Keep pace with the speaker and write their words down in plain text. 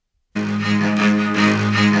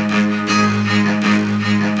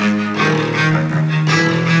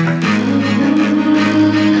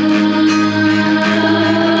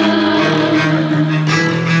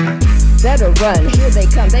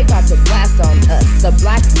The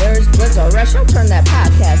black nerds, bloods are rush. I'll turn that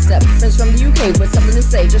podcast up. Friends from the UK with something to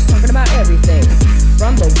say, just talking about everything.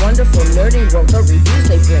 From the wonderful nerding world, the reviews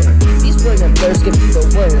they bring. These brilliant nerds give you the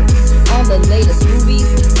word on the latest movies,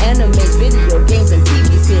 animes, video games, and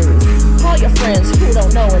TV series. Call your friends who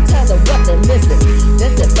don't know and tell them what they're missing.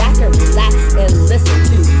 Then sit back and relax and listen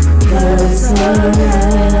to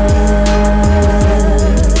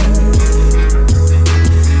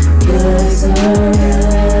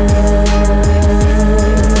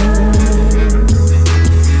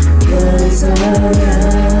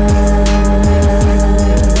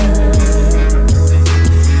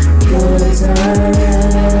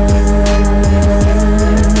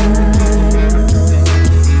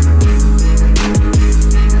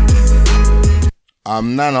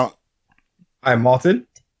I'm Nana. I'm Martin.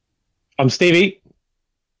 I'm Stevie.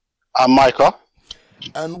 I'm Micah.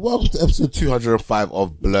 And welcome to episode 205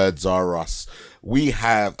 of Bloods Are Us. We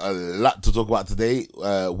have a lot to talk about today.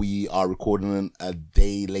 We are recording a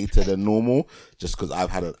day later than normal, just because I've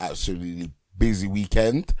had an absolutely busy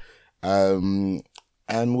weekend. And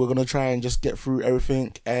we're going to try and just get through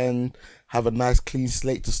everything and have a nice clean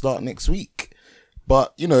slate to start next week.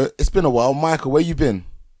 But, you know, it's been a while. Michael, where you been?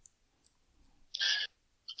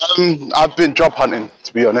 I've been job hunting,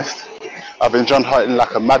 to be honest. I've been job hunting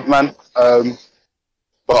like a madman.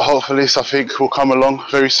 But hopefully something will come along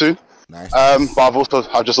very soon. Nice. But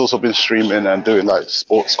I've just also been streaming and doing like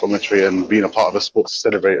sports commentary and being a part of a sports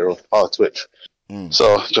celebrator of part of Twitch.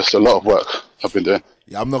 So just a lot of work I've been doing.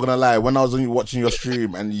 Yeah, I'm not gonna lie. When I was watching your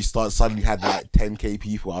stream and you suddenly had like 10k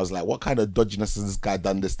people, I was like, "What kind of dodginess has this guy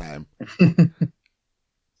done this time?"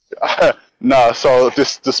 No, so the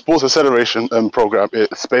sports acceleration program,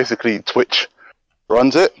 it's basically Twitch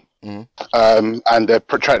runs it, and they're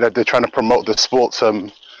trying to promote the sports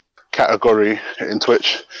category in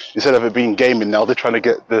Twitch. Instead of it being gaming, now they're trying to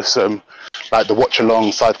get this like the watch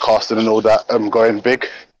along, sidecasting, and all that going big.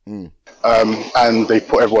 And they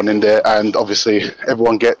put everyone in there, and obviously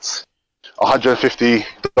everyone gets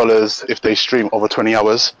 $150 if they stream over 20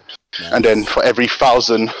 hours. Nice. And then for every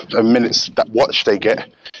 1,000 minutes that watch they get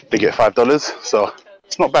 $5. So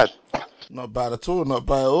it's not bad. Not bad at all. Not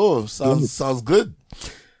bad at all. Sounds good.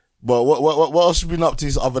 But what else have you been up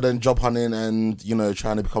to other than job hunting and, you know,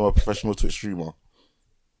 trying to become a professional Twitch streamer?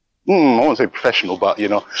 I won't say professional, but, you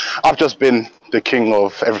know, I've just been the king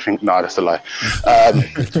of everything. No, that's a lie.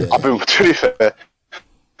 Okay. To be fair,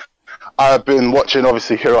 I've been watching,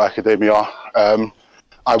 obviously, Hero Academia. I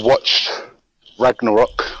watched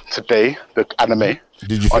Ragnarok today, the anime.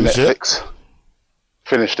 Did you on finish Netflix.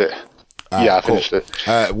 Finished it. Yeah, I finished it.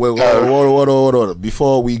 Hold on.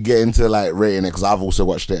 Before we get into like rating it, because I've also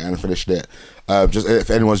watched it and finished it. Just if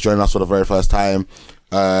anyone's joining us for the very first time,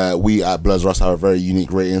 we at Bloods Russ have a very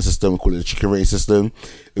unique rating system. We call it the chicken rating system.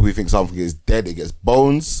 If we think something is dead, it gets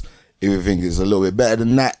bones. If we think it's a little bit better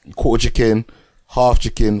than that, quarter chicken, half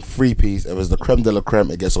chicken, 3-piece. If it's the creme de la creme,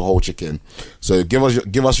 it gets a whole chicken. So give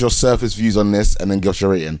us your surface views on this, and then give us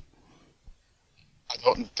your rating. I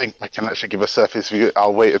don't think I can actually give a surface view.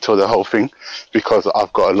 I'll wait until the whole thing, because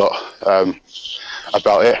I've got a lot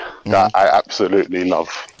about it that I absolutely love.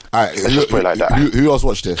 All right, Let's just put it like that. Who else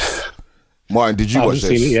watched this? Martin, did you watch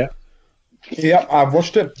this? Seen it yet. Yeah, I've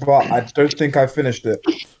watched it, but I don't think I finished it.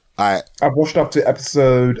 All right. I've watched up to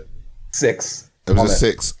episode 6. Episode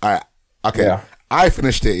 6. All right. Okay. Yeah. I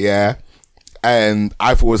finished it, yeah, and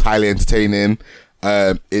I thought it was highly entertaining.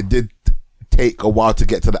 It did take a while to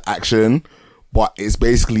get to the action, but it's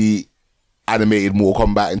basically animated Mortal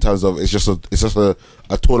Kombat in terms of it's just a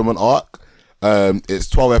tournament arc. It's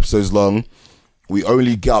 12 episodes long. We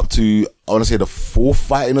only get up to, I want to say, the 4th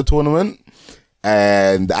fight in the tournament,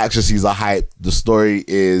 and the action scenes are hype. The story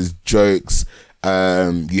is jokes.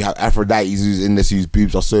 You have Aphrodite who's in this, whose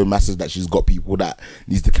boobs are so massive that she's got people that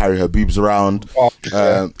needs to carry her boobs around.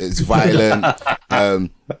 It's violent.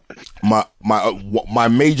 My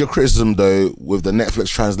major criticism though with the Netflix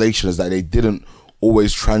translation is that they didn't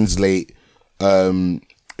always translate who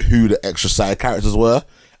the extra side characters were,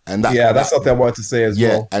 and that's something I wanted to say as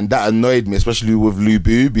well. And that annoyed me, especially with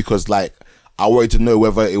Lubu, because like I wanted to know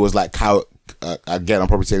whether it was like Kao. Again, I'm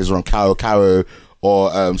probably saying this wrong. Kao.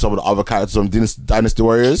 Or some of the other characters on Dynasty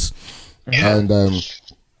Warriors, and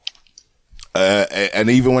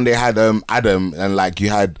even when they had Adam, and like you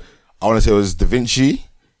had, I want to say it was Da Vinci,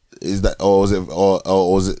 is that, or was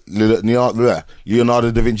it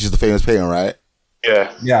Leonardo da Vinci is the famous painter, right?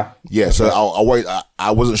 Yeah. So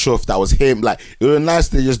I wasn't sure if that was him. Like it was nice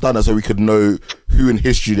they just done that so we could know who in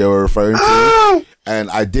history they were referring to,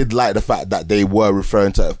 and I did like the fact that they were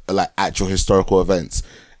referring to like actual historical events.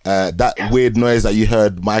 That weird noise that you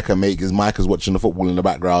heard Micah make is Micah's watching the football in the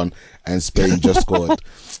background, and Spain just scored,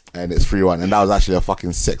 and it's 3-1, and that was actually a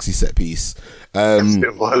fucking sexy set piece.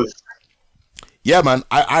 It was. Yeah, man,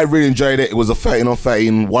 I really enjoyed it. It was a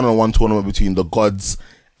 13-on-13 one-on-one tournament between the gods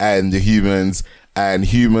and the humans, and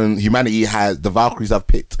humanity has, the Valkyries have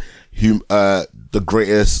picked the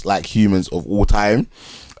greatest like humans of all time.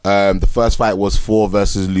 The first fight was Thor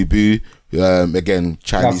versus Lubu. Again,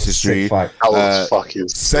 Chinese history. That was fucking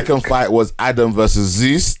second fight was Adam versus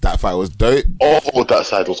Zeus. That fight was dope. Oh, that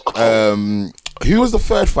side was cold. Who was the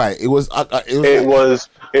third fight? It was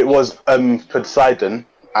Poseidon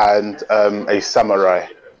and a samurai.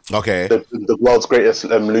 Okay. The world's greatest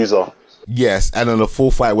loser. Yes, and then the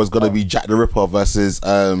fourth fight was gonna be Jack the Ripper versus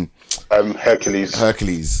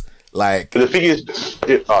Hercules. Like, But the thing is,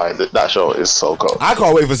 that show is so cool. I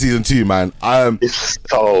can't wait for season 2, man. It's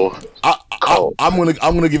so cool. I'm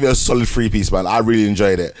gonna give it a solid 3-piece, man. I really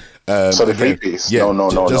enjoyed it. Solid 3-piece? Yeah, No,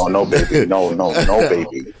 baby. No,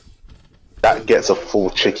 baby. That gets a full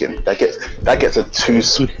chicken. That gets a 2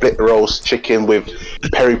 split roast chicken with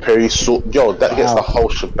peri sauce. Yo, that gets the whole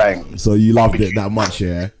shebang. So you loved it that much,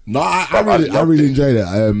 yeah? No, I really enjoyed it.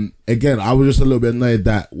 Again, I was just a little bit annoyed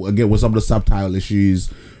that, again, with some of the subtitle issues,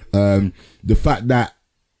 the fact that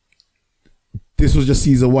this was just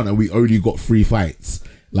season 1 and we only got 3 fights.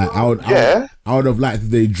 Like, I would have liked if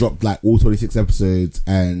they dropped like all 26 episodes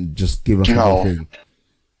and just give us the whole thing.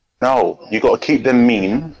 No, you got to keep them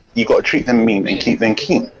mean. You got to treat them mean and keep them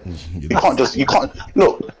keen. You can't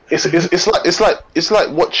look. It's like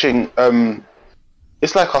watching.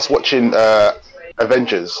 It's like us watching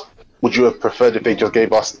Avengers. Would you have preferred if they just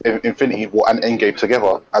gave us Infinity War and Endgame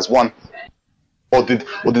together as one, or did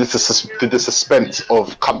the suspense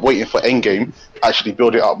of waiting for Endgame actually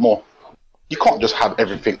build it up more? You can't just have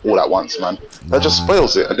everything all at once, man. That just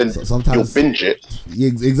spoils it, and then you'll binge it. Yeah,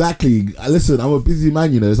 exactly. Listen, I'm a busy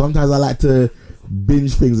man, you know. Sometimes I like to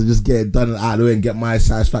binge things and just get it done and out of the way and get my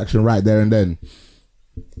satisfaction right there and then.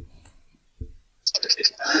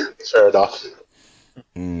 Fair enough.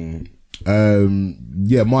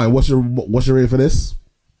 Yeah, Martin, what's your rating for this?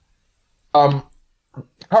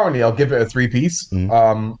 Currently, I'll give it a 3-piece.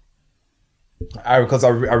 Because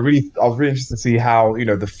I was really interested to see how, you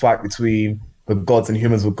know, the fight between the gods and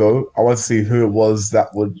humans would go. I want to see who it was that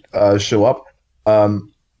would show up. I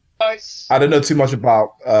don't know too much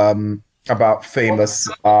about famous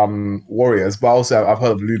warriors, but also I've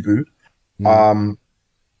heard of Lubu.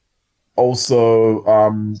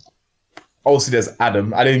 Also, there's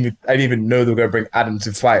Adam. I didn't even know they were going to bring Adam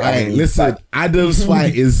to fight. Hey, listen, Adam's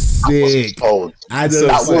fight is sick.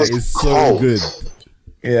 Adam's fight is so good.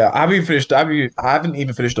 Yeah, I haven't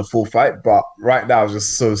even finished the full fight, but right now it's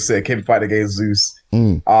just so sick. Him fighting against Zeus.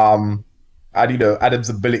 And you know, Adam's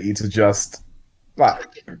ability to just like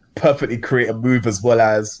perfectly create a move as well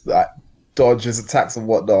as like dodge his attacks and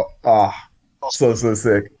whatnot. So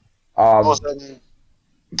sick. It was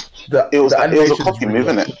a copy move,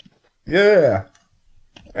 isn't it? Yeah.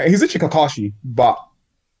 He's literally Kakashi, but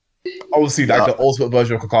obviously like the ultimate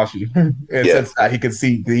version of Kakashi. In the sense that he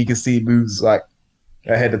can see moves like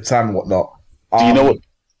ahead of time and whatnot. Do you know what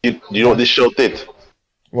you know what this show did?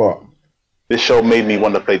 What? This show made me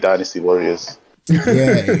want to play Dynasty Warriors.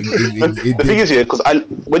 Yeah, the thing is, because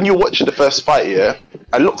when you watch the first fight,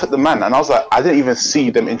 I looked at the man and I was like, I didn't even see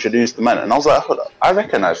them introduce the man, and I was like, hold up, I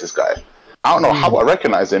recognize this guy. I don't know how I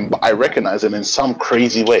recognize him, but I recognize him in some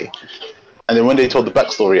crazy way. And then when they told the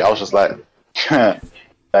backstory, I was just like,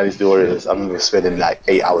 Dynasty Warriors, I'm gonna be spending like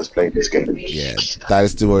 8 hours playing this game. Yeah,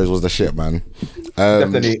 Dynasty Warriors was the shit, man.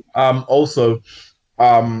 Definitely. Also,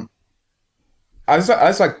 I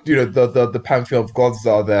just like you know the pantheon of gods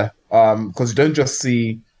that are there. Because you don't just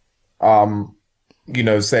see, you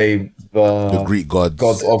know, say the Greek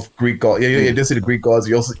gods of Greek gods. Yeah, you don't see the Greek gods.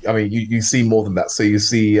 You also, I mean, you see more than that. So you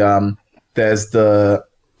see, there's the,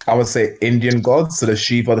 I would say, Indian gods. So there's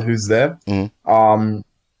Shiva who's there.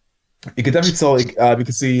 You could definitely tell. You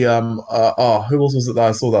could see. Who else was it that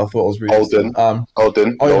I saw that I thought was really Odin.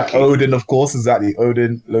 Odin. Oh yeah, Odin, of course, exactly.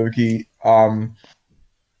 Odin, Loki.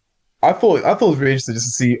 I thought it was really interesting just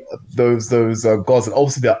to see those gods, and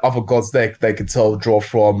obviously there are other gods they could tell draw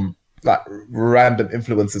from like random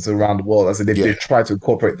influences around the world, as they try to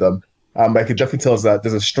incorporate them. But I could definitely tell us that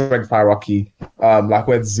there's a strength hierarchy. Like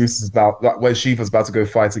when when Shiva's about to go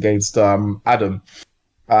fight against Adam,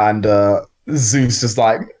 and Zeus just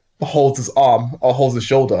like holds his arm or holds his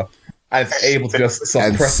shoulder, and it's able to just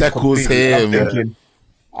suppress and seckles him.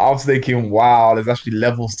 I was thinking, wow, there's actually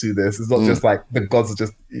levels to this. It's not just like the gods are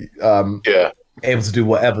just able to do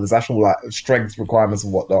whatever. There's actual like strength requirements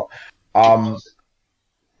and whatnot.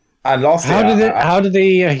 And lastly, how did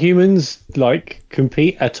the humans like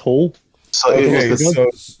compete at all? So it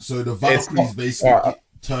was so the Valkyries basically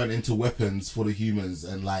turn into weapons for the humans,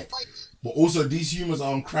 and like, but also these humans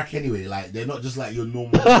are on crack anyway. Like they're not just like your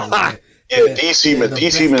normal. these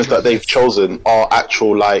humans that they've chosen are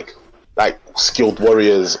actual like skilled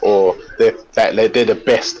warriors, or they're the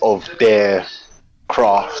best of their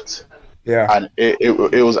craft. Yeah, and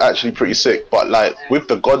it was actually pretty sick. But like with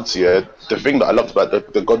the gods here, the thing that I loved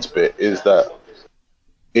about the gods bit is that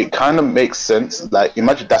it kind of makes sense. Like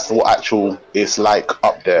imagine that's what actual is like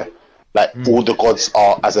up there. Like all the gods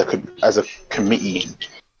are as a committee,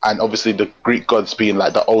 and obviously the Greek gods being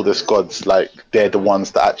like the oldest gods, like they're the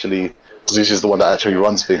ones that actually. Zeus is the one that actually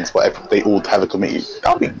runs things, but they all have a committee.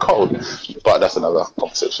 That'd be cold, but that's another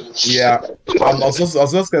conversation. Yeah, I was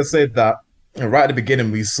just gonna say that right at the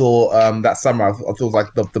beginning we saw that samurai. I thought it was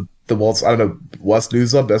like the world's, I don't know, worst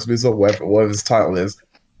loser, best loser, whatever his title is.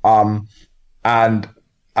 And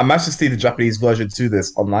I managed to see the Japanese version to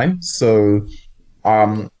this online. So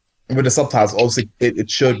with the subtitles, obviously it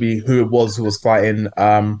showed me who was fighting,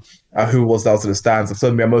 who was that was in the stands.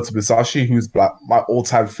 So Miyamoto Musashi, who's like my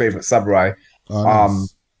all-time favorite samurai,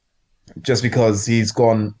 Nice. just because he's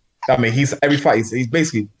gone. I mean, every fight. He's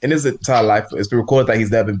basically in his entire life. It's been recorded that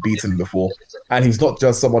he's never been beaten before, and he's not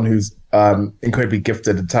just someone who's incredibly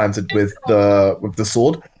gifted and talented with the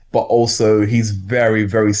sword, but also he's very,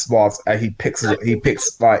 very smart, and he picks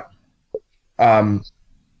like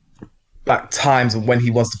times when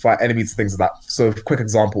he wants to fight enemies and things like that. So a quick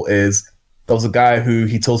example is there was a guy who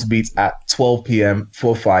he told to meet at 12 p.m.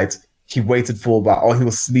 for a fight. He waited for he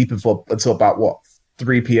was sleeping until about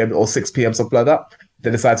 3 p.m. or 6 p.m. something like that.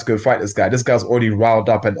 Then decided to go fight this guy. This guy was already riled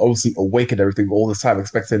up and obviously awake and everything all this time,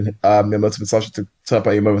 expecting Miyamoto Musashi to turn up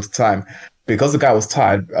at a moment of time. Because the guy was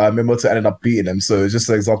tired, Miyamoto ended up beating him. So it's just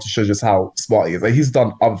an example to show just how smart he is. Like, he's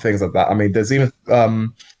done other things like that. I mean, there's even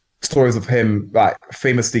stories of him like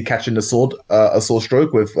famously catching a sword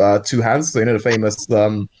stroke with 2 hands. So the famous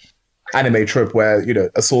anime trope where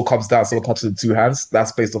a sword comes down, someone catches it in 2 hands.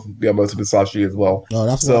 That's based off of Miyamoto Musashi as well. Oh,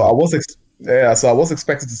 that's so I was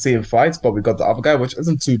expecting to see him fight, but we got the other guy, which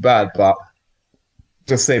isn't too bad. But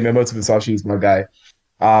just saying, Miyamoto Musashi is my guy.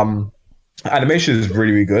 Animation is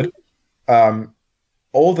really, really good.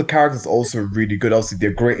 All the characters are also really good. Obviously,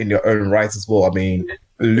 they're great in their own right as well. I mean,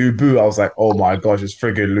 Lu Bu, I was like, oh my gosh, it's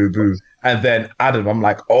friggin' Lu Bu. And then Adam, I'm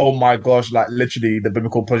like, oh my gosh, like literally the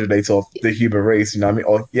biblical progenitor of the human race, you know what I mean?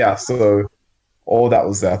 Oh yeah, so all that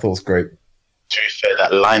was there. I thought it was great. To be fair,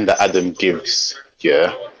 that line that Adam gives,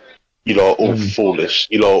 yeah, you lot are all foolish.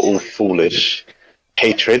 You lot are all foolish.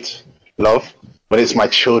 Hatred, love. When it's my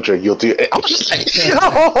children, you'll do it. I'm just like,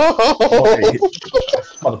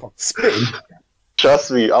 Motherfucker, spitting.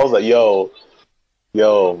 Trust me, I was like, yo,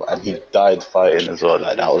 and he died fighting as well.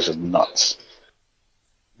 Like that was just nuts.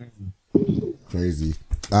 Crazy.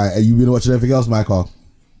 All right, you been watching anything else, Michael?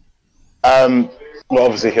 Well,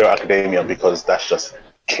 obviously Hero Academia, because that's just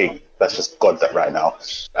king. That's just God that right now.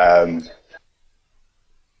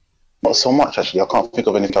 Not so much actually. I can't think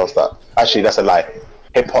of anything else that. Actually, that's a lie.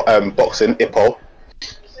 Boxing, hippo.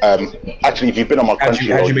 Actually, if you've been on my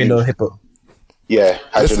Crunchyroll, how do you mean no hippo? Yeah,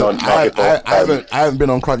 Listen, I haven't been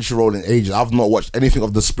on Crunchyroll in ages. I've not watched anything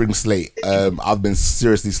of the spring slate. I've been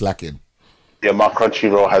seriously slacking. Yeah, my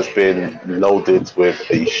Crunchyroll has been loaded with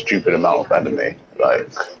a stupid amount of anime.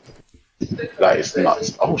 Like it's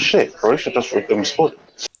nuts. Oh shit, Croatia just responded.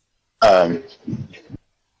 But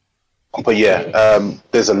yeah,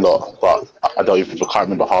 there's a lot, but I can't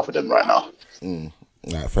remember half of them right now.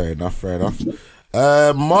 Right, fair enough.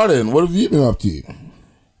 Martin, what have you been up to?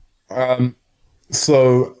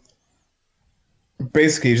 So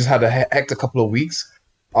basically, just had a hectic couple of weeks,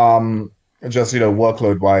 just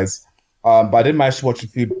workload wise. But I did manage to watch a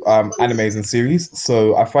few animes and series.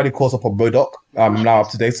 So I finally caught up on MODOK. I'm now up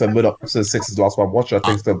to date. So MODOK episode 6 is the last one I watched. I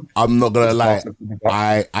think I'm not gonna lie.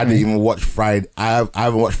 I didn't even watch Friday. I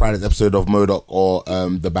haven't watched Friday's episode of MODOK or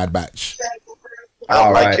the Bad Batch. I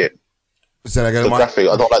don't like it. Say that again, graphic.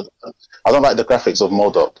 I don't like the graphics of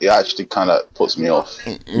MODOK. It actually kind of puts me off.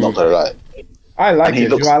 Not gonna lie. I like it. Do you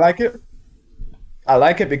know why I like it? I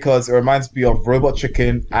like it because it reminds me of Robot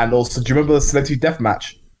Chicken, and also, do you remember the Celebrity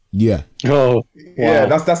Deathmatch? Yeah. Oh, yeah.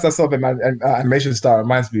 Wow. That's something animation style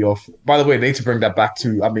reminds me of. By the way, they need to bring that back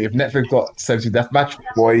too. I mean, if Netflix got Celebrity Deathmatch,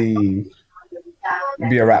 boy, it'd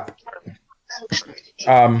be a wrap.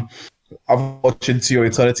 I'm watching To Your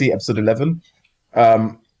Eternity, episode 11.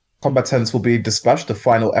 Combatants will be dispatched, the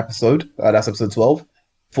final episode. That's episode 12.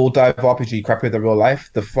 Full Dive RPG, Crappier Than Real Life,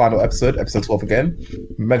 the final episode 12 again.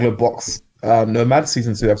 Megalobox, Nomad,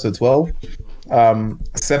 season 2, episode 12.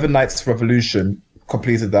 7 Nights Revolution,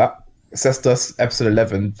 completed that. Cestvs episode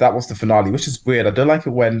 11. That was the finale, which is weird. I don't like it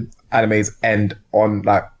when animes end on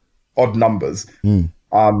like odd numbers.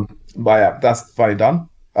 But yeah, that's finally done.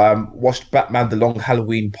 Watched Batman: The Long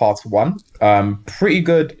Halloween Part 1. Pretty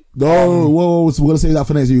good. No, whoa, we're gonna say that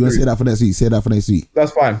for next week. We're gonna say that for next week. Say that for next week.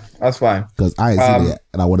 That's fine. Because I ain't seen it yet,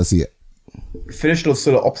 and I want to see it. Finished those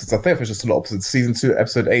Solar Opposites. I think I finished Solar Opposites season 2,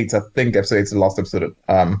 episode 8. I think episode 8 is the last episode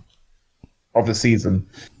of the season,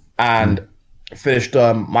 and finished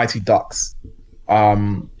Mighty Ducks,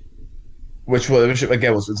 which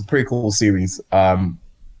again was a pretty cool series. A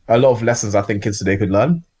lot of lessons I think kids today could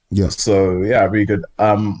learn. Yeah. So yeah, really good.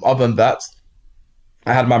 Other than that,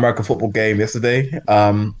 I had my American football game yesterday.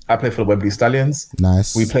 I played for the Wembley Stallions.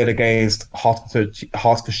 Nice. We played against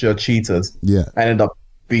Hertfordshire Cheetahs. Yeah. I ended up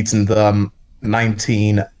beating them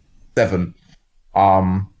 19-7.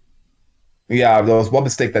 Yeah, there was one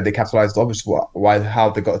mistake that they capitalized on, which is how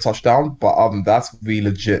they got a touchdown. But other than that, we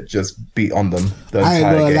legit just beat on them the I ain't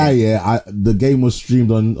entire gonna game. lie, yeah. The game was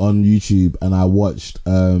streamed on YouTube, and I watched.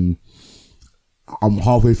 I'm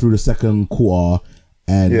halfway through the second quarter,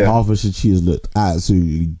 and half of the Cheetahs looked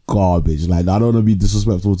absolutely garbage. Like, I don't want to be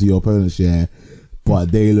disrespectful to your opponents, yeah,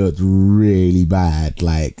 but they looked really bad.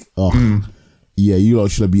 Like, yeah, you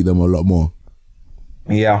lot should have beat them a lot more.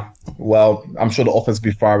 Yeah, well, I'm sure the offense will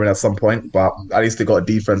be firing at some point, but at least they got a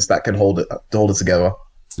defense that can hold it together.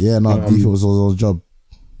 Yeah, no, defense was on the job.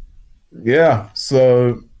 Yeah,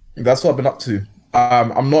 so that's what I've been up to.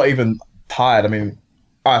 I'm not even tired. I mean,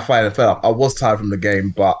 I finally fell up. I was tired from the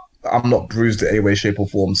game, but I'm not bruised in any way, shape, or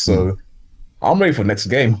form. So I'm ready for the next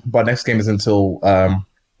game. But next game is until a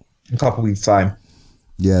couple weeks time.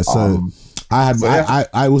 Yeah, so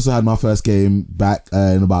I also had my first game back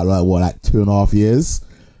in about like 2.5 years.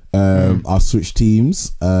 I switched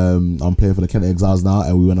teams. I'm playing for the Kent Exiles now,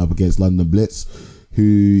 and we went up against London Blitz, who,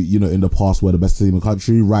 you know, in the past were the best team in the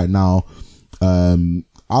country. Right now,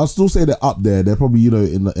 I'll still say they're up there. They're probably, you know,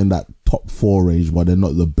 in that top 4 range, but they're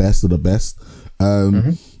not the best of the best.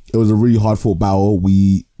 It was a really hard fought battle.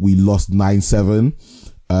 We lost 9-7,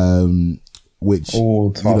 which,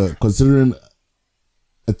 you know, considering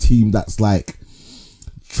a team that's like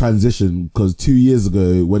transition, because 2 years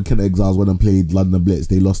ago when Kent Exiles went and played London Blitz,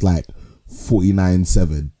 they lost like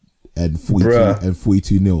 49-7 and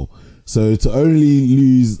 42-0. So to only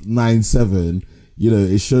lose 9-7, you know,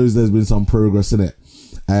 it shows there's been some progress in it.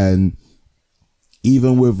 And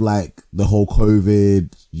even with like the whole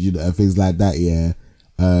COVID, you know, and things like that, yeah,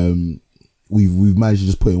 we've managed to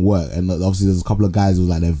just put in work. And obviously there's a couple of guys who was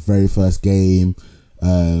like their very first game.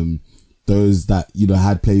 Those that, you know,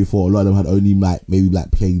 had played before, a lot of them had only like maybe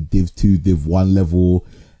like playing Div 2, Div 1 level.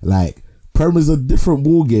 Like, Prem is a different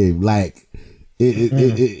ball game. Like, it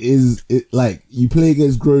is like you play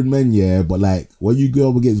against grown men, yeah, but like when you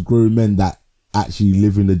go up against grown men that actually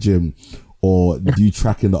live in the gym or do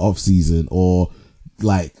track in the off season or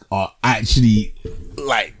like are actually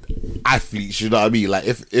like athletes, you know what I mean? Like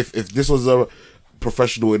if this was a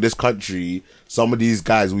professional in this country, some of these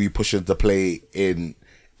guys will be pushing to play in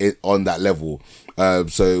on that level.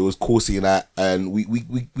 So it was cool seeing that, and we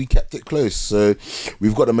kept it close. So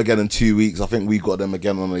we've got them again in 2 weeks. I think we got them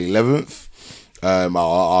again on the 11th,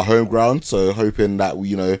 our home ground. So hoping that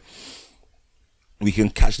we can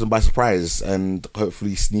catch them by surprise and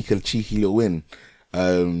hopefully sneak a cheeky little win.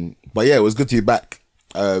 But yeah, it was good to be back.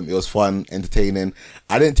 It was fun, entertaining.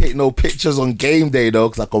 I didn't take no pictures on game day though,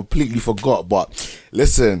 because I completely forgot. But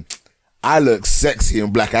listen, I look sexy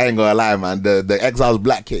in black. I ain't gonna lie, man. The Exiles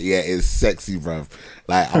black kit, yeah, is sexy, bruv.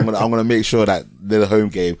 Like I'm gonna make sure that the home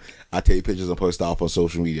game I take pictures and post that up on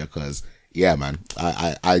social media, because yeah, man,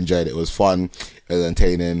 I enjoyed it. It was fun. It was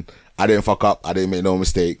entertaining. I didn't fuck up. I didn't make no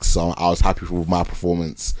mistakes. So I was happy with my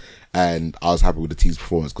performance, and I was happy with the team's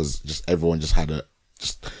performance, because just everyone just had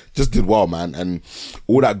just did well, man. And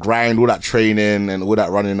all that grind, all that training, and all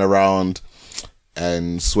that running around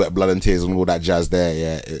and sweat, blood, and tears, and all that jazz there.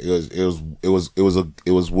 Yeah, it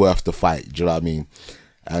was worth the fight. Do you know what I mean?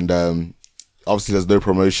 And obviously, there's no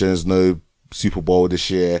promotions, no Super Bowl this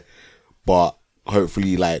year, but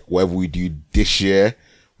hopefully, like whatever we do this year,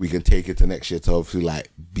 we can take it to next year to hopefully like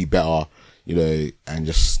be better, you know, and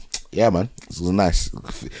just yeah, man, it was nice.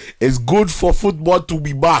 It's good for football to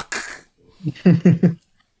be back.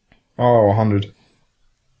 100.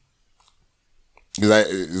 Is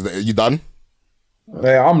that you done?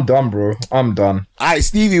 Yeah, I'm done, bro. I'm done. Alright,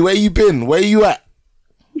 Stevie, where you been? Where you at?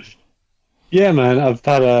 Yeah, man, I've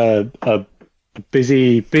had a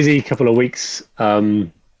busy couple of weeks. But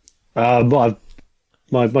my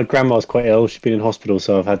grandma's quite ill. She's been in hospital,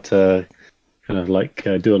 so I've had to kind of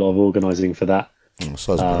do a lot of organising for that.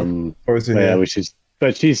 Yeah, which is,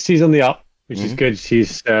 but she's on the up. which is good.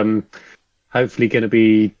 She's hopefully going to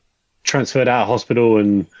be transferred out of hospital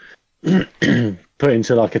and put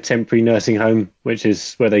into like a temporary nursing home, which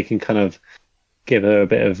is where they can kind of give her a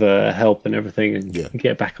bit of help and everything and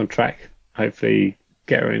get back on track. Hopefully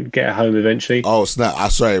get her home eventually. Oh snap! I'm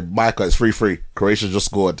sorry, Micah, it's 3-3. Croatia just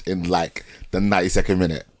scored in like the 92nd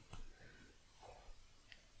minute.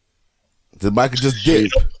 Did Micah just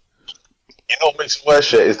dip? You know what makes it worse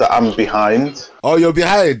shit is that I'm behind. Oh, you're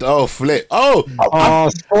behind. Oh, flip. Oh,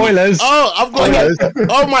 spoilers. Oh, I've got.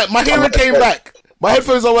 Oh, my hearing came back. My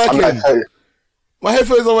headphones are working. My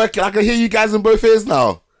headphones are working. I can hear you guys in both ears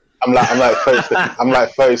now. I'm like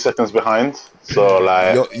 30 seconds behind. So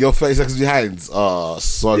like you're 30 seconds behind. Oh,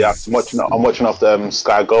 sorry. Yeah, I'm watching off the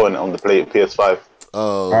Sky Go on the PS5.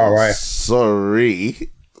 Oh, all right.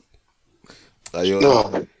 Sorry.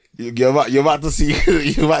 You're about to see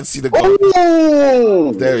the goal.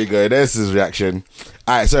 Oh! There we go. There's his reaction.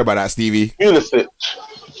 All right, sorry about that, Stevie.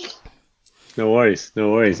 No worries.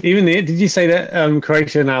 Even did you say that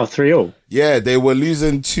Croatia now 3-0? Yeah, they were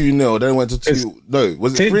losing 2-0. Then went to 2. No,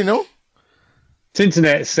 was it 3-0?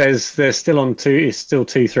 Internet says they're still on 2. It's still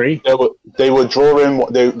 2-3. They were drawing.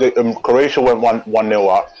 Croatia went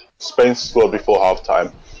 1-0 up. Spain scored before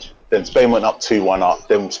halftime. Then Spain went up 2-1 up.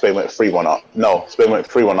 Then Spain went 3-1 up. No, Spain went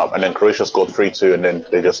 3-1 up, and then Croatia scored 3-2, and then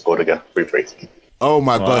they just scored again 3-3. Oh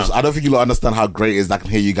my gosh! I don't think you understand how great it is that I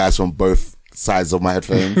can hear you guys from both sides of my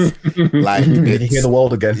headphones. Like you hear the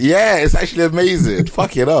world again. Yeah, it's actually amazing.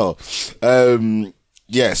 Fuck it all.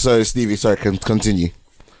 Yeah. So Stevie, sorry, can continue.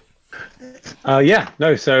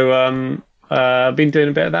 So I've been doing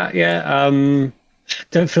a bit of that. Yeah.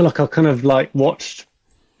 Don't feel like I've kind of like watched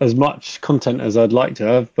as much content as I'd like to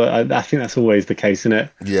have, but I think that's always the case, isn't it?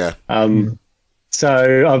 Yeah.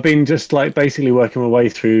 So I've been just like basically working my way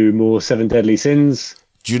through more 7 Deadly Sins.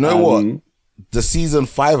 Do you know what? The season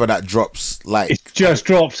 5 of that drops like it just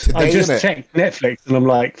dropped. Today, I just checked Netflix and I'm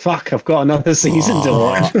like, fuck, I've got another season to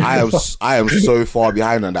watch. I am so far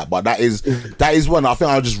behind on that, but that is one. I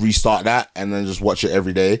think I'll just restart that and then just watch it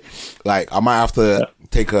every day. Like I might have to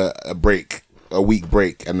take a week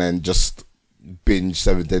break, and then just binge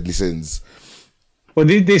 7 Deadly Sins. Well,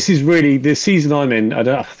 this is really the season I'm in.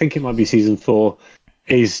 I think it might be season 4.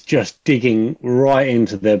 Is just digging right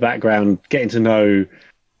into their background, getting to know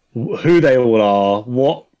who they all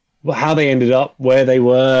are, how they ended up where they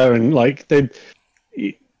were, and like the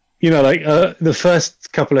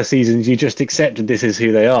first couple of seasons you just accepted this is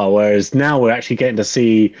who they are, whereas now we're actually getting to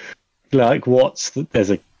see like what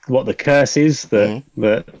the curse is that's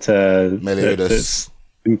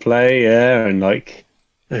in play, and like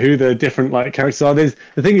who the different like characters are. The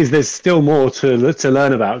thing is, there's still more to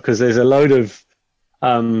learn about, because there's a load of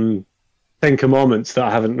 10 Commandments that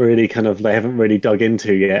they haven't really dug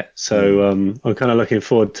into yet. So I'm kind of looking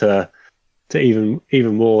forward to even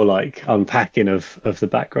more like unpacking of the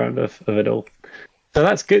background of it all. So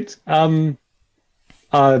that's good.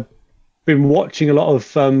 I've been watching a lot of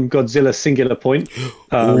Godzilla Singular Point.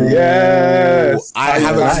 Yes, I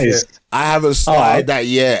haven't started that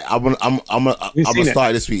yet. I'm gonna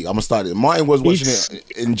start this week. I'm gonna start it. Martin was watching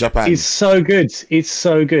it in Japan. It's so good.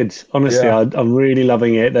 Honestly, I'm really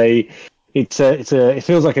loving it. It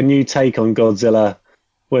feels like a new take on Godzilla,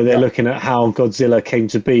 where they're looking at how Godzilla came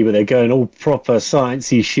to be, but they're going all proper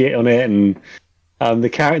sciencey shit on it, and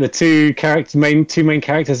the two main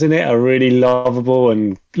characters in it are really lovable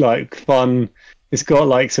and like fun. It's got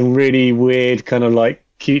like some really weird kind of like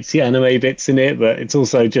cutesy anime bits in it, but it's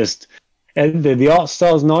also just, and the art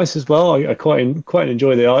style's nice as well. I quite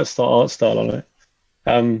enjoy the art style on it.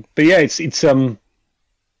 But yeah, it's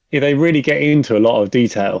they really get into a lot of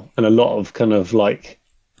detail and a lot of kind of like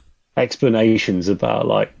explanations about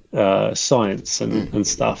like science and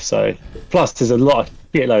stuff. So plus there's a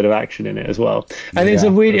shitload of action in it as well, and there's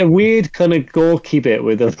a weird kind of gawky bit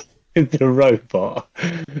with the robot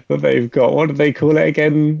that they've got. What do they call it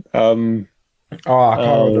again? I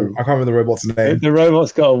can't remember the robot's name. The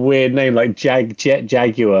robot's got a weird name, like Jet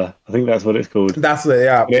Jaguar. I think that's what it's called. That's it.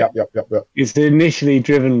 Yeah. Yep. It's initially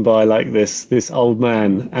driven by like this old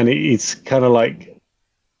man, and it's kind of like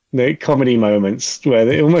the comedy moments where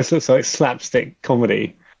it almost looks like slapstick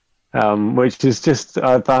comedy, which is just,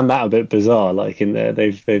 I found that a bit bizarre. Like in there,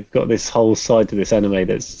 they've got this whole side to this anime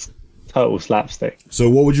that's total slapstick. So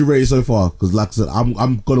what would you rate it so far? Because like I said,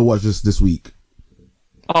 I'm gonna watch this week.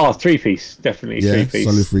 Oh, 3-piece, definitely. Yeah, 3-piece.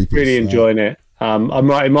 solid 3-piece. Really enjoying it.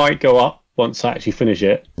 It might go up once I actually finish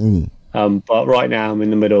it. But right now I'm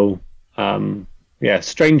in the middle.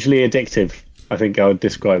 Strangely addictive, I think I would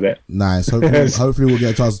describe it. Nice. Hopefully we'll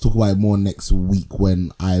get a chance to talk about it more next week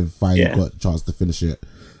when I've finally got a chance to finish it.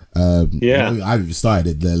 I haven't started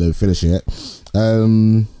it, let alone finish it.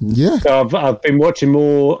 Yeah. So I've been watching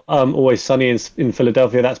more Always Sunny in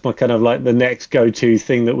Philadelphia. That's my kind of like the next go-to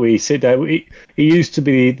thing that we sit down. It used to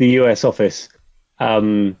be the US office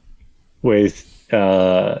with,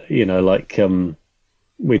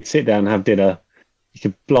 we'd sit down and have dinner. You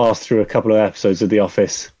could blast through a couple of episodes of The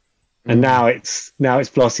Office. And now it's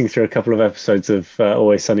blasting through a couple of episodes of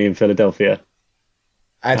Always Sunny in Philadelphia.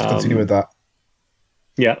 I had to continue with that.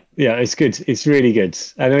 Yeah, it's good. It's really good.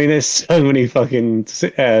 And I mean, there's so many fucking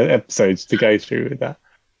episodes to go through with that.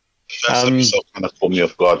 The first episode kind of caught me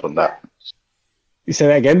off guard on that. You say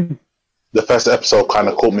that again? The first episode kind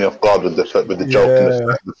of caught me off guard with the joke.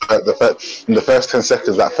 In the first 10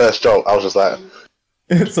 seconds, that first joke, I was just like...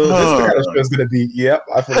 So this kind of show is going to be,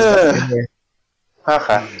 I feel like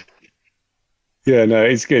okay. Yeah, no,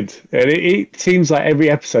 it's good. And it seems like every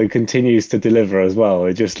episode continues to deliver as well.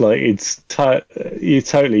 It just like, you're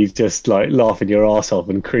totally just like laughing your ass off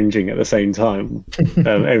and cringing at the same time.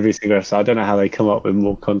 Every single episode. I don't know how they come up with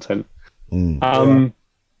more content. I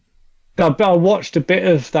watched a bit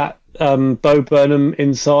of that Bo Burnham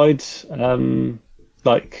Inside.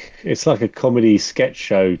 It's like a comedy sketch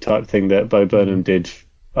show type thing that Bo Burnham did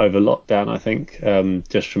over lockdown, I think,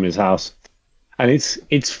 just from his house. And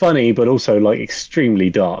it's funny, but also like extremely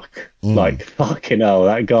dark. Like fucking hell,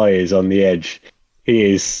 that guy is on the edge. He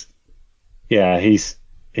is, he's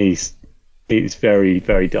very,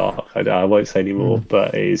 very dark. I won't say any more,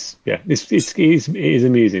 but it is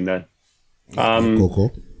amusing though.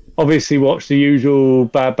 Cool. Obviously, watch the usual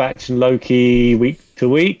Bad Batch and Loki week to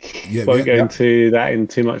week. Won't go into that in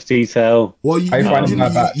too much detail. Well,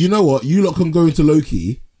 you know what? You lot can go into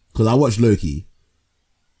Loki because I watched Loki.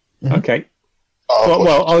 Okay.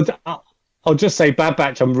 Well, I'll just say Bad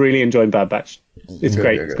Batch. I'm really enjoying Bad Batch. It's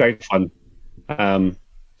great. It's great fun.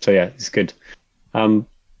 So yeah, it's good.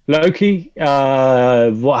 Loki.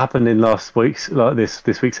 What happened in last week's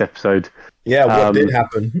this week's episode? Yeah, what did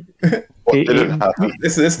happen? What didn't happen?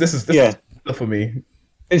 This is stuff for me.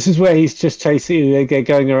 This is where he's just chasing,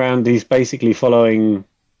 going around. He's basically following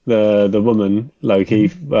the woman Loki,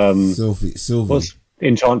 Sylvie,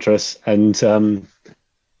 Enchantress, and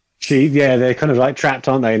they're kind of like trapped,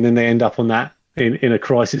 aren't they? And then they end up on that in a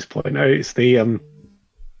crisis point. No, it's the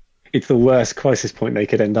worst crisis point they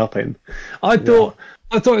could end up in. I thought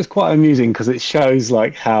it was quite amusing because it shows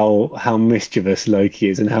like how mischievous Loki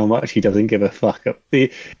is and how much he doesn't give a fuck. At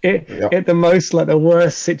the most, like the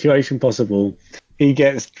worst situation possible, he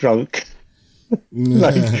gets drunk.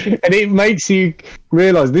 And it makes you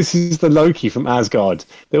realize this is the Loki from Asgard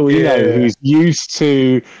that we know, who's used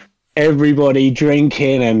to everybody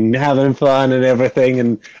drinking and having fun and everything,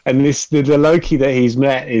 and the Loki that he's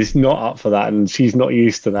met is not up for that, and she's not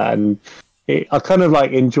used to that. And I kind of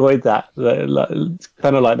like enjoyed that,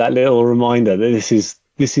 kind of like that little reminder that this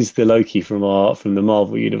is the Loki from the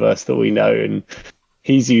Marvel universe that we know, and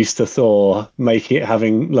he's used to Thor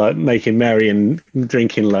making merry and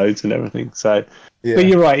drinking loads and everything. So, but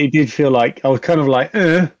you're right. It did feel like I was kind of like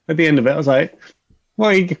at the end of it. I was like, "Well,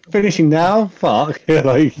 are you finishing now? Fuck!"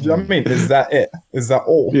 Like, do you know what I mean? Is that it? Is that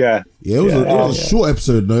all? Yeah. It was a short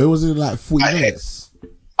episode. No, it wasn't like 40 minutes.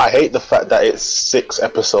 I hate the fact that it's 6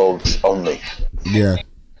 episodes only. Yeah,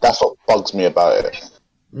 that's what bugs me about it.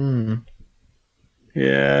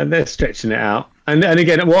 Yeah, they're stretching it out. And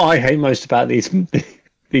again, what I hate most about these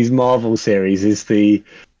Marvel series is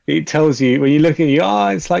it tells you when you look at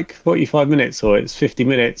it's like 45 minutes or it's 50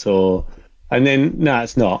 minutes and then no,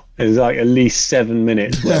 it's not. There's like at least 7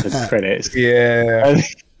 minutes worth of credits. Yeah. At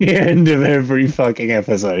the end of every fucking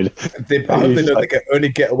episode. They probably know they can only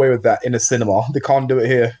get away with that in a cinema. They can't do it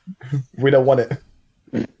here. We don't want it.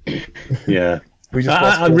 Yeah.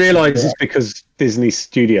 I realise it's because Disney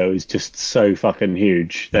Studio is just so fucking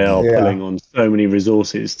huge. They are pulling on so many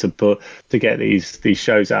resources to get these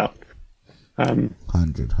shows out.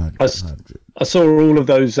 100. I saw all of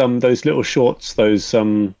those little shorts,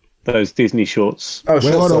 those Disney shorts. Oh,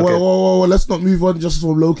 whoa, let's not move on just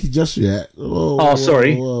from Loki just yet.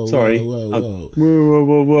 Sorry. What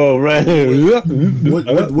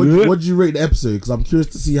do you rate the episode? Because I'm curious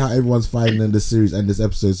to see how everyone's finding the series and this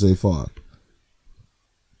episode so far.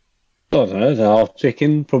 I don't know, half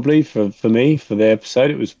chicken probably for me for the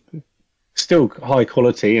episode. It was still high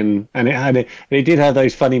quality and it did have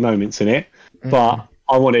those funny moments in it, but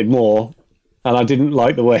I wanted more. And I didn't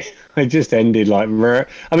like the way it just ended. Like,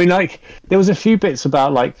 I mean, like there was a few bits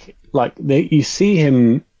about you see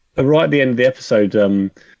him right at the end of the episode.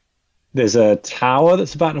 There's a tower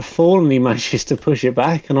that's about to fall, and he manages to push it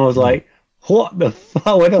back. And I was like, "What the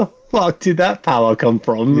fuck? Where the fuck did that power come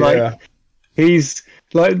from?" Yeah. Like, he's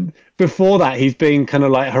like before that he's been kind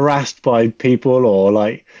of like harassed by people or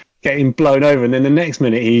like getting blown over, and then the next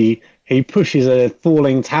minute he pushes a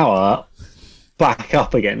falling tower back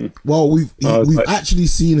up again. Well, we've actually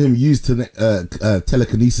seen him use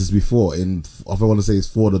telekinesis before in, I want to say it's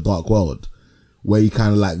For the Dark World, where he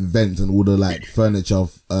kind of like vents and all the like furniture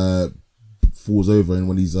falls over and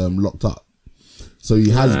when he's locked up. So he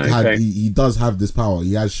has he does have this power.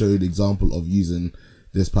 He has showed example of using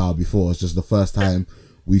this power before. It's just the first time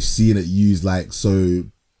we've seen it used like so,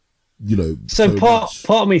 you know. So part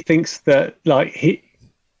of me thinks that like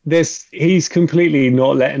he's completely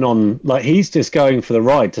not letting on. Like he's just going for the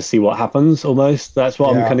ride to see what happens. Almost that's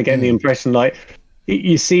what I'm kind of getting the impression. Like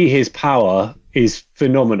you see his power is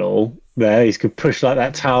phenomenal. There, he could push like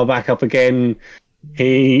that tower back up again.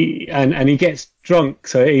 He gets drunk,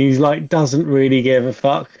 so he's like doesn't really give a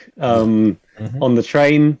fuck on the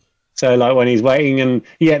train. So like when he's waiting, and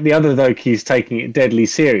yet the other Loki's taking it deadly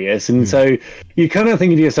serious, and so you kind of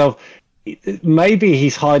think to yourself, maybe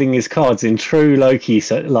he's hiding his cards in true Loki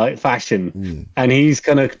like fashion, and he's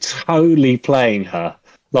kind of totally playing her.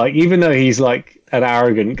 Like even though he's like an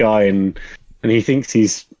arrogant guy and he thinks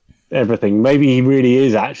he's everything, maybe he really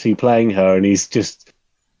is actually playing her, and he's just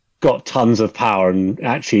got tons of power. And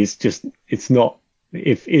actually, it's not.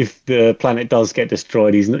 If the planet does get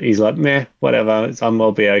destroyed, he's like meh, whatever.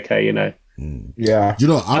 I'll be okay, you know. Yeah, you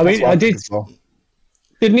know. I did.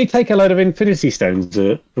 Didn't he take a load of Infinity Stones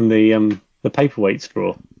from the paperweight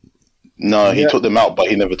straw? No, he took them out, but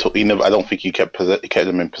he never. I don't think he kept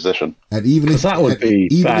them in possession. And even if that would be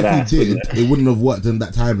even badass, if he did, it wouldn't have worked in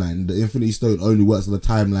that timeline. The Infinity Stone only works in the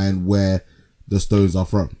timeline where the stones are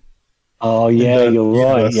from. Oh yeah, you're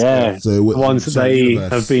right. Yeah, so the ones that they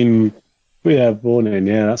have been born in.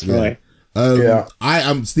 Yeah, that's right. I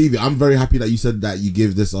am Stevie. I'm very happy that you said that you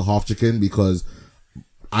give this a half chicken, because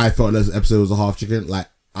I thought this episode was a half chicken. Like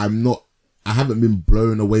I haven't been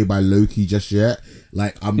blown away by Loki just yet.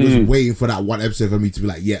 Like I'm just waiting for that one episode for me to be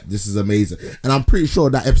like, yeah, this is amazing. And I'm pretty sure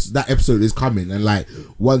that episode is coming. And like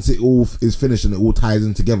once it all is finished and it all ties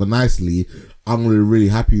in together nicely, I'm really, really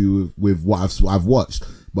happy with what I've watched.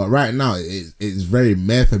 But right now it's very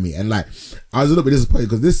meh for me. And like I was a little bit disappointed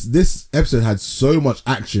because this episode had so much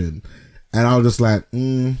action, and I was just like,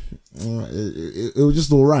 it was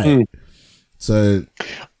just all right. So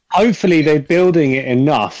hopefully they're building it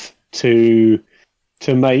enough to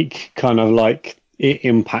make kind of like it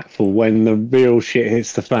impactful when the real shit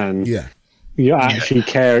hits the fan. Yeah, you actually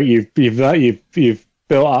care. You've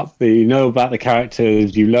built up you know about the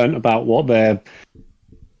characters. You learnt about what their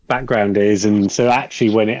background is, and so actually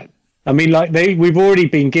we've already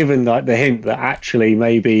been given like the hint that actually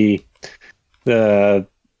maybe the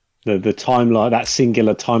timeline, that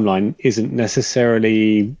singular timeline, isn't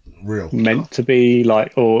necessarily real meant to be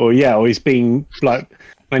like or it's being like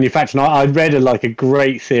manufactured. I read a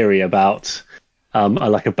great theory about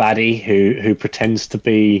like a baddie who pretends to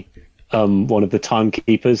be one of the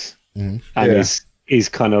timekeepers and is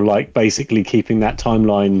kind of like basically keeping that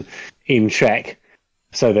timeline in check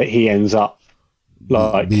so that he ends up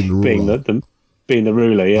like being the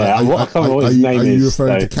ruler. Yeah, I can't remember what his name is. Are you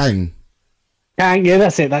referring to Kang? Kang, yeah,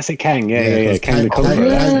 that's it. Kang, yeah.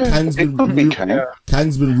 Kang's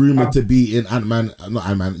been rumored to be in Ant-Man and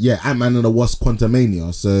the Wasp: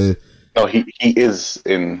 Quantumania. So he is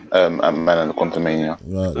in Ant-Man and the Quantumania.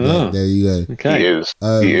 Right, there you go. Okay.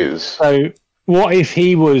 He is. So what if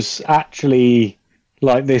he was actually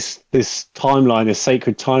like this timeline, this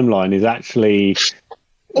sacred timeline, is actually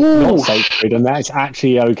not sacred, and that's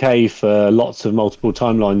actually okay for lots of multiple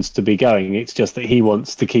timelines to be going. It's just that he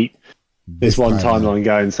wants to keep this one timeline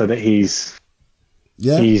going so that he's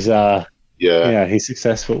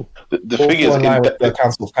successful. The thing is, the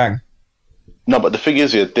Council of Kang. No, but the thing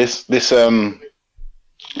is, this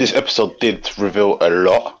episode did reveal a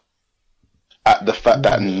lot at the fact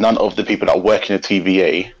that none of the people that work in the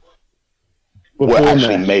TVA were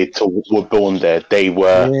actually were born there. They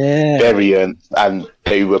were variant and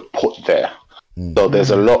they were put there. So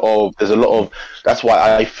there's a lot of. That's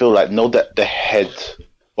why I feel like that the head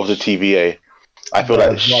of the TVA, I feel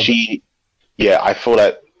like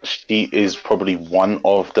she is probably one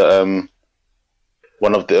of the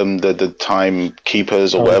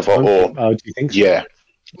timekeepers or whatever. Do you think so? Yeah,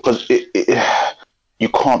 because you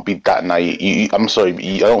can't be that naive. I'm sorry,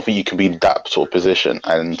 I don't think you can be in that sort of position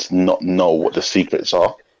and not know what the secrets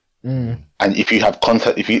are. And if you have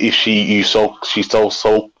contact, if she so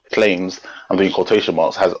claims, I'm doing quotation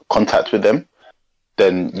marks, has contact with them,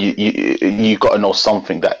 then you got to know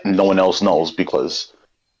something that no one else knows, because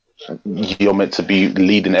you're meant to be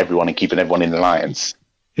leading everyone and keeping everyone in alliance.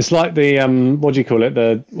 It's like the what do you call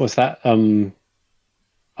it? What's that?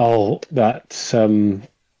 that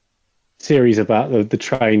series about the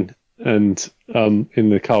train and in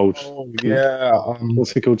the cold. Oh yeah.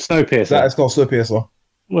 What's it called? Snowpiercer. That is called Snowpiercer.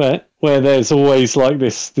 Where there's always like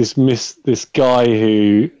this guy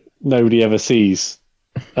who nobody ever sees,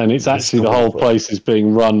 and it's actually the whole place is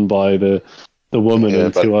being run by the woman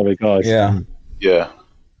and two other guys. Yeah.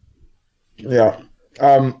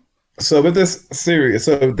 So with this series,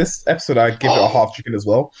 this episode, I give it a half chicken as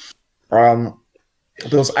well.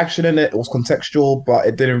 There was action in it. It was contextual, but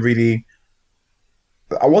it didn't really.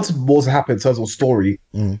 I wanted more to happen in terms of story,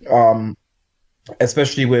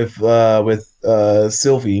 especially with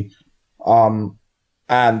Sylvie,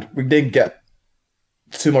 and we didn't get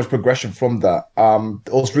too much progression from that.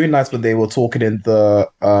 It was really nice when they were talking in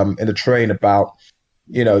the train about,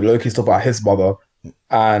 Loki's talking about his mother,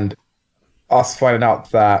 and us finding out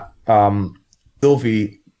that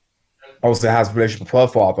Sylvie obviously has a relationship with her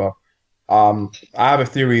father. I have a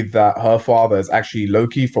theory that her father is actually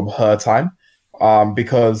Loki from her time,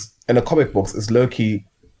 because in the comic books, it's Loki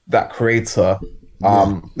that creates her.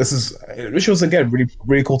 Which was again really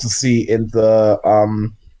really cool to see in the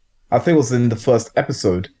I think it was in the first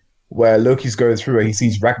episode where Loki's going through and he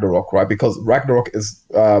sees Ragnarok, right? Because Ragnarok is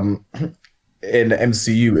in the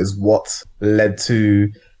MCU is what led to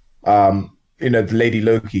the Lady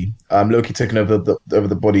Loki, Loki taking over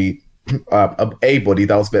the body, a body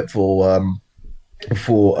that was meant for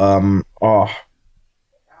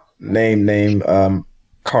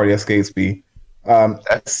currently escapes me.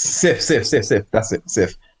 Sif. That's it,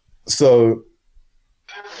 Sif. So,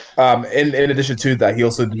 in addition to that, he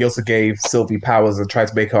also gave Sylvie powers and tried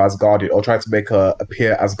to make her Asgardian, or tried to make her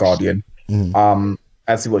appear Asgardian, and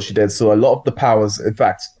see what she did. So a lot of the powers, in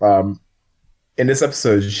fact, in this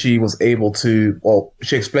episode, she was able to. Well,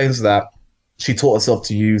 she explains that she taught herself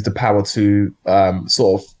to use the power to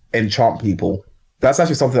sort of enchant people. That's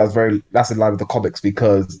actually something that's in line with the comics,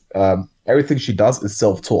 because everything she does is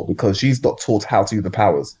self-taught, because she's not taught how to use the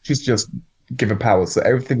powers. She's just given powers. So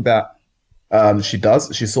everything that she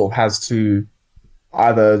does, she sort of has to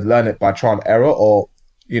either learn it by trial and error, or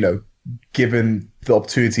given the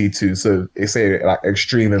opportunity to. So it's say like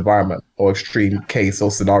extreme environment or extreme case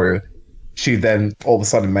or scenario, she then all of a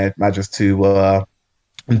sudden manages to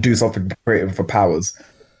do something creative for powers.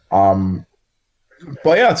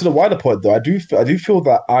 But yeah, to the wider point though, I do feel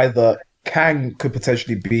that either Kang could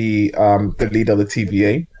potentially be the leader of the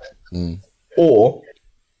TVA, or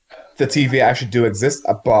the TVA actually do exist,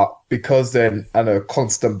 but because they're in a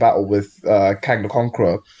constant battle with Kang the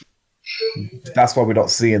Conqueror, that's why we're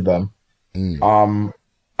not seeing them.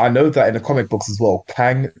 I know that in the comic books as well,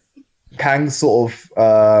 Kang sort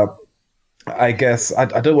of, I guess, I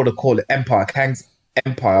don't want to call it empire. Kang's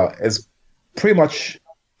empire is pretty much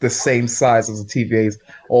the same size as the TVA's,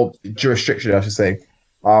 or jurisdiction, I should say.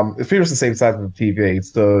 It's pretty much the same size as the TVA,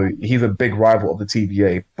 so he's a big rival of the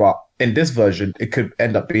TVA. But in this version, it could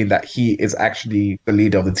end up being that he is actually the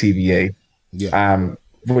leader of the TVA,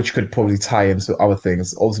 which could probably tie into other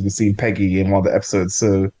things. Also, we've seen Peggy in one of the episodes,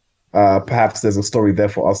 so perhaps there's a story there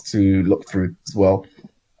for us to look through as well.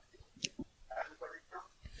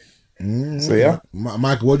 So yeah,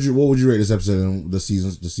 Mike, what would you rate this episode and the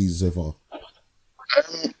season so far?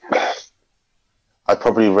 I'd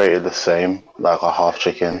probably rate it the same, like a half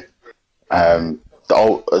chicken.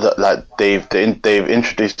 They've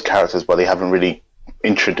introduced characters, but they haven't really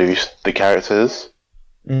introduced the characters.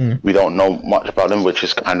 We don't know much about them, which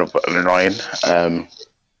is kind of annoying.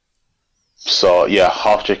 So yeah,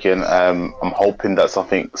 half chicken. I'm hoping that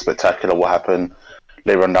something spectacular will happen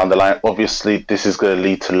later on down the line. Obviously, this is going to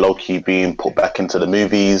lead to Loki being put back into the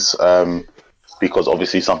movies, because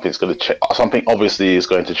obviously something obviously is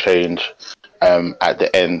going to change at the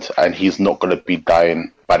end, and he's not going to be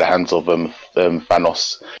dying by the hands of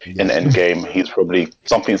Thanos in Endgame. He's probably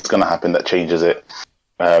something's going to happen that changes it.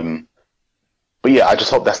 But yeah, I just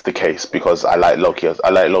hope that's the case, because I like Loki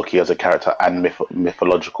as a character and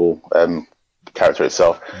mythological character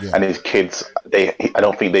itself, and his kids. I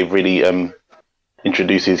don't think they've really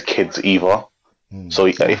introduced his kids either. So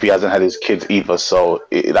if he hasn't had his kids either, so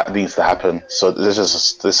that needs to happen. So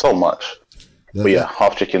there's so much. But yeah,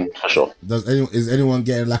 half chicken for sure. Is anyone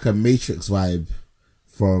getting like a Matrix vibe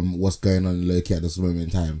from what's going on in Loki at this moment in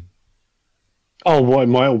time? Oh, what, it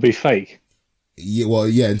might all be fake? Yeah, well,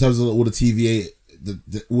 yeah. In terms of all the TVA,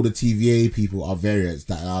 all the TVA people are variants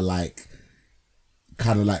that are like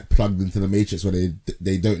kind of like plugged into the Matrix, where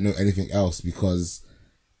they don't know anything else, because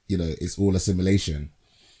it's all a simulation.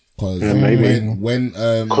 Because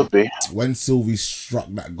when Sylvie struck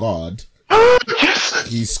that guard,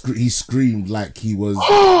 he screamed like he was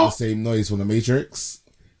the same noise from the Matrix.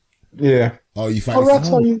 Yeah. Oh, you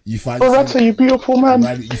finally you beautiful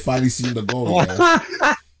man. You finally seen the goal. Yeah.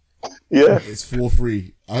 Yeah. It's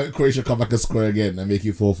 4-3. I hope Croatia come back and score again and make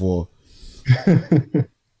it 4-4.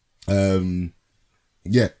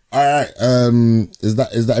 Yeah. All right. Is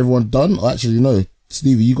that everyone done? Or actually, no.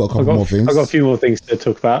 Stevie, you got a couple more things. I've got a few more things to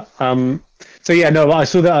talk about. So yeah, no, I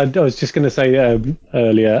saw that. I was just going to say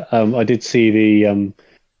earlier. I did see the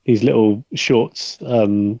these little shorts.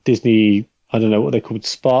 Disney. I don't know what they're called.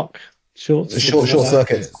 Spark shorts. Short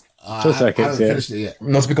circuits. Short circuits. I haven't finished it yet.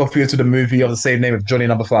 Not to be confused with the movie of the same name of Johnny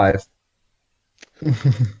Number 5.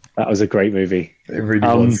 That was a great movie. It really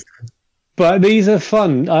was. But these are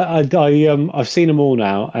fun. I've seen them all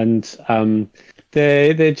now, and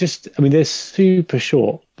they're just. I mean, they're super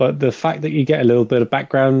short. But the fact that you get a little bit of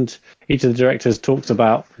background, each of the directors talks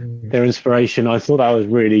about their inspiration. I thought that was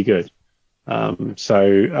really good.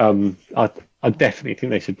 So I definitely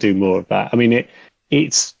think they should do more of that. I mean,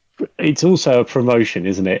 it's also a promotion,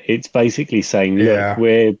 isn't it? It's basically saying, look,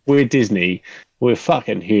 we're Disney, we're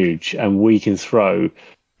fucking huge, and we can throw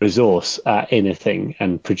resource at anything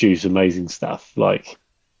and produce amazing stuff. Like,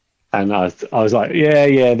 and I was like,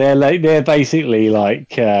 yeah, they're basically like,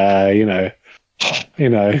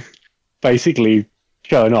 basically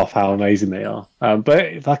showing off how amazing they are.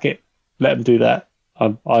 But fuck it, let them do that.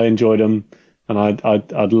 I enjoyed them, and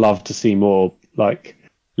I'd love to see more like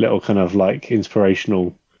little kind of like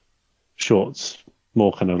inspirational shorts,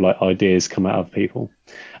 more kind of like ideas come out of people.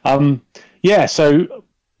 So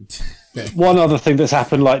one other thing that's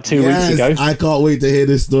happened like 2 weeks ago. I can't wait to hear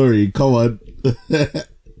this story. Come on.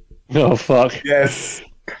 Oh fuck. Yes.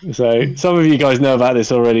 So some of you guys know about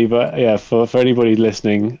this already, but yeah, for anybody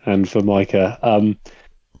listening and for Micah,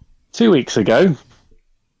 2 weeks ago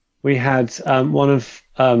we had one of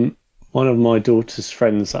my daughter's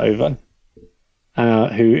friends over,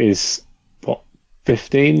 who is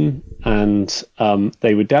 15, and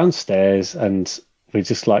they were downstairs, and we're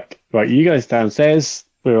just like, right, you guys downstairs,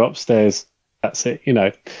 we're upstairs, that's it,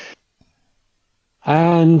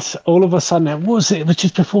 And all of a sudden, it was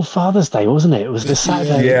just before Father's Day, wasn't it? It was the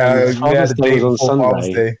Saturday. Father's Day was on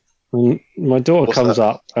Sunday. My daughter comes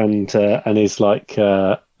up and is like,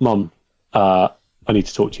 Mum, I need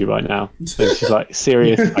to talk to you right now. And she's like,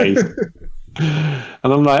 serious face. And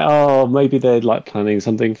I'm like, oh, maybe they're like planning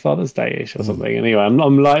something Father's Day-ish or something. Anyway, I'm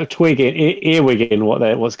like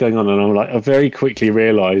earwigging what's going on, and I'm like, I very quickly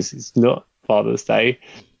realise it's not Father's Day.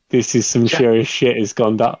 This is some serious shit has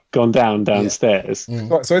gone down downstairs.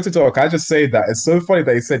 Yeah. Sorry to talk. Can I just say that it's so funny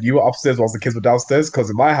that you said you were upstairs whilst the kids were downstairs, because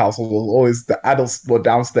in my house, always the adults were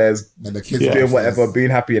downstairs and the kids doing whatever, being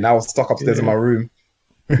happy, and I was stuck upstairs in my room.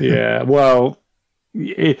 Yeah, well,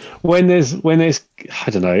 when there's I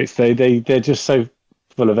don't know, they're just so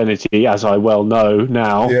full of energy, as I well know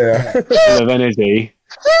now. Yeah, full of energy.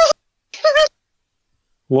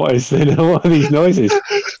 What are these noises?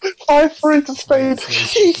 5-3 to Spain.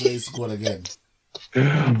 They scored again.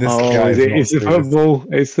 It's the football.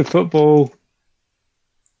 It's the football.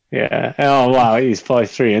 Yeah. Oh wow, it is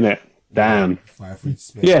 5-3, isn't it? Damn. 5-3 to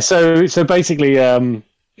Spain. Yeah. So basically, they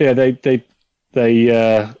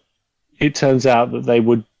it turns out that they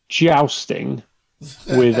were jousting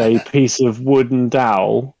with a piece of wooden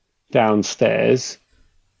dowel downstairs,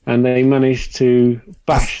 and they managed to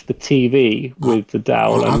bash the TV with the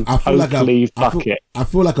dowel and hopefully fuck it. I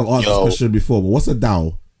feel like I've asked this question before, but what's a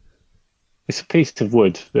dowel? It's a piece of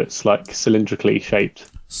wood that's like cylindrically shaped.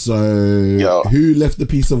 So who left the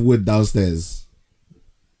piece of wood downstairs?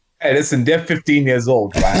 Hey, listen, they're 15 years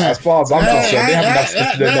old, right? As far as I'm concerned, they haven't enough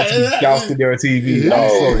space to joust near a TV.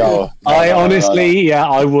 No. I honestly,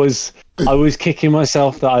 I was kicking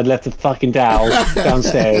myself that I'd left the fucking dowel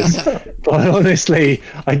downstairs. But honestly,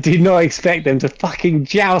 I did not expect them to fucking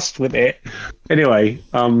joust with it. Anyway,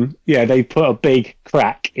 they put a big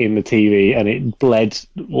crack in the TV and it bled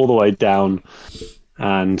all the way down.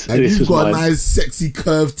 And this you've got a nice, sexy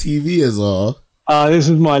curved TV as well. This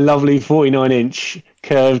was my lovely 49-inch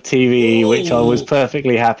curved TV, which I was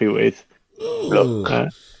perfectly happy with. Look.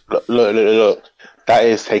 That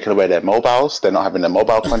is taking away their mobiles. They're not having their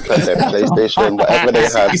mobile contract, their PlayStation, whatever they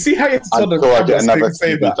have. You see how you have to tell the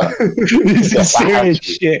This is serious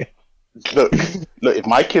shit. Look, if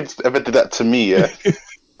my kids ever did that to me,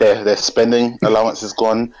 their spending allowance is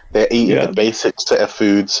gone. They're eating the basic set of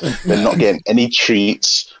foods. They're not getting any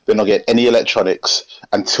treats. They're not getting any electronics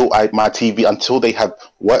until they have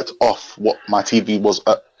worked off what my TV was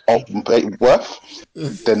worth.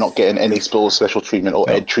 They're not getting any special treatment or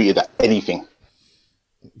treated at anything.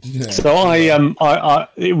 Yeah. So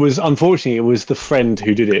it was the friend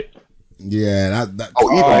who did it. Yeah,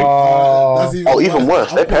 Even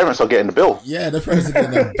worse. Their parents are getting the bill. Yeah, their parents are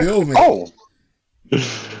getting the bill, man. Oh.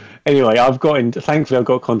 Oh. Anyway, thankfully I've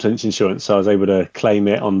got contents insurance, so I was able to claim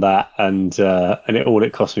it on that, and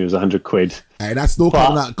it cost me was £100. Hey, that's still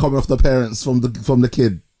coming off the parents from the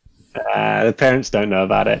kid. The parents don't know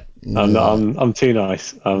about it. I'm too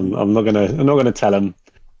nice. I'm not gonna tell them.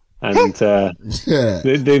 And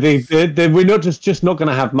we're not just not going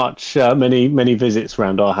to have many visits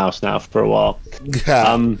around our house now for a while.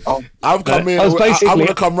 Yeah. I'm coming. I'm going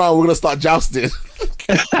to come round. We're going to start jousting.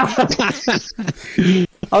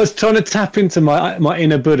 I was trying to tap into my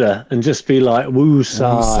inner Buddha and just be like,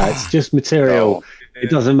 woo-sa, it's just material. No.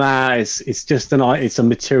 It doesn't matter. It's just it's a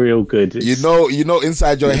material good. You know,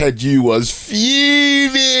 inside your head, you was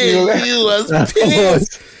fuming. You was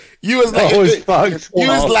pissed. You was like,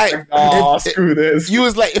 screw this. You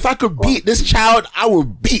was like, if I could beat this child, I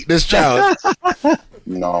would beat this child.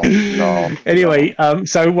 No. Anyway,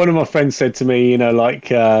 so one of my friends said to me, you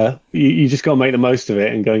just got to make the most of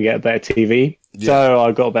it and go and get a better TV. Yeah. So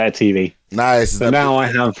I got a better TV. Nice. So now I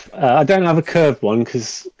have. I don't have a curved one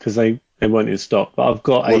because they weren't in stock, but I've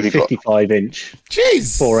got a 55-inch.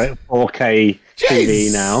 Jeez. 4K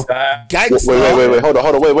TV now. Wait, hold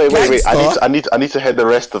on. Wait. I need to hear the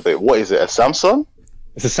rest of it. What is it? A Samsung?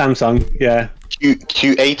 It's a Samsung, yeah.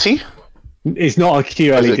 Q80? It's not a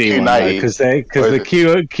QLED one because the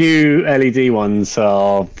QLED ones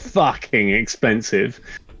are fucking expensive.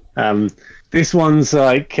 This one's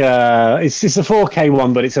like it's just a 4K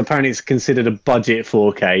one, but it's considered a budget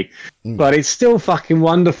 4K. But it's still fucking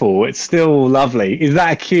wonderful. It's still lovely. Is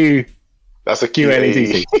that a Q? That's a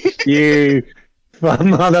QLED. You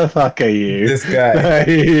motherfucker, you. This guy.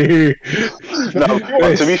 No,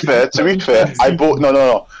 but to be fair, I bought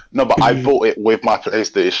but I bought it with my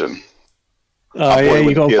PlayStation. Oh yeah,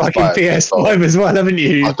 you got a fucking PS5 as well, haven't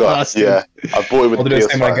you? I bought it with the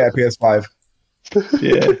PS5. I get a PS5.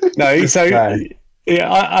 Yeah. No, so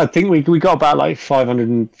I think we got about like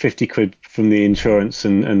 £550 from the insurance,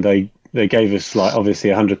 and they gave us like obviously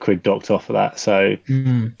 £100 docked off of that, so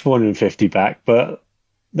 450 back. But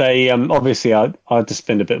they obviously I had to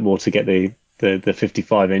spend a bit more to get the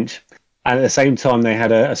 55-inch, and at the same time they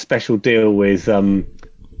had a special deal with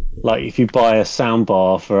like if you buy a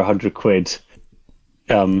soundbar for £100.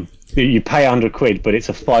 You pay £100, but it's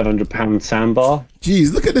a £500 soundbar.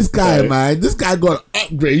 Jeez, look at this guy, man. This guy got an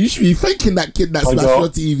upgrade. You should be thanking that kid that slashed your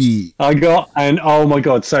TV. And oh my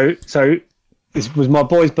god, so this was my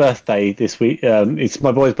boy's birthday this week. It's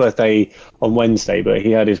my boy's birthday on Wednesday, but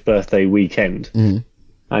he had his birthday weekend,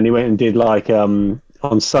 and he went and did like on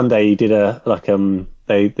Sunday. He did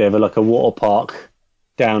they have a water park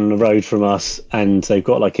down the road from us, and they've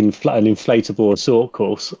got like an inflatable assault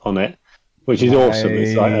course on it, which is awesome.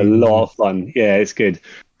 It's like a lot of fun. Yeah, it's good.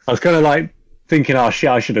 I was kind of like thinking, I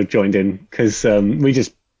should have joined in because we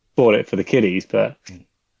just bought it for the kiddies, but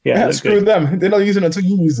yeah, screw them. They're not using it until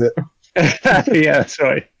you use it. Yeah, that's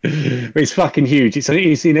right. It's fucking huge. It's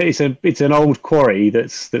an old quarry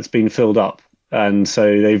that's been filled up, and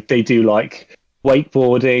so they do like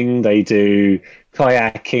wakeboarding, they do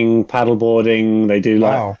kayaking, paddleboarding, they do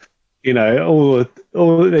like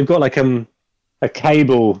all they've got like a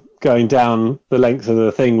cable going down the length of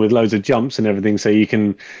the thing with loads of jumps and everything, so you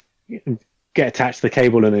can get attached to the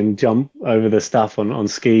cable and then jump over the stuff on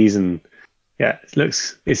skis, and yeah,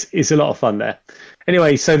 it's a lot of fun there.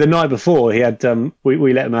 Anyway, so the night before he had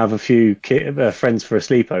we let him have a few friends for a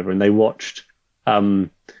sleepover, and they watched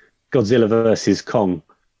Godzilla versus Kong,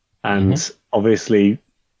 and obviously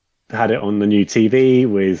had it on the new TV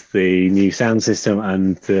with the new sound system,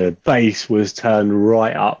 and the bass was turned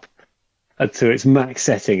right up to its max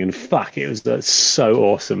setting, and fuck, it was so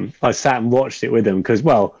awesome. I sat and watched it with them because,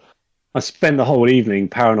 well, I spent the whole evening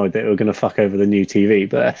paranoid that we were going to fuck over the new TV,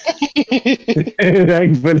 but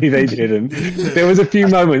thankfully they didn't. There was a few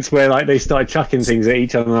moments where like they started chucking things at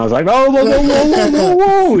each other, and I was like, "Oh,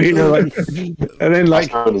 whoa," you know, like, and then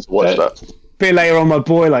like a bit later on, my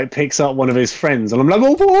boy like picks up one of his friends, and I'm like,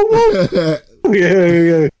 "Oh, whoa."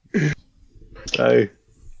 Yeah. So,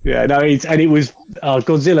 yeah, no, it was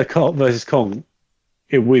Godzilla versus Kong.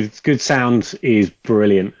 With good sound is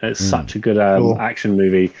brilliant. It's such a good action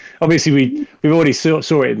movie. Obviously, we've already saw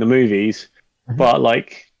it in the movies, but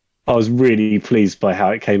like I was really pleased by how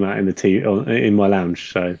it came out in the TV in my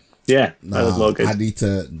lounge. So yeah, that was a lot good. I need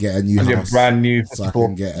to get a new house, brand new, so I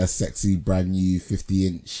can get a sexy brand new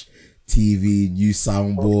 50-inch TV, new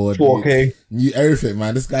soundboard, 4K, new everything.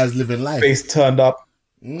 Man, this guy's living life. Face turned up.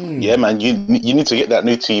 Yeah, man, you need to get that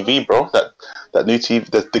new TV, bro. That new TV,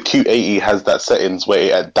 the Q80 has that settings where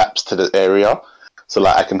it adapts to the area. So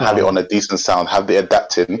like I can have it on a decent sound, have the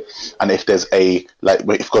adapting, and if there's if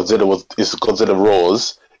Godzilla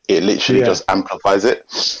roars, it literally just amplifies it,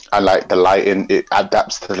 and like the lighting, it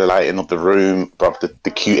adapts to the lighting of the room. Bro, the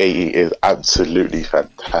Q80 is absolutely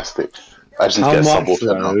fantastic. I just How much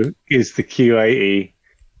though is the Q80?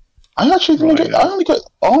 I actually didn't get. I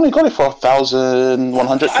only got it for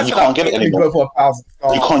 1,100. You can't get it anymore.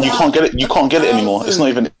 You can't get it. You can't get it anymore. It's not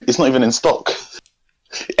even in stock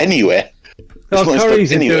anywhere. Oh,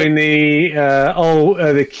 Curry's are doing the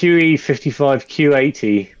QE 55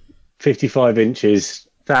 Q80, 55 inches,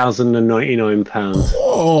 £1,099.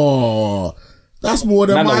 Oh, that's more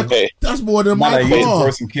than my. That's more than my car.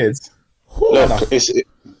 For some kids. Look,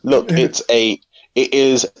 it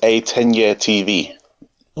is a 10-year TV.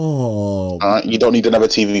 Oh, you don't need another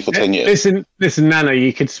TV for 10 years. Listen, Nano,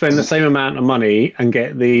 you could spend the same amount of money and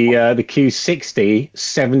get the Q60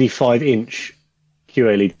 75-inch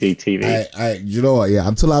QLED TV. You know what? Yeah,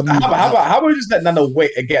 until I move. How about we just let Nano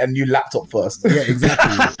wait and get a new laptop first? Yeah,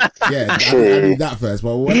 exactly. Yeah, I need that first.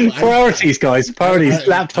 But priorities, guys. Priorities.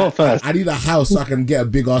 Laptop first. I need a house so I can get a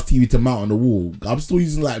big ass TV to mount on the wall. I'm still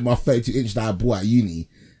using like my 32-inch that I bought at uni.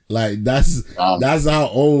 Like that's how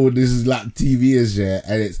old this is like TV is, yeah,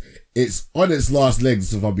 and it's on its last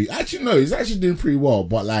legs. If I be actually no, it's actually doing pretty well.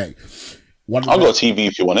 But like, I've got a TV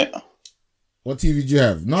if you want it. What TV do you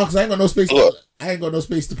have? No, because I ain't got no space. I ain't got no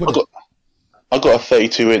space to put it. I got a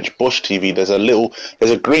 32-inch Bosch TV. There's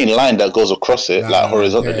a green line that goes across it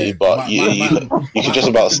horizontally, but you can just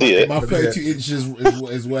about see it. My 32 inches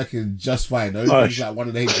is working just fine. The only thing like one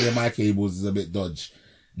of the HDMI cables is a bit dodgy.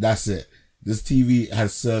 That's it. This TV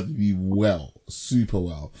has served me well, super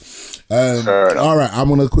well. All right, I'm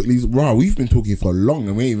gonna quickly. Wow, we've been talking for long,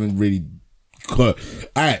 and we ain't even really. All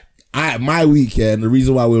right, my weekend. The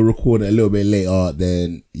reason why we're recording a little bit later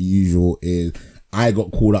than usual is I got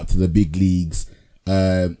called up to the big leagues.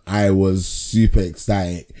 I was super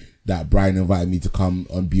excited that Brian invited me to come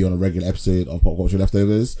and be on a regular episode of Pop Culture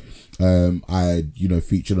Leftovers. I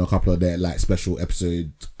featured a couple of their like special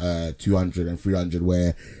episodes, 200 and 300,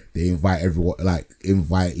 where they invite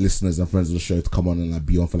listeners and friends of the show to come on and like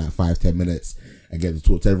be on for like 5-10 minutes and get to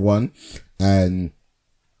talk to everyone. And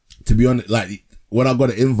to be honest, like when I got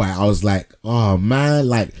an invite, I was like, oh man,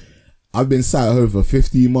 like I've been sat at home for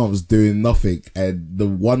 15 months doing nothing, and the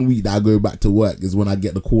 1 week that I go back to work is when I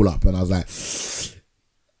get the call up, and I was like,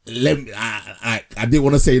 I didn't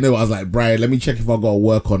want to say no. I was like, Brian, let me check if I got to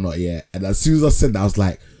work or not yet. And as soon as I said that, I was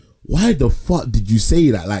like, why the fuck did you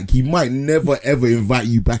say that? Like, he might never ever invite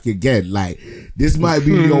you back again. Like, this might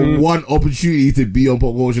be your one opportunity to be on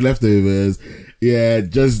Pop Culture Leftovers. Yeah,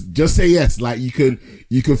 just say yes. Like, you can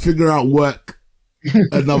figure out work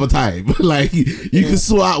another time. Like, you can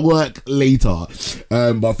sort out work later.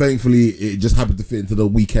 But thankfully, it just happened to fit into the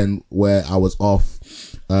weekend where I was off.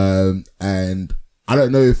 And I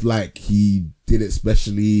don't know if like he did it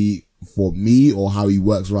specially for me or how he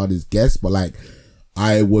works around his guests, but like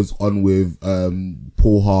I was on with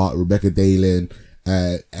Paul Hart, Rebecca Dalen,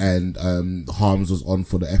 and Harms was on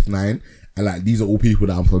for the F9, and like these are all people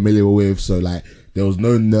that I'm familiar with, so like there was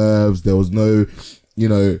no nerves, there was no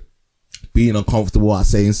being uncomfortable at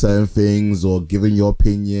saying certain things or giving your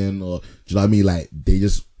opinion, or do you know what I mean? Like they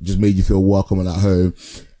just made you feel welcome and at home,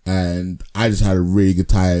 and I just had a really good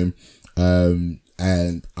time.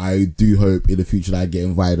 And I do hope in the future that I get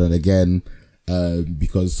invited on again,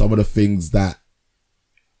 because some of the things that,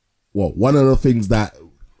 one of the things that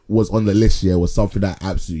was on the list here was something that I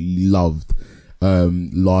absolutely loved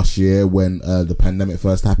last year when the pandemic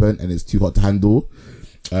first happened, and it's Too Hot to Handle.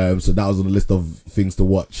 So that was on the list of things to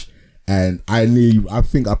watch, and I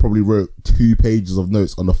think I probably wrote 2 pages of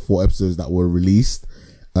notes on the 4 episodes that were released.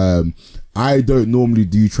 I don't normally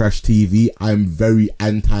do trash TV. I'm very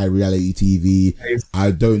anti-reality TV.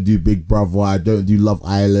 I don't do Big Brother. I don't do Love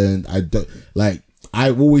Island. I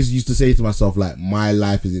always used to say to myself, like, my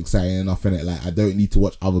life is exciting enough, innit? Like, I don't need to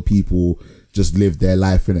watch other people just live their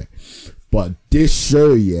life, innit? But this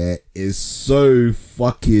show, yeah, is so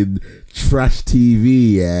fucking trash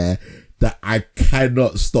TV, yeah, that I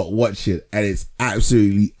cannot stop watching, and it's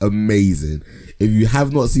absolutely amazing. If you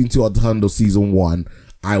have not seen Too Hot to Handle Season 1,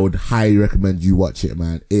 I would highly recommend you watch it,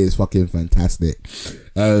 man. It is fucking fantastic.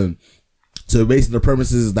 So basically the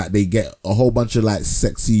premise is that they get a whole bunch of like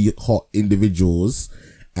sexy, hot individuals,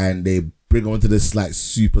 and they bring them to this like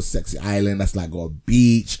super sexy island that's like got a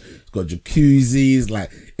beach, it's got jacuzzis,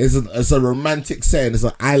 like it's a romantic setting. It's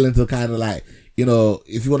an island to kind of like,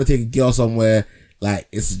 if you want to take a girl somewhere, like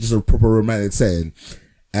it's just a proper romantic setting.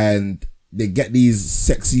 And they get these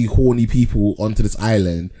sexy, horny people onto this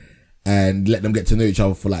island and let them get to know each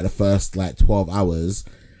other for like the first like 12 hours.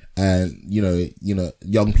 and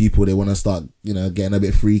young people, they want to start getting a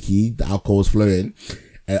bit freaky. The alcohol's flowing,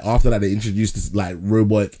 and after that they introduced this like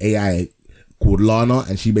robotic AI called Lana,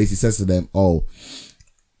 and she basically says to them, "Oh,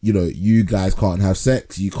 you guys can't have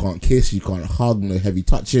sex, you can't kiss, you can't hug, no heavy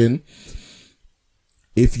touching.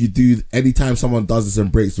 If you do, anytime someone does this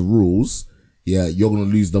and breaks the rules, you're gonna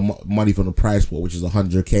lose the money from the prize pool, which is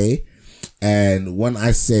 100k." And when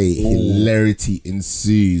I say hilarity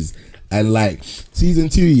ensues, and like season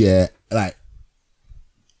 2, like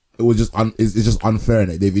it was just it's just unfair.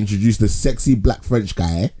 And they've introduced the sexy black French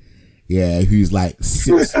guy, who's like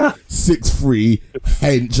 6'3",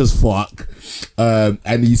 hench as fuck,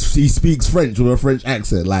 and he speaks French with a French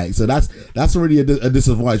accent. Like, so that's already a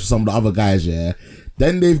disadvantage for some of the other guys. Yeah.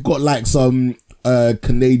 Then they've got like some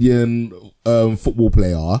Canadian football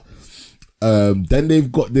player. Then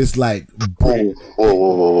they've got this like.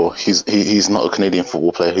 Whoa! He's not a Canadian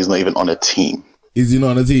football player. He's not even on a team. Is he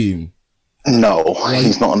not on a team? No,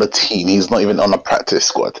 he's not on a team. He's not even on a practice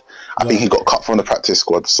squad. I think he got cut from the practice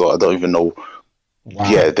squad, so I don't even know. Wow.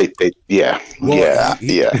 Yeah,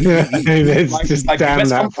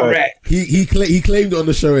 He claimed it on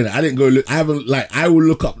the show, and I didn't go look. I haven't I will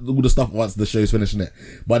look up all the stuff once the show's finishing it.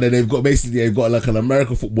 But then they've got like an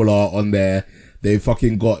American footballer on there. They've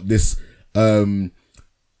fucking got this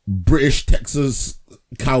British Texas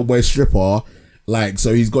cowboy stripper. Like,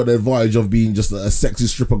 so he's got the advantage of being just a sexy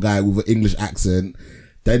stripper guy with an English accent.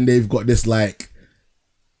 Then they've got this like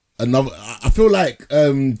another. I feel like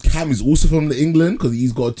Cam is also from England because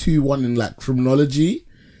he's got a 2-1 in like criminology,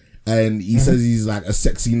 and he says he's like a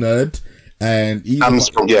sexy nerd. And Cam's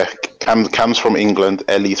from England.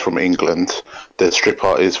 Ellie's from England. The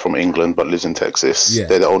stripper is from England but lives in Texas. Yeah.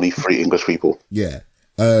 They're the only 3 English people. Yeah.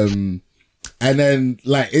 And then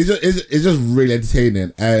like it's just really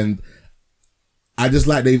entertaining, and I just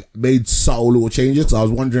like they've made subtle little changes. Because I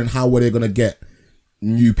was wondering how were they gonna get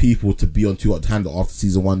new people to be on Too Hot to Handle after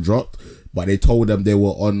season 1 dropped, but they told them they were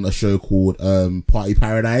on a show called Party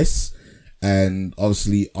Paradise, and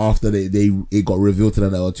obviously after it got revealed to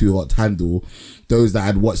them that they were Too Hot to Handle, those that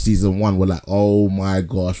had watched season 1 were like, oh my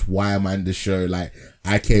gosh, why am I in the show? Like,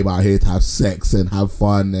 I came out here to have sex and have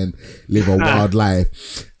fun and live a wild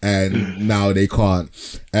life, and now they can't.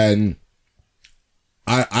 And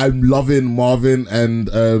I'm loving Marvin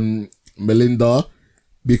and Melinda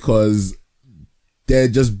because they're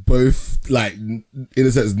just both like, in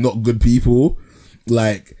a sense, not good people.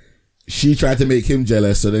 Like, she tried to make him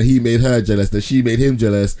jealous, so then he made her jealous, then she made him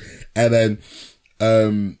jealous, and then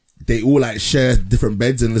they all like share different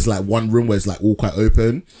beds in this like one room where it's like all quite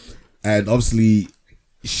open. And obviously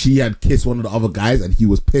she had kissed one of the other guys and he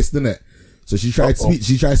was pissed, in it. So she tried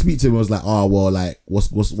to speak to him and was like, oh well, like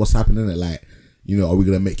what's happening? Like, are we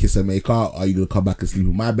gonna kiss and make out? Are you gonna come back and sleep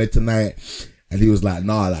in my bed tonight? And he was like,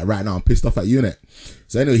 nah, like right now I'm pissed off at you, innit?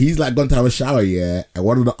 So anyway, he's like gone to have a shower, and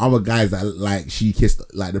one of the other guys that like she kissed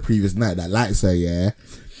like the previous night that likes her,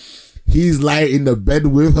 he's like in the bed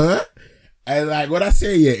with her. And like when I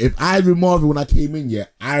say, if I had been Marvin when I came in,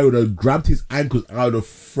 I would have grabbed his ankles and I would have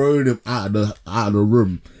thrown him out of the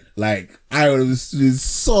room. Like, I would have been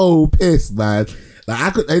so pissed, man. Like, I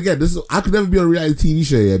could never be on a reality TV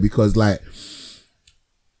show, because like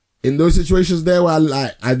in those situations there where I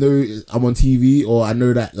know I'm on TV, or I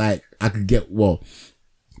know that like I could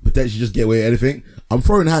potentially just get away with anything, I'm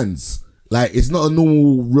throwing hands. Like, it's not a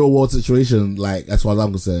normal real world situation. Like, as far as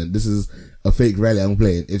I'm concerned, this is a fake reality I'm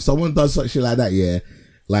playing. If someone does such shit like that,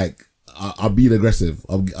 like I'll be aggressive.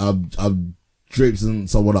 I'm draping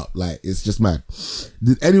someone up. Like, it's just mad.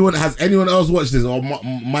 Has anyone else watched this? Or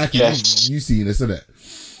Mike, yes. you seen this, isn't it?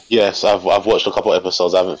 Yes, I've watched a couple of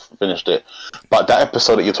episodes. I haven't finished it, but that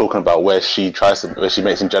episode that you're talking about, where she makes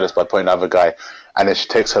him jealous by pointing the other guy, and then she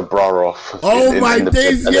takes her bra off. Oh my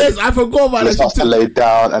days! Yes, I forgot about that. She starts to lay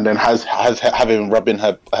down, and then has him rubbing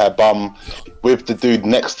her bum with the dude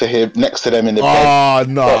next to them in the bed.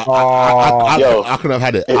 Oh no! I could have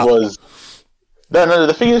had it. It was no.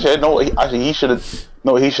 The thing is, he should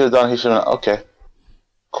have done. Okay,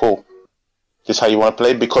 cool. This is how you want to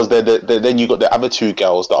play, because then you got the other 2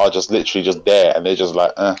 girls that are just literally just there, and they're just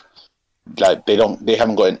like they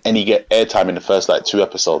haven't gotten any airtime in the first like 2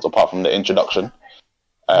 episodes apart from the introduction.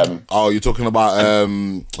 You're talking about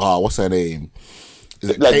what's her name?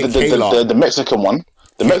 Is it like the Mexican one?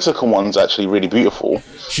 The Mexican one's actually really beautiful.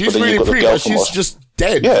 She's really pretty, but she's just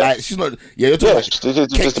dead. Yeah, like, she's not. Yeah, you're talking. Yeah,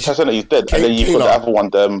 just the person that he's dead, and then you've got the other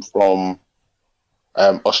one from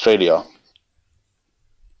Australia.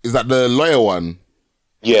 Is that the lawyer one?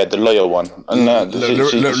 Yeah, the lawyer one. And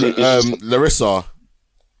Larissa.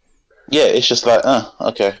 yeah, it's just like,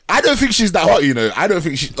 okay. I don't think she's that hot, you know. I don't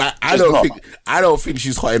think she's like. I don't think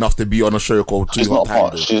she's hot enough to be on a show called Too She's Hot not hot.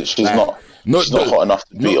 Time. She's not. She's not hot enough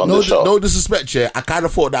to be on the show. No disrespect, yeah. I kind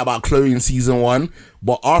of thought that about Chloe in season 1,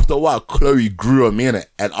 but after a while, Chloe grew on me in it,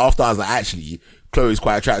 and after I was like, actually, Chloe's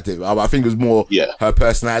quite attractive. I think it was more her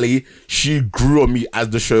personality. She grew on me as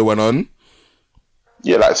the show went on.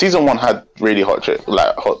 Yeah, like season 1 had really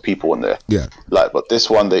hot people in there. Yeah, like, but this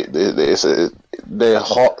one they're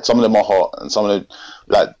hot. Some of them are hot, and some of them,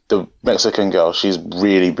 like the Mexican girl, she's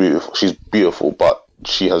really beautiful. She's beautiful, but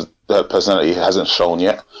her personality hasn't shown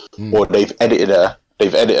yet, or they've edited her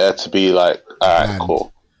to be like, alright,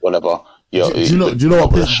 cool, whatever. Do you know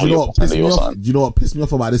what pissed me off? Do you know what pissed me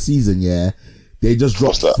off about the season? Yeah, they just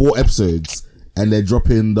dropped 4 episodes, and they're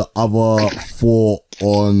dropping the other 4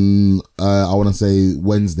 on I want to say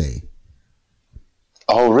Wednesday.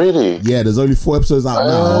 Oh really? Yeah, there's only 4 episodes out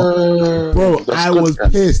now, bro. I was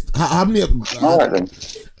pissed. How many? Alright then.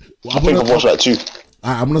 I think I've watched that too.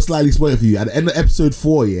 I'm gonna slightly spoil it for you. At the end of episode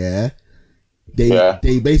 4, they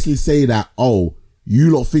basically say that, oh, you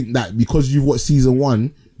lot think that because you've watched season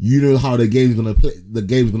 1, you know how the game's gonna play. The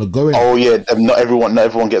game's gonna go in. Oh yeah, not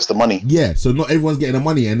everyone gets the money. Yeah, so not everyone's getting the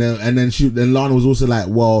money, and then Lana was also like,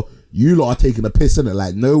 well, you lot are taking a piss in it.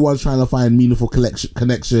 Like, no one's trying to find meaningful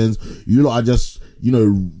connections. You lot are just you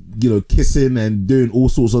know kissing and doing all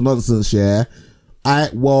sorts of nonsense. Yeah,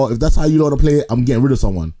 well, if that's how you lot want to play it, I'm getting rid of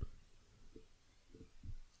someone.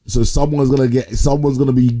 So someone's gonna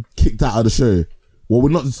be kicked out of the show. Well,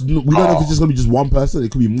 we don't know if it's just gonna be just one person. It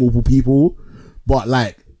could be multiple people, but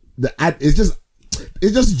like it's just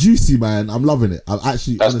juicy, man. I'm loving it. I'm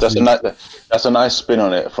actually that's a nice spin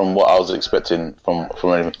on it from what I was expecting from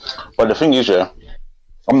anything. But the thing is,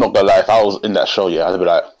 I'm not gonna lie. If I was in that show, I'd be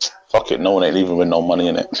like, fuck it, no one ain't leaving with no money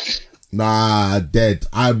in it. Nah, dead.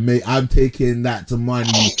 I'm taking that to money.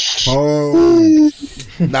 Oh,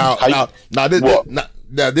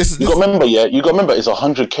 this you got to remember, you got to remember, it's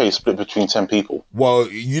 100k split between 10 people. Well,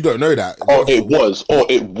 you don't know that. It was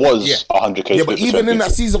 100k. Yeah, but even in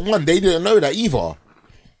that season 1, they didn't know that either.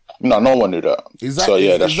 No one knew that. Exactly.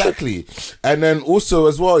 So, that's exactly. True. And then also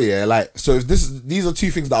as well, these are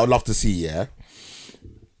 2 things that I would love to see, And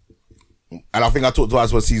I think I talked about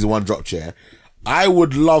this when season 1 dropped, I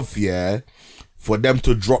would love, for them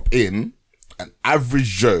to drop in an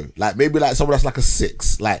average Joe, like maybe like someone that's like a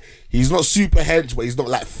 6. Like, he's not super hench, but he's not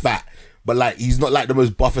like fat, but like he's not like the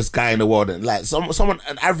most buffest guy in the world. And like someone,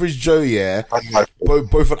 an average Joe,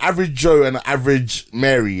 both an average Joe and an average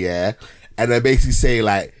Mary, and they basically say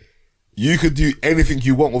like, you could do anything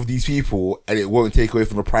you want with these people, and it won't take away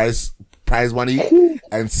from the prize money,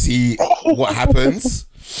 and see what happens.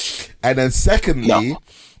 And then secondly,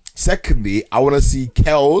 I want to see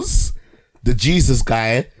Kels, the Jesus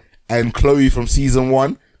guy, and Chloe from season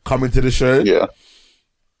 1 come into the show. Yeah.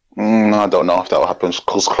 I don't know if that will happen,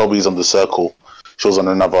 because Chloe's on The Circle. She was on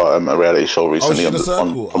another reality show recently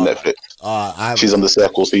from Netflix. She's on The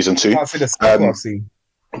Circle season 2. I see The Circle, I've seen.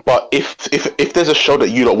 But if there's a show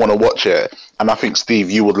that you don't want to watch it, and I think Steve,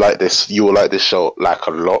 you would like this show like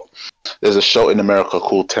a lot. There's a show in America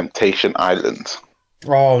called Temptation Island.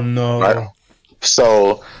 Oh no! Right?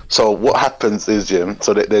 So what happens is,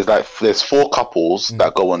 so there's 4 couples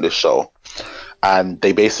that go on this show, and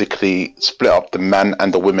they basically split up the men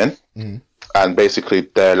and the women, and basically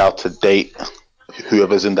they're allowed to date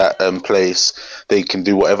whoever's in that place. They can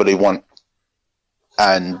do whatever they want.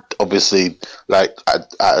 And obviously, like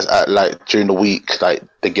like during the week, like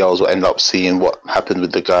the girls will end up seeing what happened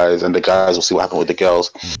with the guys, and the guys will see what happened with the girls.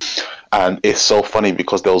 And it's so funny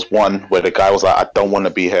because there was one where the guy was like, "I don't want to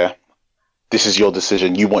be here. This is your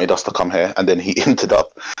decision. You wanted us to come here." And then he ended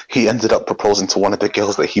up proposing to one of the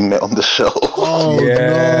girls that he met on the show. Oh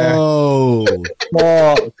no!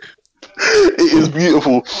 It is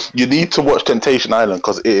beautiful. You need to watch Temptation Island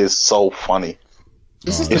because it is so funny.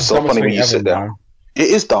 It's so funny when you sit there. Man. It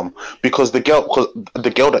is dumb because the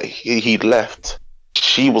girl that he left,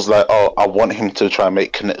 she was like, "Oh, I want him to try and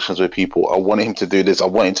make connections with people. I want him to do this. I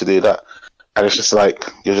want him to do that." And it's just like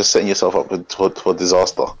you're just setting yourself up for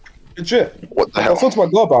disaster. Legit. What the hell? I talked to my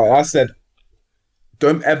girl about it. I said,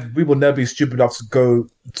 we will never be stupid enough to go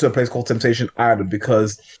to a place called Temptation Island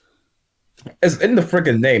because it's in the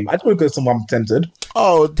friggin' name. I don't want to go somewhere I'm tempted.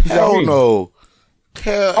 Oh, hell no.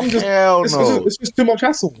 Hell no. It's just too much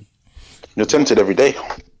hassle. You're tempted every day.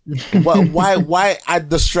 But why add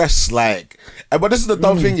the stress? Like, but this is the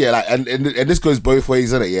dumb thing, like, and this goes both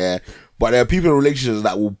ways, isn't it? But there are people in relationships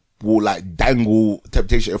that will like dangle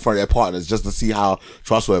temptation in front of their partners just to see how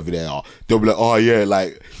trustworthy they are. They'll be like, oh yeah,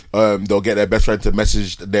 like they'll get their best friend to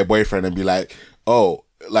message their boyfriend and be like, oh,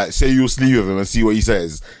 like say you'll sleep with him and see what he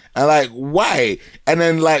says, And like, why? And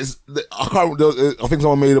then like, I think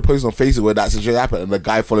someone made a post on Facebook where that situation happened, and the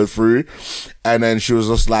guy followed through, and then she was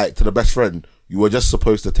just like to the best friend, "You were just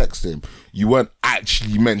supposed to text him. You weren't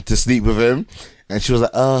actually meant to sleep with him." And she was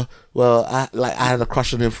like, "Oh, well, I had a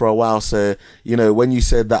crush on him for a while, so when you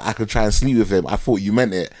said that I could try and sleep with him, I thought you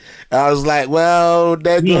meant it." And I was like, "Well,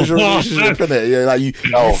 there goes your relationship, innit? Yeah, like you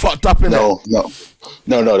fucked up in it."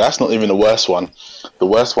 No, that's not even the worst one. The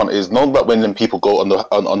worst one is not that when people go on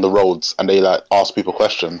the roads and they like ask people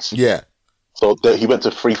questions. Yeah. So he went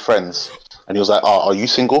to 3 friends and he was like, "Are you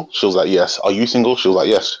single?" She was like, "Yes." "Are you single?" She was like,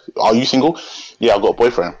 "Yes." "Are you single?" "Yeah, I've got a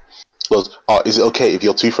boyfriend." He goes, "Is it okay if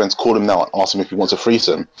your 2 friends call him now and ask him if he wants a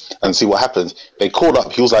threesome and see what happens?" They called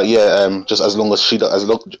up. He was like, "Yeah, just as long as she does."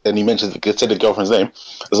 And he said the girlfriend's name,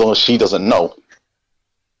 as long as she doesn't know.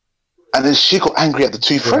 And then she got angry at the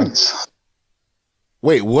 2 friends.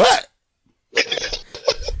 Wait, what?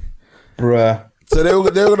 Bruh. So they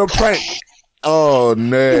were gonna prank. Oh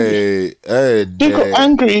no! Oh,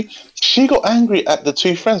 She got angry at the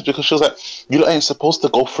 2 friends because she was like, "You ain't supposed to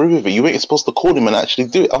go through with it. You ain't supposed to call him and actually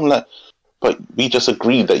do it." I'm like, "But we just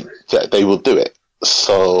agreed that they will do it."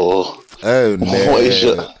 So, oh no! What is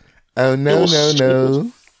your? Oh no!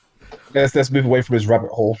 Let's move away from his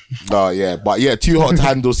rabbit hole. Oh yeah, but yeah, Too Hot to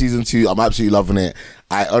Handle season 2. I'm absolutely loving it.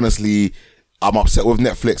 I'm upset with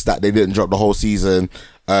Netflix that they didn't drop the whole season.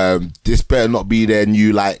 This better not be their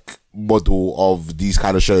new like model of these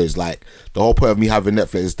kind of shows. Like, the whole point of me having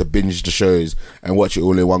Netflix is to binge the shows and watch it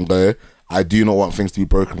all in one go. I do not want things to be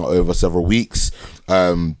broken up over several weeks.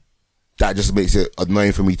 That just makes it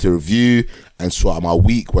annoying for me to review and sort out my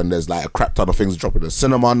week when there's like a crap ton of things dropping in the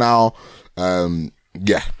cinema now.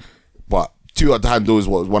 Yeah, but Too Hot to Handle is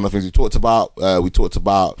one of the things we talked about. We talked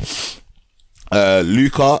about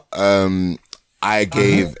Luca. I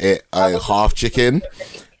gave it a half chicken.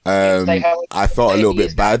 I felt a little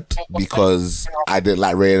bit bad because I didn't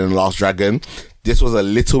like Raya and the Last Dragon. This was a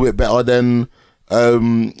little bit better than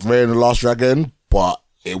Raya and the Last Dragon, but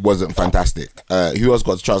it wasn't fantastic. Who else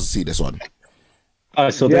got the chance to see this one? I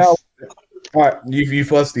saw this. All right, you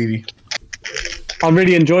first, Stevie. I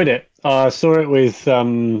really enjoyed it. I saw it with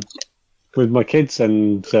my kids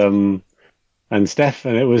and Steph,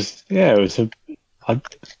 and it was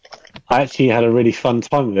I actually had a really fun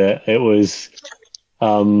time with it. It was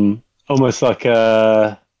almost like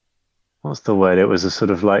what's the word? It was a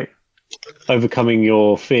sort of like overcoming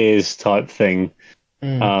your fears type thing.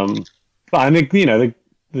 But I think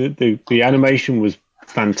the animation was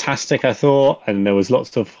fantastic, I thought, and there was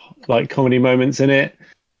lots of like comedy moments in it.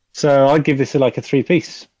 So I'd give this like a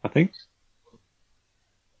 3-piece, I think.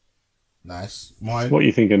 Nice. Mine. What are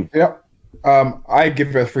you thinking? Yep. I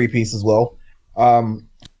give it a 3-piece as well.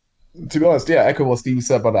 To be honest, yeah, echo what Stevie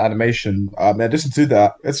said about the animation. In addition to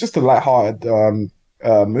that, it's just a lighthearted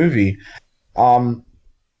movie.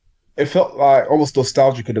 It felt like almost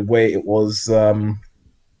nostalgic in the way it was, in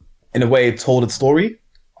a way it told its story,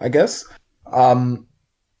 I guess. In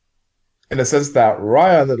the sense that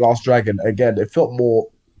Raya and the Last Dragon, again, it felt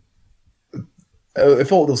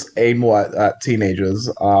it was aimed more at teenagers.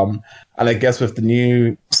 And I guess with the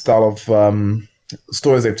new style of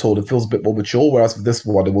stories they've told, it feels a bit more mature, whereas with this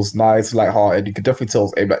one, it was nice, lighthearted. You could definitely tell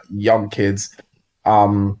it's aimed at young kids.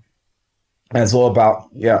 And it's all about,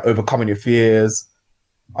 overcoming your fears.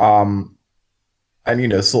 And,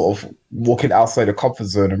 sort of walking outside your comfort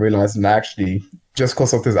zone and realizing that actually, just because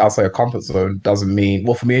something's outside your comfort zone doesn't mean,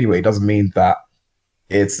 well, for me anyway, it doesn't mean that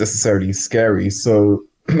it's necessarily scary. So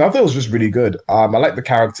I thought it was just really good. I like the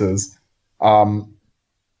characters.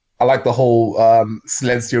 I like the whole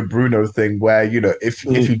Silencio Bruno thing where, if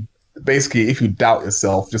you doubt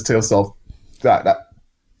yourself, just tell yourself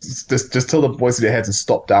just tell the voice in your head to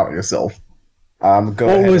stop doubting yourself.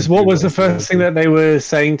 What was the first thing that they were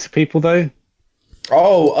saying to people though?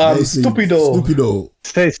 Oh, stupido.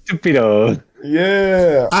 Say stupido.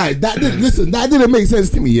 Yeah. Alright, that didn't make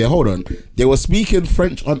sense to me. Yeah, hold on. They were speaking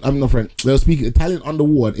French I'm not French. They were speaking Italian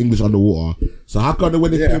underwater and English underwater. So how come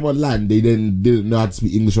when they came on land they then didn't know how to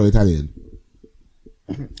speak English or Italian?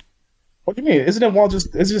 What do you mean? Isn't it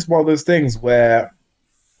it's just one of those things where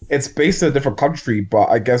it's based in a different country, but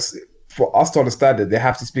I guess for us to understand it, they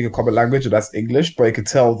have to speak a common language, and that's English. But you could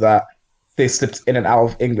tell that they slipped in and out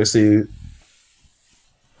of English. So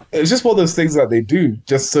it's just one of those things that they do,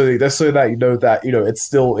 just so that it's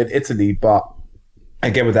still in Italy, but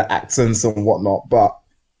again with the accents and whatnot. But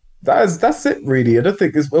that's it really. I don't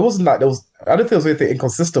think it wasn't like there was. I don't think there was anything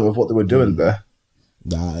inconsistent with what they were doing there.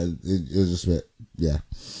 Nah, it was just a bit. Yeah.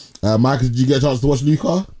 Marcus, did you get a chance to watch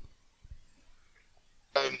Luca?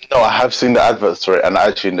 No, I have seen the adverts for it, and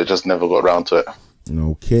actually, they just never got around to it.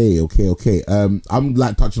 Okay. I'm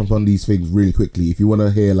like touching upon these things really quickly. If you want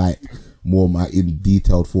to hear like more of my in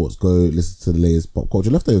detailed thoughts, go listen to the latest Pop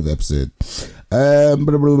Culture Leftover episode.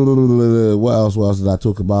 What else did I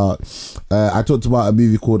talk about? I talked about a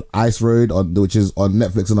movie called Ice Road, which is on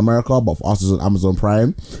Netflix in America, but for us it's on Amazon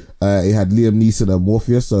Prime. It had Liam Neeson and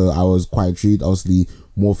Morpheus, so I was quite intrigued. Obviously,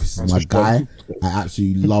 Morpheus is my guy. I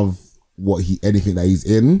absolutely love anything that he's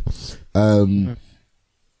in.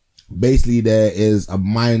 Basically, there is a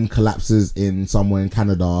mine collapses in somewhere in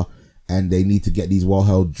Canada, and they need to get these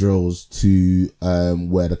well-held drills to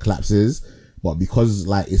where the collapse is. But because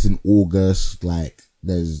like it's in August, like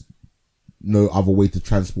there's no other way to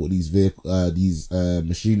transport these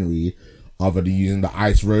machinery other than using the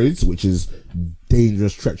ice roads, which is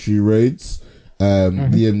dangerous, treachery roads.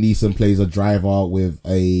 Liam Neeson plays a driver with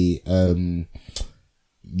a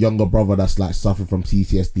younger brother that's like suffering from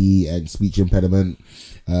PTSD and speech impediment.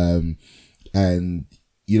 And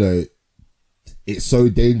you know, it's so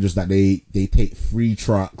dangerous that they take 3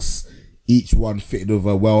 trucks, each one fitted with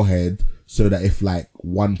a wellhead, so that if like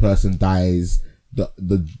one person dies,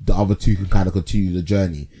 the other 2 can kind of continue the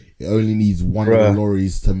journey. It only needs one of the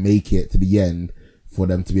lorries to make it to the end for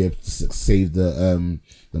them to be able to save the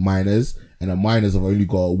miners. And the miners have only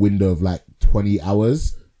got a window of like 20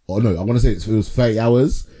 hours. Or no, I want to say it was 30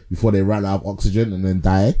 hours before they ran out of oxygen and then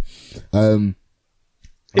die.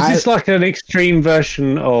 Is this like an extreme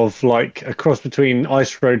version of like a cross between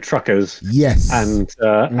Ice Road Truckers? Yes. And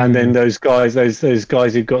then those guys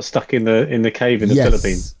who got stuck in the cave in the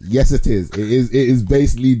Philippines. Yes, it is. It is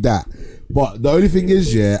basically that. But the only thing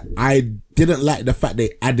is, I didn't like the fact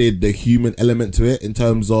they added the human element to it, in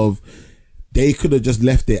terms of they could have just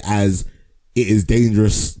left it as it is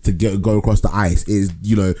dangerous to go across the ice. It is,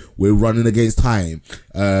 you know, we're running against time.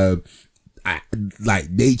 Like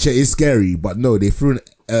nature is scary, but no, they threw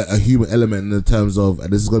a human element in terms of,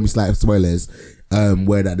 and this is going to be slight spoilers,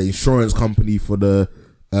 where that the insurance company for the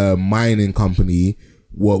mining company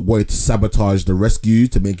wanted to sabotage the rescue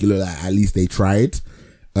to make it look like at least they tried,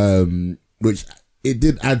 which it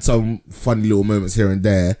did add some funny little moments here and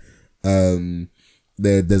there.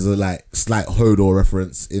 There's a like slight Hodor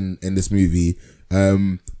reference in this movie,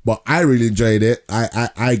 but I really enjoyed it.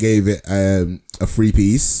 I gave it a 3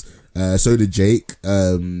 piece. So did Jake.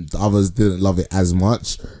 The others didn't love it as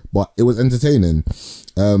much, but it was entertaining.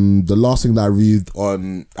 The last thing that I reviewed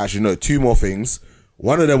on, actually no, 2 more things.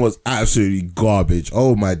 One of them was absolutely garbage.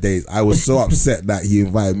 Oh my days. I was so upset that he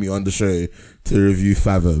invited me on the show to review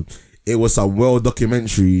Fathom. It was some world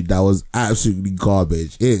documentary that was absolutely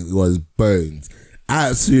garbage. It was bones.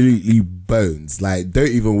 Absolutely bones. Like, don't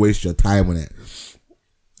even waste your time on it.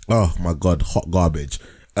 Oh my god, hot garbage.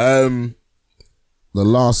 Not the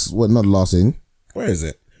last thing. Where is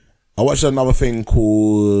it? I watched another thing called,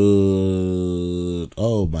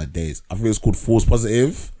 oh my days, I think it's called False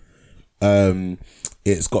Positive.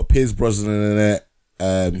 It's got Pierce Brosnan in it.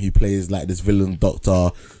 He plays like this villain doctor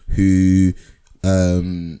who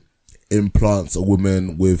implants a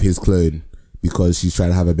woman with his clone because she's trying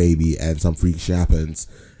to have a baby and some freak shit happens.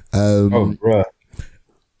 It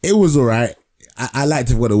was alright. I liked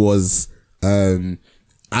it for what it was.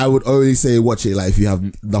 I would only say watch it like if you have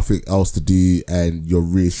nothing else to do and you're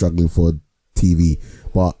really struggling for TV.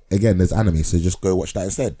 But again, there's anime, so just go watch that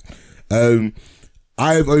instead.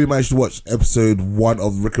 I've only managed to watch episode 1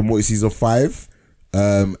 of Rick and Morty season 5.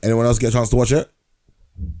 Anyone else get a chance to watch it?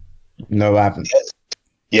 No, I haven't.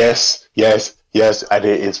 Yes, and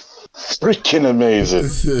it is freaking amazing.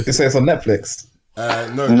 You say it's on Netflix?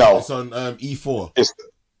 No. It's on E4.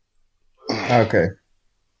 Okay.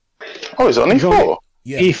 Oh, is it on E4?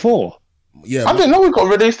 Yeah. E4? Yeah. I didn't know it got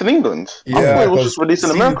released in England. Yeah, I thought it was just released in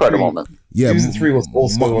America at the moment. Yeah. Season 3 was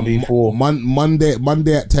also on E4.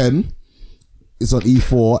 Monday at 10, it's on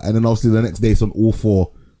E4, and then obviously the next day it's on all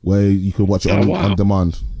 4, where you can watch it on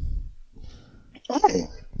demand. Oh.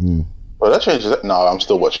 Well, that changes it. No, I'm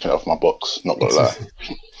still watching it off my box. Not gonna lie.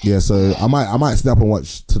 Yeah, so I might sit up and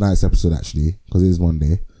watch tonight's episode actually, because it is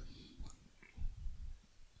Monday.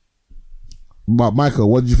 But Michael,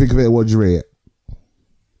 what did you think of it? What did you rate it?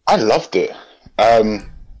 I loved it.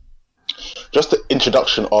 Just the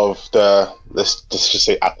introduction of let's just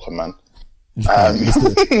say Aquaman.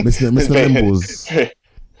 Mr. Nimbles.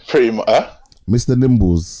 Pretty much. Mr.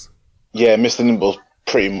 Nimbles. Yeah, Mr. Nimbles.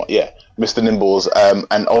 Pretty much. Yeah, Mr. Nimbles.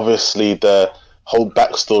 And obviously the whole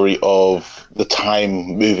backstory of the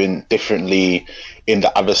time moving differently in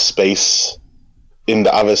the other space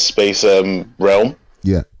realm.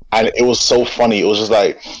 Yeah. And it was so funny. It was just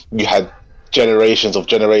like you had generations of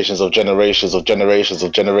generations of generations of generations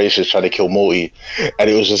of generations trying to kill Morty, and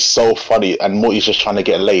it was just so funny. And Morty's just trying to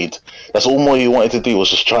get laid. That's all Morty wanted to do, was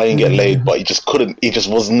just try and get laid, but he just couldn't. It just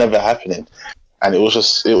was never happening, and it was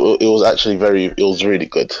just it was actually it was really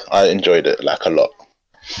good. I enjoyed it like a lot.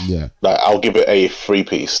 Yeah, like I'll give it a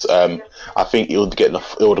 3-piece. I think it would have got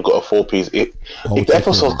a 4-piece. If the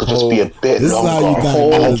episode could just be a bit this longer. Is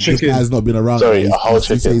how you this guy's not been around. Sorry, a whole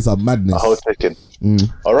chicken. Some madness. A whole chicken.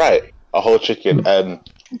 All right, a whole chicken.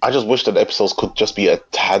 I just wish that the episodes could just be a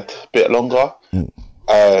tad bit longer.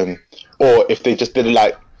 Or if they just did it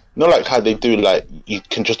like, not like how they do, like you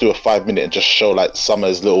can just do a 5-minute and just show like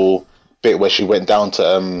Summer's little bit where she went down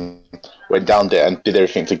there and did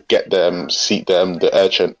everything to get the seat the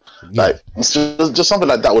urchin. Like it's just something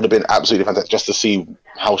like that would have been absolutely fantastic just to see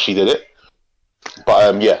how she did it.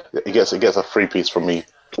 But yeah, it gets a 3-piece from me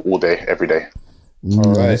all day, every day.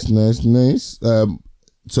 All right, nice.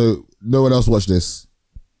 So no one else watched this?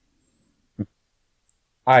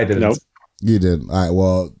 I didn't. Nope. You didn't. All right.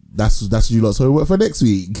 Well, that's you lot's homework for next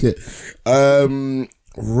week. I've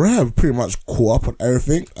pretty much caught up on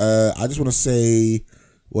everything. I just want to say,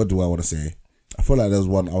 what do I want to say? I feel like there's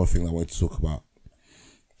one other thing that I wanted to talk about.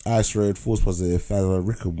 Ice Road, False Positive, Father,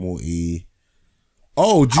 Rick and Morty.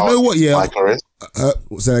 Oh, do you know what? Yeah. Micah is.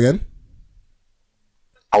 Say that again.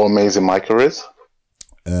 How amazing Micah is.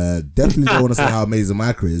 Definitely don't want to say how amazing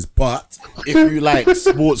Micah is, but if you like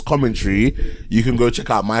sports commentary, you can go check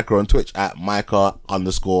out Micah on Twitch at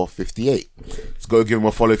Micah_58. So go give him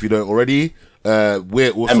a follow if you don't already.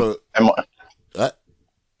 We're also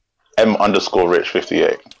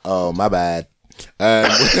M_Rich58. Oh, my bad.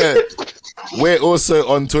 We're also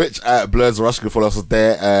on Twitch at Blurs Rush. You can follow us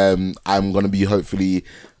there. I'm gonna be hopefully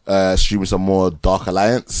streaming some more Dark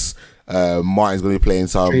Alliance. Martin's going to be playing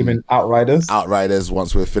some streaming Outriders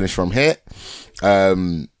once we're finished from here.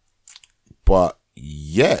 But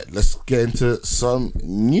yeah, let's get into some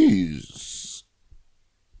news.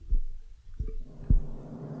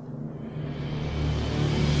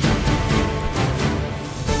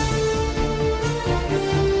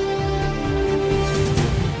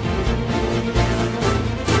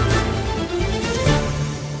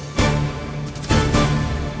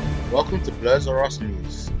 Welcome to Blurs or Us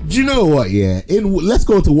News. Do you know what? Yeah, let's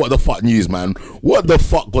go to what the fuck news, man. What the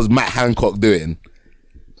fuck was Matt Hancock doing?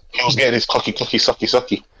 He was getting his cocky,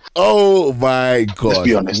 sucky. Oh my god! Let's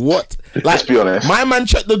be honest. What? Like, let's be honest. My man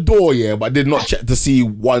checked the door, yeah, but did not check to see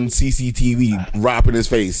one CCTV right up in his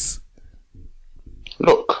face.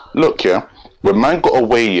 Look, yeah. When man got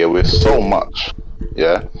away here with so much,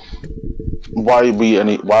 yeah. Why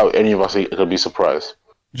any of us gonna be surprised?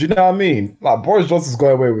 Do you know what I mean? Like, Boris Johnson's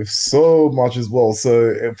got away with so much as well.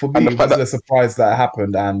 So for me, it wasn't a surprise that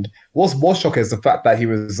happened. And what's more shocking is the fact that he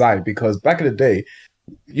resigned, because back in the day,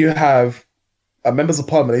 you have members of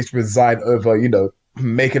parliament used to resign over,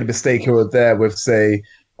 making a mistake here or there with, say,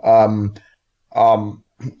 for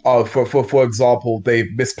example, they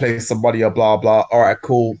misplaced some money or blah blah. All right,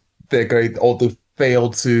 cool. They're going, or they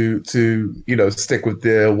failed to stick with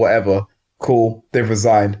the whatever. Cool, they've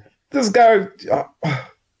resigned. This guy.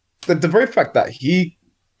 The very fact that he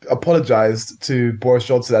apologized to Boris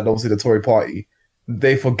Johnson and obviously the Tory party,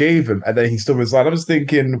 they forgave him, and then he still resigned. I'm just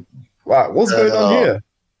thinking, wow, what's going on here?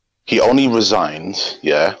 He only resigned,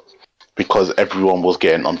 yeah, because everyone was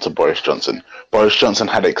getting onto Boris Johnson. Boris Johnson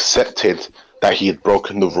had accepted that he had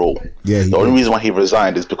broken the rule. Yeah, the only reason why he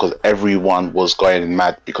resigned is because everyone was going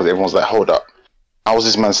mad, because everyone's like, hold up. How is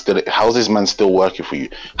this man still working for you?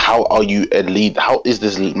 How are you a lead? How is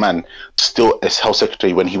this man still as health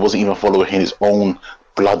secretary when he wasn't even following his own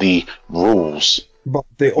bloody rules? But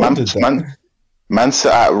they all did that. Man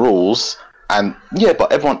set out rules, and yeah,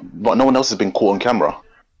 but no one else has been caught on camera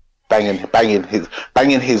banging his.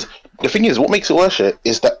 The thing is, what makes it worse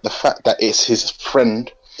is that the fact that it's his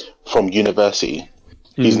friend from university.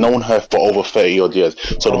 He's known her for over 30 odd years.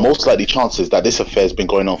 So the most likely chances that this affair has been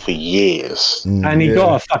going on for years. And he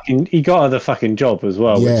got her the fucking job as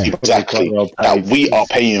well. Yeah. Exactly. That we are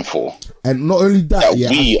paying for. And not only that,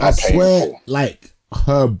 I swear, for. like,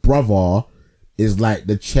 her brother is like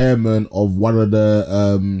the chairman of one of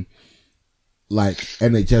the like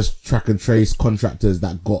NHS track and trace contractors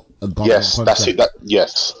that got a government contract. That's it.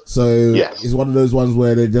 Yes. So it's one of those ones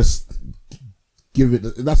where they just give it.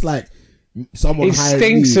 That's like someone. It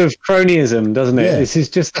stinks of cronyism, doesn't it? Yeah. This is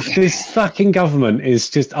just this fucking government is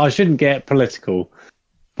just. I shouldn't get political,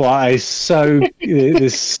 but they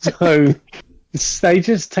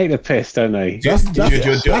just take the piss, don't they? That's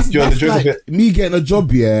like me getting a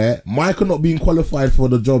job, yeah. Micah not being qualified for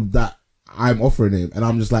the job that I'm offering him, and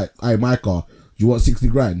I'm just like, hey, Micah, do you want 60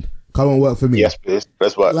 grand? Come and work for me. Yes, please.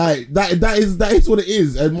 Let's work. Like that is what it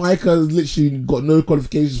is. And Micah's literally got no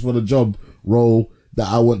qualifications for the job role that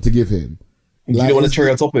I want to give him. You know what the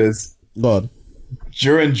cherry on top is? God.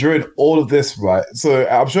 During all of this, right? So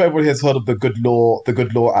I'm sure everybody has heard of the Good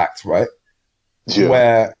Law Act, right? Yeah.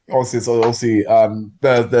 Where there's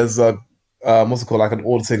a what's it called, like an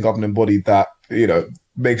auditing governing body that, you know,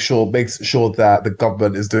 makes sure that the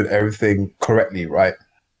government is doing everything correctly, right?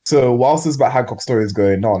 So whilst this Matt Hancock story is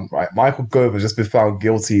going on, right, Michael Gove has just been found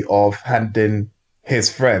guilty of handing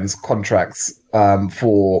his friends contracts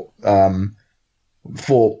for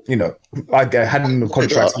you know, like handing them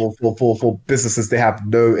contracts for businesses they have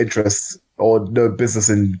no interest or no business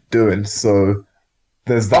in doing. So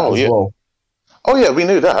there's that as well. Oh yeah, we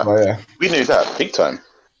knew that. Oh, yeah. We knew that big time.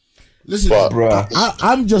 Listen,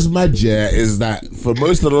 I'm just mad, is that for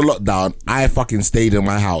most of the lockdown, I fucking stayed in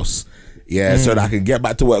my house. Yeah, so that I can get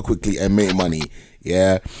back to work quickly and make money.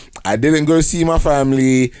 Yeah. I didn't go see my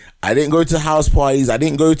family. I didn't go to house parties. I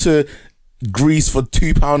didn't go to Greece for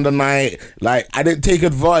 £2 a night. Like, I didn't take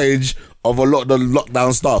advantage of a lot of the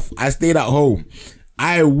lockdown stuff. I stayed at home.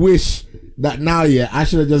 I wish that now, I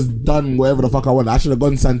should have just done whatever the fuck I want. I should have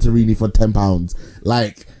gone Santorini for £10.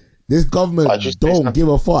 Like, this government don't give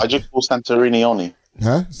a fuck. I just call Santorini only.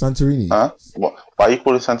 Huh? Santorini? Huh? What? Why are you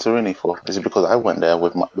calling Santorini for? Is it because I went there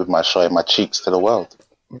with my showing my cheeks to the world?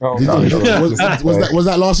 Oh, was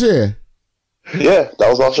that last year? Yeah, that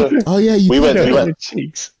was last year. Oh yeah, we went.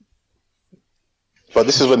 Cheeks. But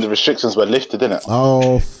this is when the restrictions were lifted, innit?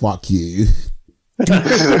 Oh, fuck you.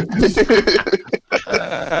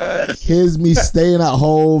 Here's me staying at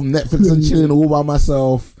home, Netflix and chilling all by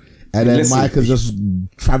myself, and then Micah's just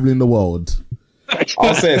traveling the world.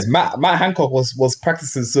 I'll say it's Matt Hancock was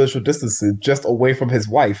practicing social distancing just away from his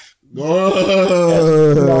wife.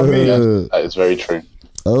 Oh. You know what I mean? Yeah, that is very true.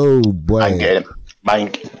 Oh boy. I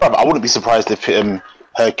wouldn't be surprised if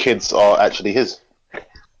her kids are actually his.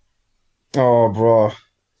 Oh, bro.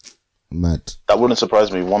 Matt. That wouldn't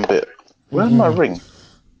surprise me one bit. Where's my ring?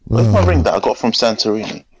 Where's my ring that I got from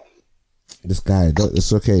Santorini? This guy,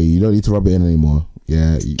 it's okay. You don't need to rub it in anymore.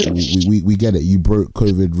 Yeah, we get it. You broke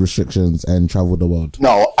COVID restrictions and traveled the world.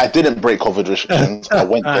 No, I didn't break COVID restrictions. I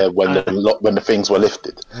went there when the things were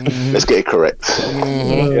lifted. Let's get it correct.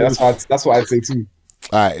 Yeah, that's what I'd say too.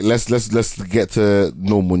 All right, let's get to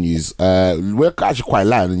normal news. We're actually quite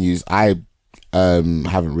light on the news. I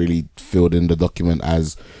haven't really filled in the document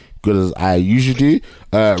as good as I usually do.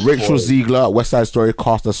 Rachel Ziegler, West Side Story,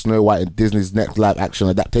 cast as Snow White in Disney's next live action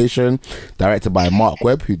adaptation, directed by Mark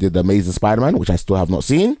Webb, who did The Amazing Spider-Man, which I still have not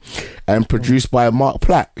seen, and produced by Mark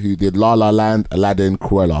Platt, who did La La Land, Aladdin,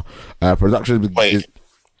 Cruella. Production is...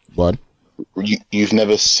 What? You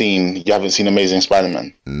haven't seen Amazing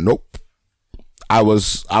Spider-Man? Nope. I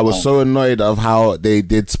was so annoyed of how they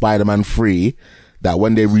did Spider-Man 3 that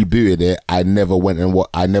when they rebooted it, I never went and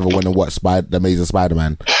watched The Amazing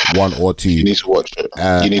Spider-Man 1 or 2. You need to watch it.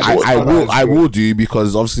 I will do,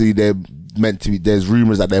 because obviously they're meant to be. There's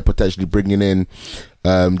rumors that they're potentially bringing in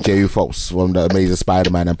J.U. Fox from The Amazing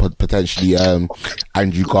Spider-Man and potentially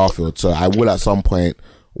Andrew Garfield. So I will at some point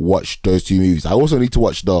watch those two movies. I also need to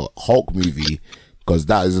watch the Hulk movie, because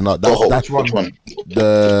that is not that's which one?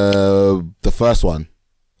 The first one.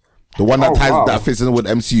 The one that fits in with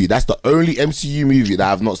MCU. That's the only MCU movie that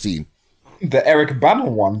I've not seen. The Eric Bana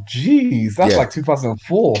one. Jeez, that's like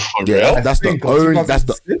 2004. Yeah, that's the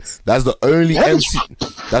only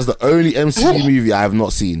MCU movie I have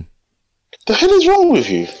not seen. The hell is wrong with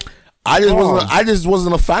you? I just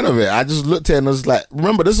wasn't a fan of it. I just looked at it and I was like,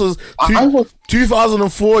 remember, this was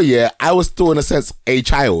 2004. Yeah, I was still in a sense a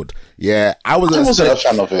child. Yeah, I wasn't a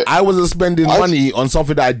fan of it. I wasn't spending money on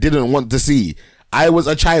something that I didn't want to see. I was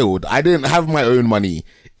a child. I didn't have my own money.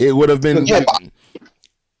 It would have been.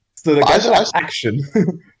 So the guys like action.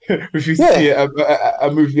 If you see a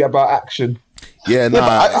movie about action. Yeah, no.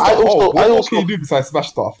 What can you do besides smash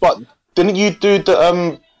stuff? But didn't you do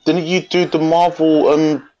the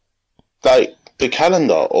Marvel like the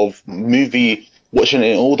calendar of movie watching it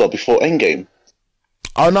in order before Endgame?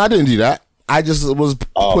 Oh no, I didn't do that. I just was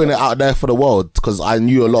putting it out there for the world, because I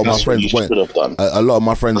knew a lot of my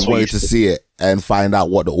friends wanted to see it and find out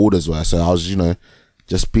what the orders were. So I was,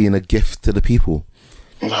 just being a gift to the people.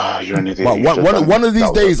 You're an idiot. But one of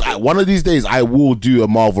these days, I will do a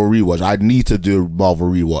Marvel rewatch. I need to do a Marvel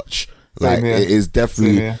rewatch. Like, it is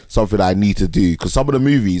definitely something I need to do, because some of the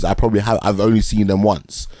movies I've only seen them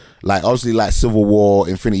once. Like, obviously, like Civil War,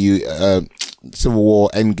 Endgame,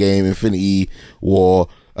 Infinity War,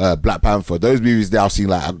 Black Panther. Those movies I've seen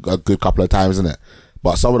like a good couple of times, innit?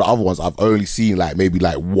 But some of the other ones I've only seen like maybe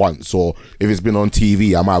like once, or if it's been on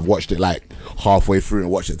TV, I might have watched it like halfway through and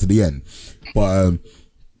watched it to the end. But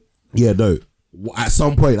yeah, no. At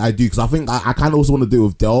some point I do, because I think I kind of also want to do it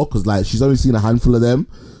with Del, because like she's only seen a handful of them.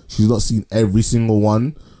 She's not seen every single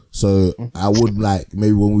one. So I would like,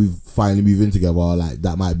 maybe when we finally move in together, like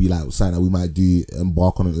that might be like something that we might do,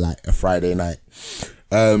 embark on it like a Friday night.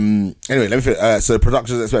 Anyway, let me finish. So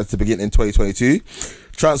production is expected to begin in 2022.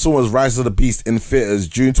 Transformers Rise of the Beast in theaters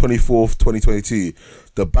June 24th, 2022.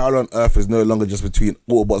 The battle on Earth is no longer just between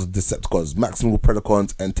Autobots and Decepticons. Maximal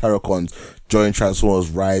Predacons and Terracons join Transformers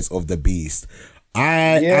Rise of the Beast.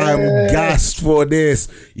 I am gassed for this.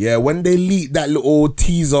 Yeah, when they leaked that little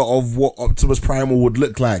teaser of what Optimus Primal would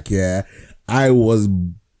look like, yeah, I was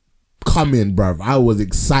coming, bruv. I was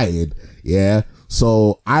excited. Yeah.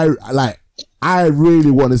 So I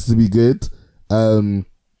really want this to be good.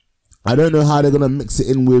 I don't know how they're gonna mix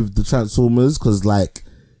it in with the Transformers, because like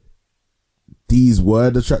these were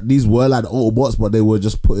like the Autobots, but they were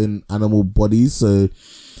just put in animal bodies. So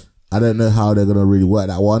I don't know how they're gonna really work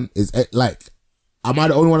that one. Is it like, am I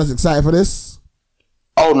the only one that's excited for this?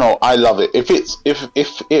 Oh no, I love it. If it's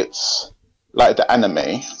like the anime,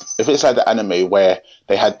 if it's like the anime where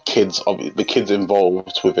they had the kids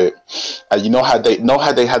involved with it, and you know how they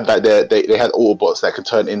had like they had Autobots that could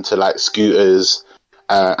turn into like scooters,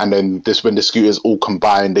 and then when the scooters all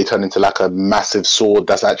combined, they turn into like a massive sword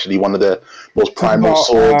that's actually one of the most primal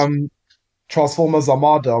swords. Transformers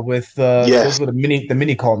Armada with those were the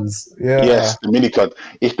minicons. Yeah. Yes, the minicon.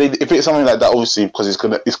 If it's something like that, obviously, because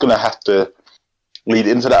it's gonna have to lead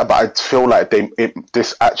into that. But I feel like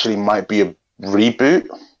this actually might be a reboot.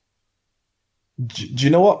 Do you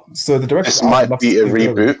know what? So the direction this might be a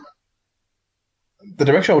reboot. The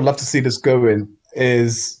direction I would love to see this go in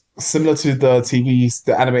is similar to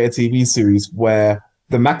the animated TV series, where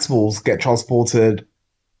the Maximals get transported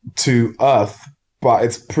to Earth. But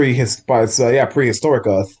it's prehistoric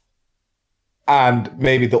Earth, and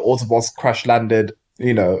maybe the Autobots crash landed.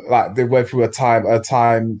 You know, like they went through a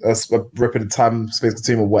ripping time space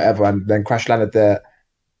continuum or whatever, and then crash landed there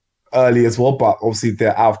early as well. But obviously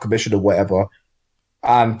they're out of commission or whatever,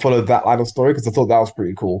 and followed that line of story, because I thought that was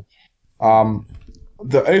pretty cool.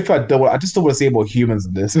 The only thing I just don't want to see more humans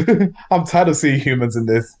in this. I'm tired of seeing humans in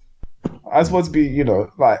this. I just want to be, you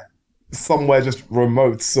know, like somewhere just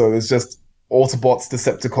remote, so it's just Autobots,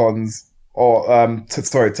 Decepticons, or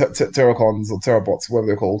Terracons or Terrabots, whatever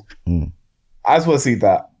they're called. I just want to see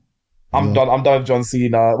that. I'm done with John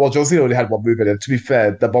Cena. Well, John Cena only had one movie, and to be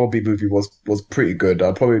fair, the Bumblebee movie was pretty good.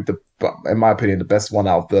 Probably in my opinion, the best one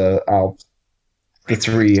out of the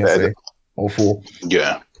three, I say, or four.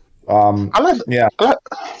 Yeah. I like. Yeah.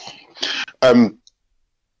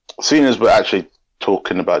 Seeing as we're actually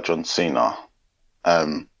talking about John Cena,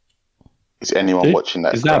 is anyone watching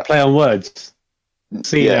that? Is that a play on words?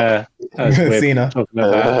 Cena. Cena.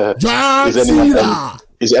 John Cena.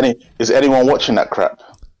 Is anyone watching that crap?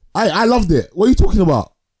 I loved it. What are you talking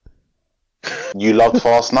about? You loved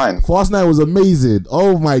Fast 9. Fast 9 was amazing.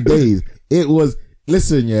 Oh my days. It was.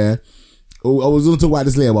 Listen, yeah. I was going to talk about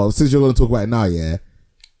this later, but since you're going to talk about it now, yeah.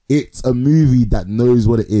 It's a movie that knows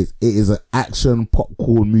what it is. It is an action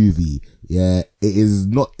popcorn movie. Yeah, it's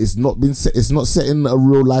not set in a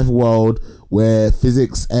real life world where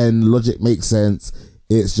physics and logic make sense.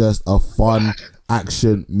 It's just a fun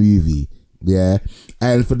action movie. Yeah.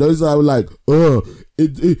 And for those that are like,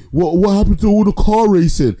 what happened to all the car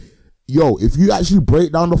racing? Yo, if you actually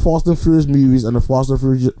break down the Fast and Furious movies and the Fast and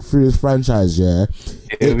Furious franchise, yeah,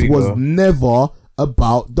 it was never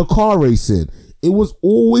about the car racing. It was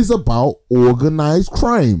always about organized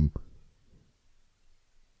crime.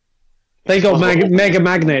 They got mega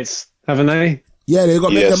magnets, haven't they? Yeah, they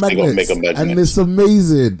got mega magnets. And it's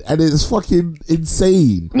amazing. And it's fucking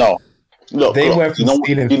insane. No. Look, they went from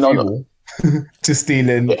stealing fuel to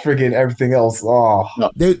stealing friggin' everything else. Oh. No.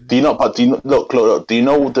 Do you know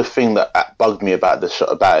the thing that bugged me about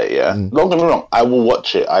it, yeah? Don't get me wrong, I will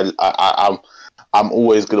watch it. I'm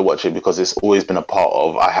always gonna watch it because it's always been a part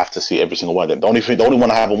of. I have to see every single one of them. The only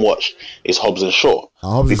one I haven't watched is Hobbs and Shaw,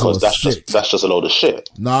 because that's just a load of shit.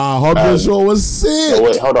 Nah, Hobbs and Shaw was sick. No,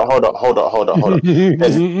 wait, hold on.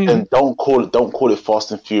 And don't call it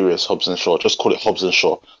Fast and Furious Hobbs and Shaw. Just call it Hobbs and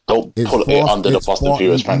Shaw. Don't put it under the Fast and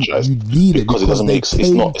Furious franchise. You need it because it doesn't make sense.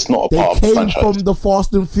 It's not a part of the franchise. They came from the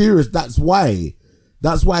Fast and Furious. That's why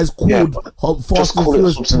it's called Fast and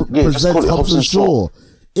Furious presents Hobbs and Shaw.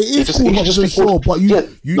 It is called Hobbs and Shaw, but you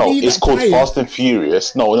need it's called Fast and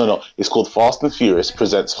Furious. No. It's called Fast and Furious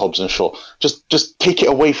presents Hobbs and Shaw. Just take it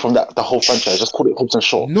away from the whole franchise. Just call it Hobbs and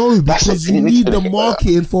Shaw. No, because you need the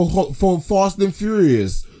marketing for Fast and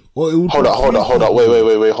Furious. Or it would Hold up.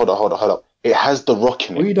 Wait. Hold up. It has The Rock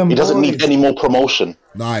in it. It doesn't need any more promotion.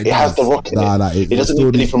 Nah, it has The Rock in it. It doesn't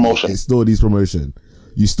need any promotion. It still needs promotion.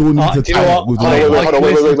 You still need to tie it with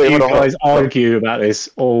wait, you guys argue about this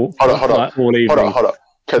all evening. Hold up.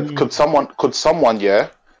 Could someone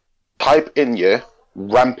type in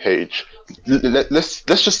Rampage? Let's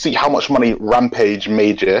just see how much money Rampage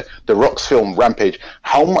made. The Rock's film Rampage.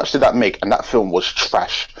 How much did that make? And that film was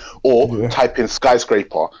trash. Or type in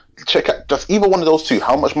Skyscraper. Check out just either one of those two.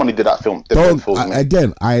 How much money did that film?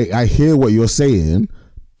 Again, I hear what you're saying,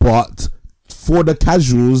 but for the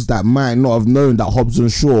casuals that might not have known that Hobbs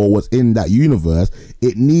and Shaw was in that universe,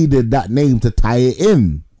 it needed that name to tie it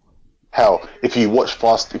in. Hell, if you watch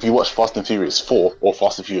Fast and Furious 4 or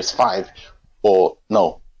Fast and Furious 5 or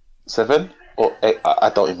 7 or 8,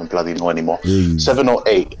 I don't even bloody know anymore. 7 or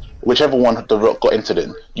 8, whichever one The Rock got into,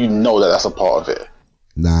 then you know that's a part of it.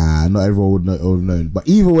 Nah, not everyone would know. But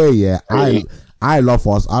either way, really? I love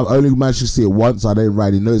Fast. I've only managed to see it once. I didn't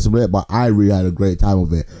really notice it, but I really had a great time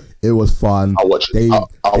with it. It was fun. I'll watch it.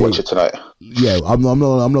 I'll watch it tonight. Yeah, I'm not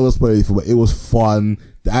gonna spoil anything, but it was fun.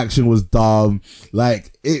 The action was dumb.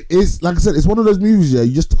 Like it's like I said, it's one of those movies. You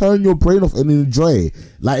just turn your brain off and enjoy.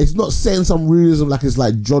 Like it's not setting some realism like it's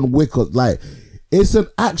like John Wick or like it's an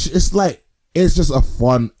action. It's just a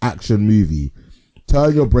fun action movie.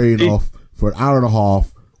 Turn your brain off for an hour and a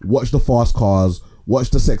half. Watch the fast cars.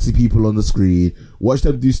 Watch the sexy people on the screen. Watch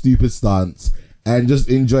them do stupid stunts and just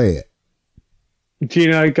enjoy it. Do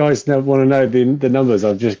you know, guys, want to know the numbers?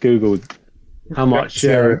 I've just Googled how much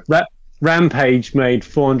Rampage made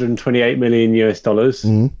 $428 million US.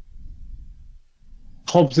 Mm-hmm.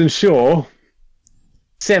 Hobbs and Shaw,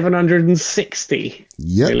 $760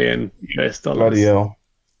 million US. Bloody hell.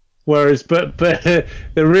 Whereas, but the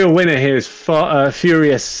real winner here is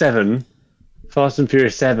Furious 7. Fast and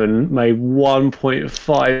Furious 7 made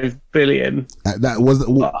 $1.5 billion. That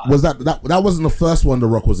wasn't the first one The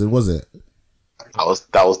Rock was in, was it?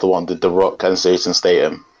 That was the one that The Rock and Jason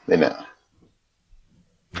Statham in it.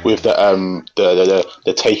 With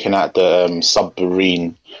the taking out the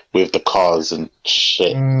submarine with the cars and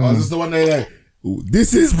shit. Oh, this is the one they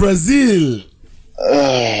this is Brazil.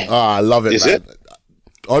 I love it. Is man. it?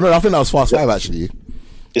 Oh no, I think that was Fast 5 actually.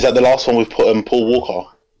 Is that the last one with Paul Walker?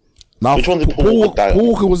 Now, which one did Paul Walker die?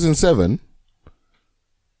 Paul Walker was in 7.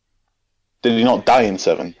 Did he not die in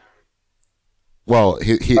 7? Well,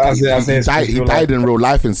 he died in real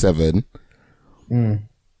life in 7.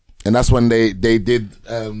 And that's when they did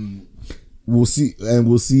we'll see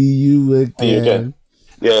you again.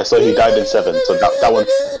 Yeah, so he died in 7. So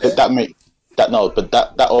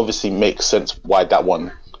that obviously makes sense why that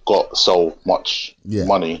one got so much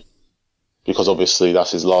money, because obviously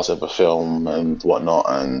that's his last ever film and whatnot,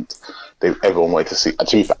 and everyone wanted to see.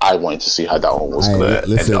 To be fair, I wanted to see how that one was going to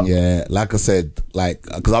end up. Yeah, like I said,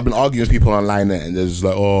 because I've been arguing with people online and they're just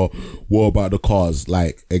like, oh, what about the cars?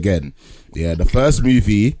 Like, again, the first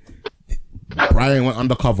movie, Brian went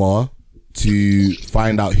undercover to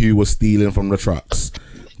find out who was stealing from the trucks.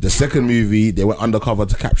 The second movie, they went undercover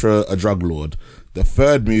to capture a drug lord. The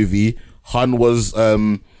third movie, Han was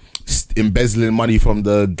embezzling money from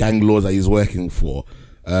the gang lords that he's working for.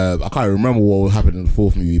 I can't remember what happened in the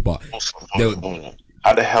fourth movie, but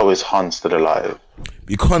how the hell is Han still alive?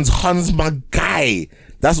 Because Han's my guy.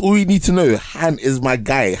 That's all you need to know. Han is my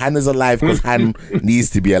guy. Han is alive because Han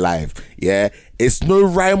needs to be alive. Yeah, it's no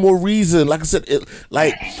rhyme or reason. Like I said,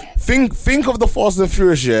 think of the Fast and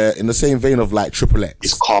Furious in the same vein of like Triple X.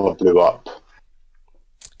 His car blew up.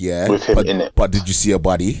 Yeah, with him in it. But did you see a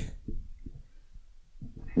body?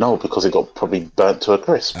 No, because it got probably burnt to a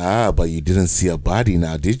crisp. But you didn't see a body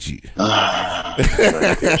now, did you?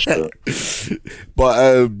 Sure.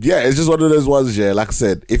 But it's just one of those ones, like I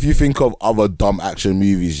said, if you think of other dumb action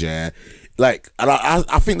movies, and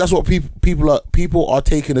I think that's what people are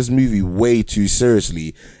taking this movie way too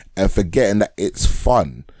seriously and forgetting that it's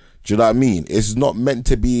fun. Do you know what I mean? It's not meant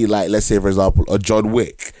to be like, let's say for example, a John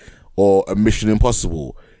Wick or a Mission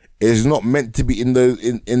Impossible. It's not meant to be in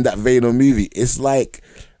that vein of movie. It's like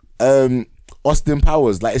Austin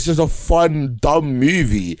Powers. Like, it's just a fun, dumb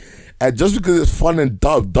movie. And just because it's fun and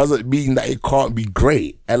dumb doesn't mean that it can't be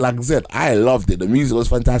great. And like I said, I loved it. The music was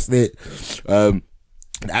fantastic. The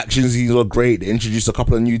action scenes were great. They introduced a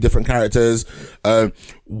couple of new different characters. I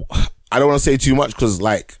don't want to say too much because,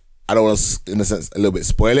 like, I don't want to, in a sense, a little bit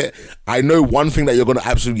spoil it. I know one thing that you're going to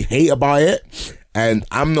absolutely hate about it. And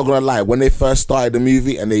I'm not gonna lie, when they first started the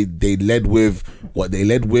movie and they led with what they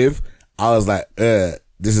led with, I was like, this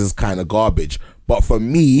is kind of garbage. But for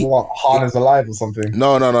me, what, Han is alive or something?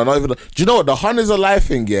 No, not even. Do you know what the Han is alive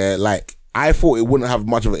thing? Yeah, like I thought it wouldn't have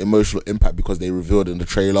much of an emotional impact because they revealed in the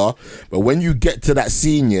trailer. But when you get to that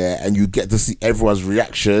scene, and you get to see everyone's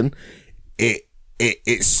reaction,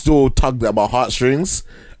 it still tugged at my heartstrings.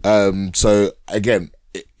 So again,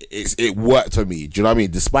 it worked for me. Do you know what I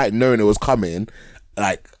mean? Despite knowing it was coming,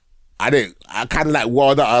 like I kind of like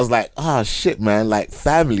welled up. I was like, shit, man, like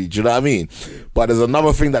family. Do you know what I mean? But there's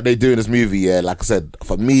another thing that they do in this movie. Like I said,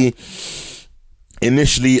 for me,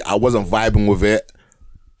 initially I wasn't vibing with it,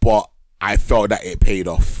 but I felt that it paid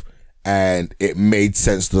off and it made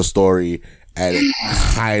sense to the story, and it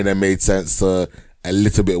kind of made sense to a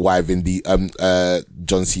little bit why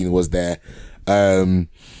John Cena was there.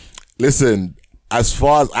 Listen, as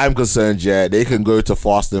far as I'm concerned, they can go to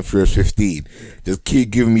Fast and Furious 15. Just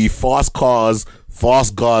keep giving me fast cars,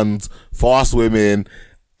 fast guns, fast women,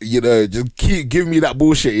 just keep giving me that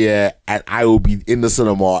bullshit, and I will be in the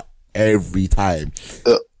cinema every time.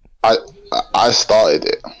 I started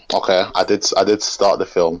it. Okay, I did start the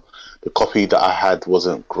film. The copy that I had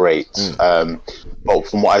wasn't great. But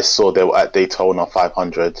from what I saw, they were at Daytona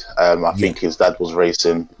 500. I think his dad was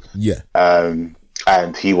racing. Yeah.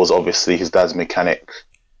 And he was obviously his dad's mechanic.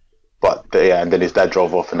 But and then his dad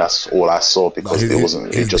drove off, and that's all I saw because it wasn't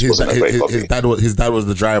a great copy. His dad was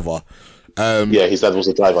the driver. His dad was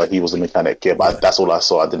the driver. He was the mechanic. Yeah, but that's all I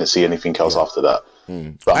saw. I didn't see anything else after that.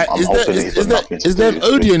 But I'm hoping is there an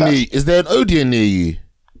Odeon near you? Is there an Odeon near you?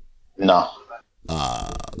 No.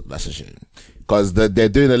 That's a shame. Because they're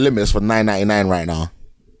doing the limits for $9.99 right now.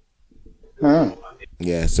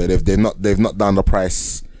 Yeah, so they've not done the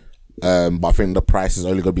price. But I think the price is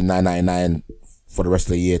only gonna be $9.99 for the rest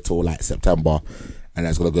of the year till like September, and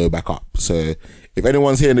that's gonna go back up. So if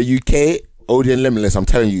anyone's here in the UK, Odeon Limitless, I'm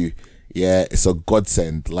telling you, it's a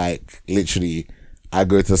godsend. Like literally, I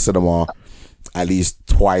go to the cinema at least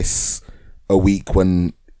twice a week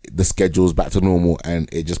when the schedule's back to normal, and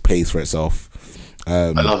it just pays for itself.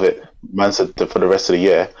 I love it. Man said for the rest of the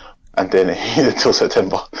year, and then until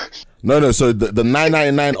September. No. So the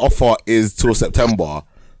 $9.99 offer is till September.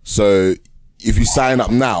 So if you sign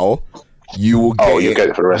up now, you will get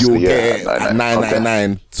it for the rest of the year. At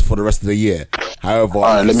 $9.99 for the rest of the year. However,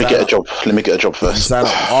 let me get a job. Let me get a job first. Sign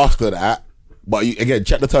up after that. But again,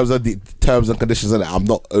 check the terms and conditions in it. I'm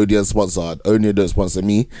not Odeon sponsored. Odeon don't sponsor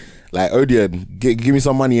me. Like Odeon, give me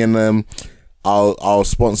some money and I'll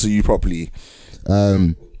sponsor you properly.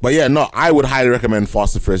 But I would highly recommend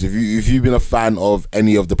Fast and Furious. If you've been a fan of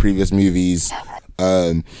any of the previous movies,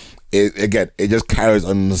 it just carries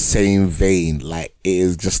on the same vein. Like it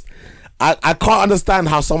is just, I can't understand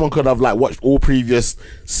how someone could have like watched all previous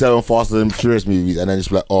 7 Fast and Furious movies and then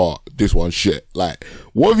just be like, this one's shit. Like,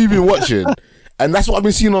 what have you been watching? And that's what I've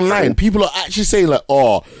been seeing online. People are actually saying like,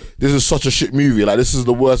 this is such a shit movie. Like, this is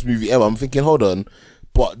the worst movie ever. I'm thinking, hold on.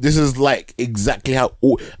 But this is like exactly how,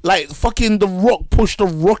 like fucking The Rock pushed the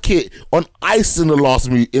rocket on ice in the last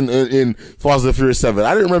movie in Fast and Furious 7.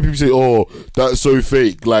 I didn't remember people say, that's so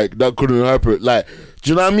fake. Like, that couldn't happen. Like, do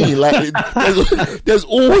you know what I mean? Like, there's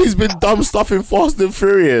always been dumb stuff in Fast and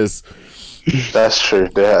Furious. That's true.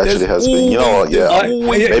 There actually has been. You know what?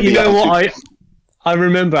 Yeah. I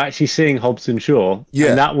remember actually seeing Hobbs and Shaw. Yeah.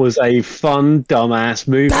 And that was a fun, dumbass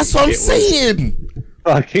movie. That's what I'm saying.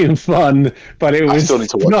 Fucking fun, but it was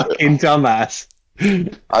fucking dumbass.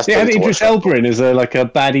 They had Idris Elba in as a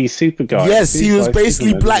baddie super guy. Yes, he was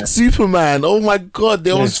basically Black Superman. Oh my god,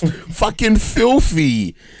 they was fucking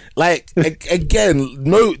filthy. Like again,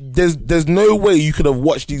 there's no way you could have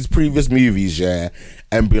watched these previous movies,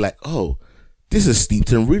 and be like, this is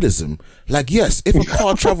steeped in realism. Like, yes, if a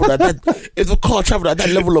car traveled at that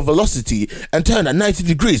level of velocity and turned at 90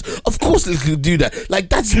 degrees, of course it could do that. Like,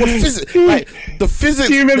 that's what physics. Like, the physics.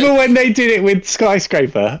 Do you remember when they did it with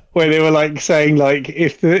Skyscraper, where they were like saying like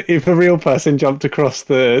if a real person jumped across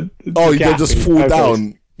the you could just fall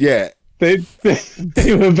down. Yeah. They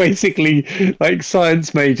were basically like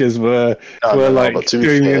science majors were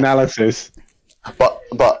doing the analysis.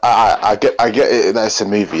 But I get it. That's a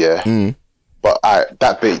movie, yeah. Mm. But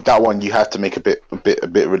that one you have to make a bit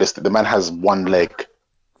realistic. The man has one leg.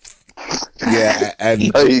 Yeah, but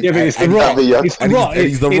it's the Rock. It's the Rock.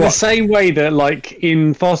 In the same way that, like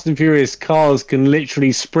in Fast and Furious, cars can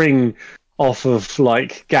literally spring off of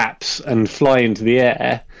like gaps and fly into the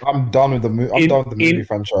air. I'm done with the movie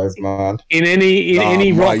franchise, man. In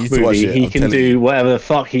any Rock movie, he can do whatever the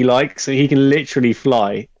fuck he likes. So he can literally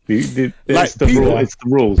fly. It's the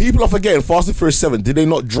rules. People are forgetting Fast and Furious 7. Did they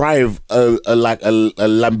not drive a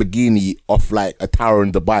Lamborghini off like a tower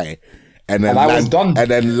in Dubai and then I was done. and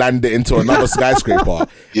then land it into another skyscraper.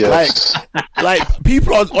 Yes. Like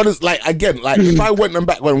people are honest. Like again, like if I went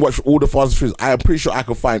back and watched all the Fast and Furious, I am pretty sure I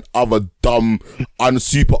could find other dumb,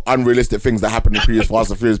 super unrealistic things that happened in previous Fast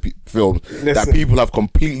and Furious films that people have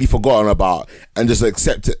completely forgotten about and just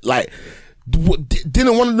accept it. Like,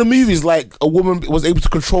 didn't one of the movies like a woman was able to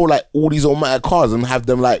control like all these automatic cars and have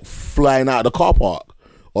them like flying out of the car park?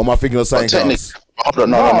 Or am I thinking of something else?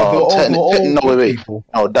 No, wait.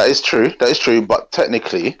 No, that is true. That is true. But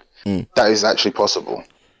technically, that is actually possible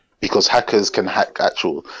because hackers can hack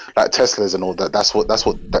actual like Teslas and all that. That's what.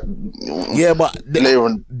 Yeah, but later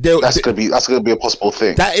on, that's gonna be a possible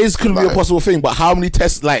thing. That is gonna be a possible thing. But how many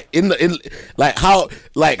tests? Like how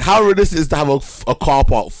realistic is to have a car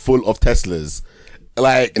park full of Teslas?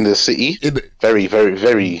 Like in the city, very, very,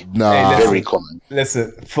 very, very common.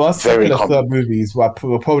 Listen, first, second, and third movies were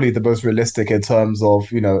probably the most realistic in terms of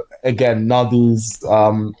again none of these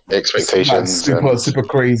expectations, super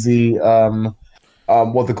crazy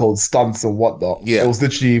what they called stunts and whatnot. Yeah, it was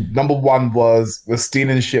literally number one was we're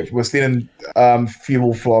stealing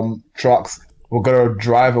fuel from trucks. We're gonna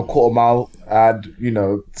drive a quarter mile, and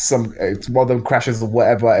one of them crashes or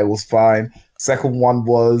whatever. It was fine. Second one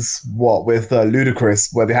was with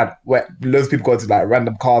Ludacris, where loads of people go into like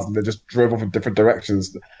random cars and they just drove off in different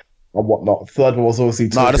directions and whatnot. Third one was obviously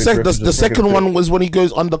the second one was when he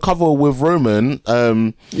goes undercover with Roman.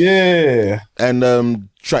 And they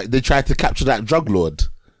tried to capture that drug lord.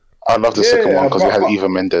 I love the second one because it had Eva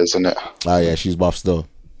Mendes in it. Oh yeah, she's buff still.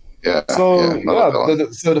 Yeah. So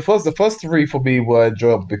the first three for me were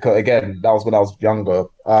enjoyable because again that was when I was younger.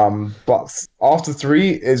 But after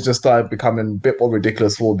three, it just started becoming a bit more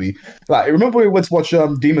ridiculous for me. Like remember we went to watch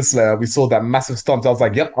Demon Slayer, we saw that massive stunt. I was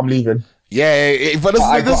like, "Yep, I'm leaving." Yeah, but this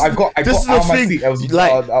is the thing.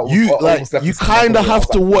 You kind of have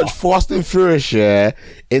to watch Fast and Furious,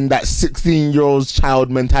 in that 16-year-old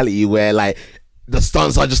child mentality where like. The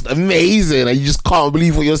stunts are just amazing and you just can't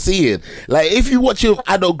believe what you're seeing. Like if you watch it with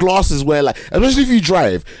adult glasses where like, especially if you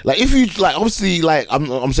drive, like if you like obviously like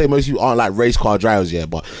I'm saying most of you aren't like race car drivers yet,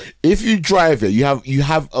 but if you drive it, you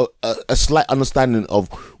have a slight understanding of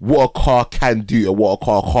what a car can do and what a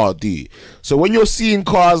car can't do. So when you're seeing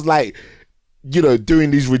cars like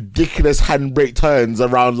doing these ridiculous handbrake turns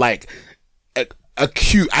around like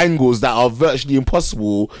acute angles that are virtually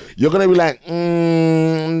impossible, you're gonna be like,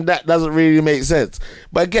 that doesn't really make sense.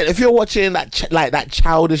 But again, if you're watching that that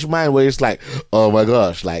childish mind where it's like, oh my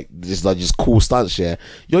gosh, like this is just cool stunts, you're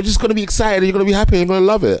just gonna be excited, you're gonna be happy, you're gonna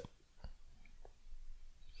love it.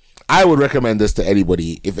 I would recommend this to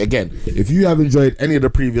anybody. If you have enjoyed any of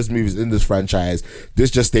the previous movies in this franchise,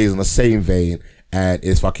 this just stays in the same vein and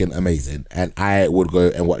it's fucking amazing. And I would go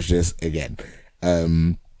and watch this again.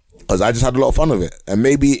 Because I just had a lot of fun with it, and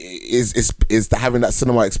maybe is having that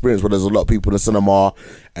cinema experience where there's a lot of people in the cinema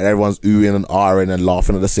and everyone's oohing and ahhing and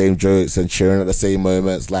laughing at the same jokes and cheering at the same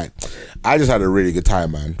moments. Like, I just had a really good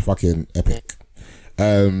time, man. Fucking epic.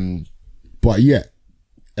 But yeah,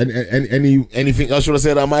 anything else you want to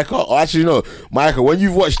say about Michael? Or actually, no, Michael. When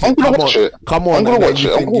you've watched it, come on,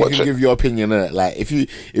 you can give your opinion on it. Like, if you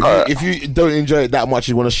don't enjoy it that much,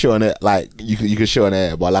 you want to show on it. Like, you can show on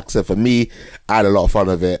it. But like I said, for me, I had a lot of fun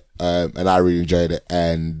with it, and I really enjoyed it.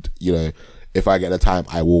 And if I get the time,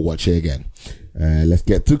 I will watch it again. Let's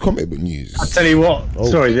get to comic book news. I'll tell you what.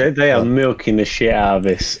 Sorry, they are milking the shit out of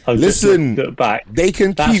this. Listen, back. They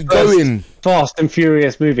can keep going. Fast and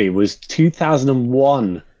Furious movie was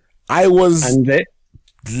 2001. I was 11.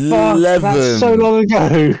 That's so long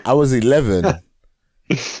ago. I was 11.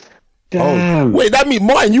 Damn. Oh, wait, that means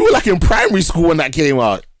Martin, you were like in primary school when that came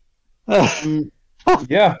out.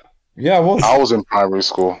 Yeah, I was. I was in primary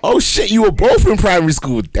school. Oh shit, you were both in primary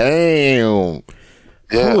school. Damn.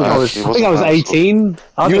 Yeah, I think I was 18.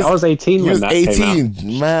 I was 18 when that came out.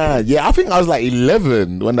 Man. Yeah, I think I was like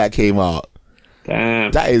 11 when that came out.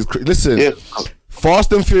 Damn. That is listen.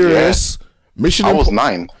 Fast and Furious, I was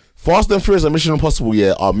 9. Fast and Furious and Mission Impossible,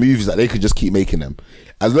 are movies that they could just keep making them.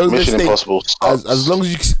 As long as Mission Impossible sucks. As long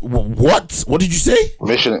as you what did you say?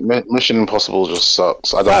 Mission Impossible just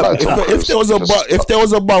sucks. I don't like Tom Cruise. If there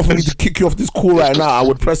was a button for me to kick you off this call right now, I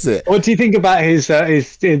would press it. What do you think about his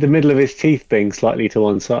in the middle of his teeth being slightly to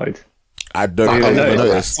one side? I don't even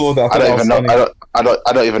notice. I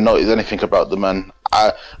don't even notice anything about the man.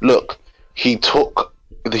 Look, he took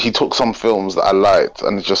some films that I liked,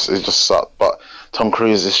 and it just sucked. But Tom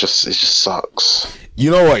Cruise it just sucks. You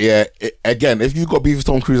know what? Yeah. Again, if you've got beef with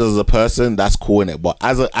Tom Cruise as a person, that's cool innit. But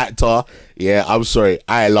as an actor, I'm sorry,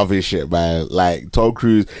 I love his shit, man. Like Tom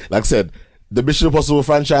Cruise, like I said, the Mission Impossible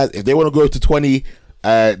franchise. If they want to go to 20,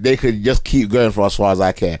 they could just keep going for as far as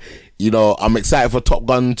I care. I'm excited for Top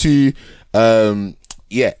Gun 2.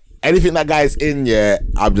 Yeah, anything that guy's in, yeah,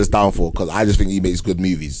 I'm just down for, because I just think he makes good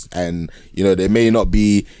movies. And, you know, they may not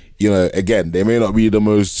be, you know, again, they may not be the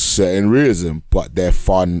most certain realism, but they're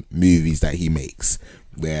fun movies that he makes.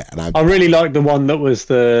 Yeah, and I really like the one that was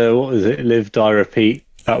what was it? Live, Die, Repeat.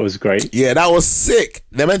 That was great. Yeah, that was sick.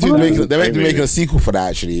 They're meant to be making a sequel for that,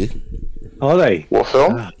 actually. Are they? What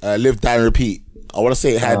film? Live, Die, Repeat. I want to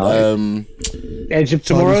say it had Edge of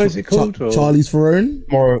Tomorrow, is it called? Charlie's Throne?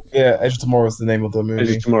 Tomorrow, yeah, Edge of Tomorrow is the name of the movie.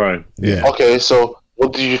 Edge of Tomorrow. Yeah. Okay, so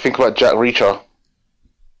what did you think about Jack Reacher?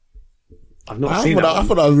 I've not seen that. I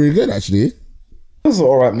thought that was really good, actually. It was an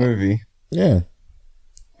alright movie. Yeah.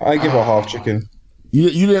 I give it a half chicken. You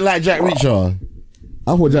didn't like Jack Reacher?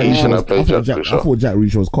 I thought Jack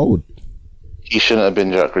Reacher was cold. He shouldn't have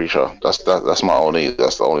been Jack Reacher. That's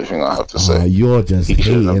the only thing I have to say. You're just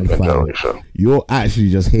hating, fam. You're actually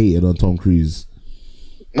just hating on Tom Cruise.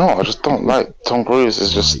 No, I just don't like Tom Cruise.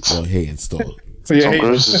 Is just You're hating still. So you're Tom hating.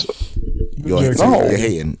 Cruise is. you're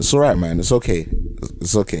hating. It's alright, man. It's okay.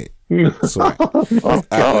 It's okay. It's alright.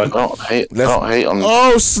 Don't hate on.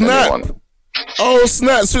 Oh snap! anyone. Oh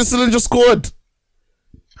snap! Switzerland just scored.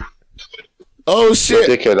 Oh shit!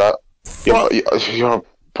 Dickhead, you're a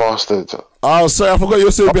bastard. Oh, sorry, I forgot you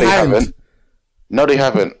were still No, they behind. haven't. No, they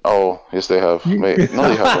haven't. Oh, yes, they have. Wait, no,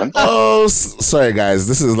 they haven't. Oh, sorry, guys.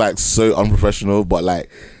 This is like so unprofessional, but like,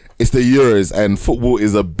 it's the Euros, and football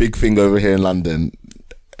is a big thing over here in London.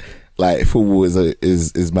 Like, football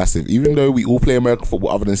is massive. Even though we all play American football,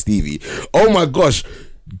 other than Stevie. Oh my gosh,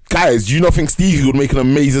 guys, do you not think Stevie would make an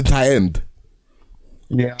amazing tight end?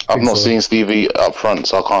 Yeah, I've not seen Stevie up front,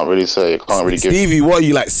 so I can't really say. I can't really give. Stevie, what are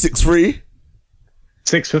you, like 6'3"?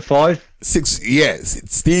 6'5". Yes,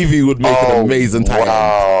 Stevie would make an amazing tight end.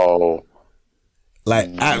 Wow. Like,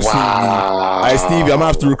 absolutely. Hey, Stevie, I'm gonna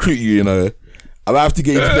have to recruit you, you know. I'm gonna have to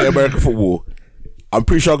get you to play American football. I'm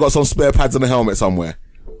pretty sure I got some spare pads and a helmet somewhere.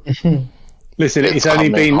 Listen, it's only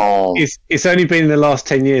been in the last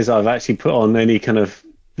 10 years I've actually put on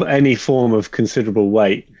any form of considerable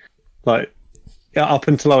weight. Like, up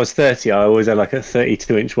until I was 30, I always had like a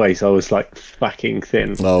 32-inch waist. I was like fucking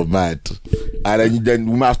thin. Oh, mad. And then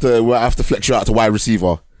we'll have to flex you out to wide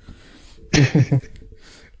receiver. Anyway.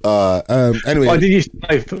 I did used to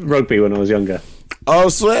play rugby when I was younger. Oh,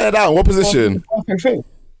 swear down. What position?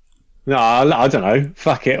 No, I don't know.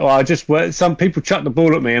 Fuck it. Well, some people chucked the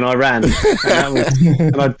ball at me and I ran, and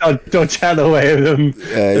I dodged out of the way of them.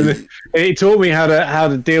 And it taught me how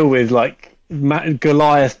to deal with like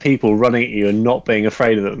Goliath people running at you and not being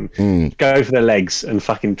afraid of them. Go for their legs and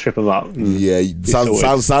fucking trip them up. Yeah,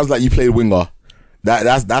 sounds like you played winger.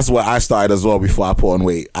 That's where I started as well. Before I put on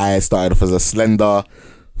weight, I started off as a slender,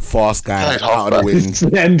 fast guy out of the wing.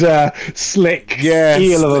 Slender, slick,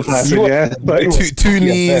 eel of a person. Yeah, but two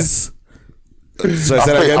knees. So I say that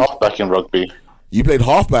played again. halfback in rugby. You played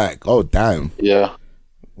halfback. Oh damn. Yeah.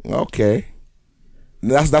 Okay.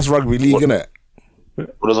 That's rugby league, isn't it?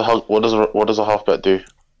 What does a halfback do?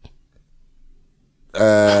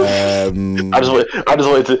 I just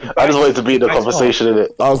wanted to be in the conversation in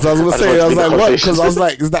it. I was gonna say, I was like, what? Because I was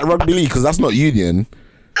like, is that rugby league? Because that's not union.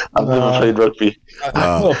 I've never played rugby.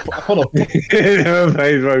 Never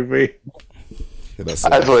played rugby. I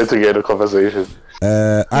just wanted to get in the conversation.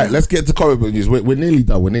 All right, let's get to comic book news. We're nearly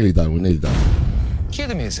done. Cue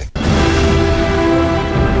the music.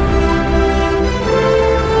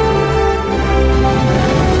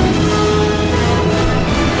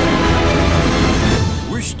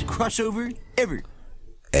 Worst crossover ever.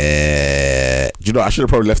 Do you know, I should have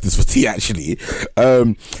probably left this for T actually.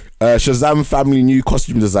 Shazam family new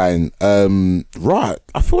costume design. Right,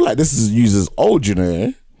 I feel like this is used as old, you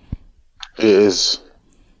know. It is.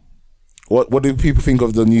 What do people think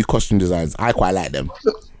of the new costume designs? I quite like them.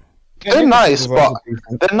 They're nice, but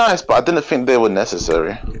I didn't think they were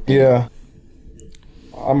necessary. Yeah,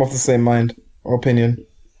 I'm of the same mind or opinion.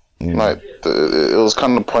 Like it was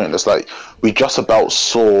kind of pointless. Like we just about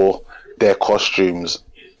saw their costumes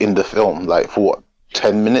in the film, like for what,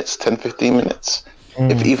 10 minutes, 10-15 minutes,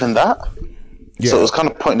 if even that. So it was kind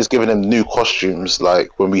of pointless giving them new costumes,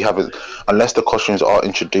 like when we haven't, unless the costumes are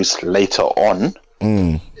introduced later on.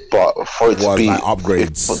 But for it to be like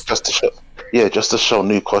upgrades, just to show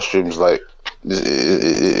new costumes, like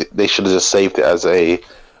they should have just saved it as a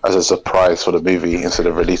surprise for the movie instead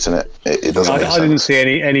of releasing it. It doesn't make sense. I didn't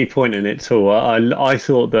see any point in it at all. I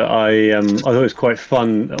thought that I thought it was quite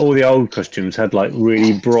fun. All the old costumes had like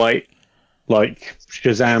really bright, like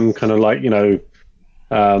Shazam kind of like, you know,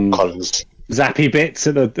 Colors. Zappy bits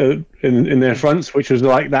at in their fronts, which was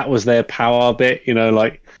like that was their power bit, you know,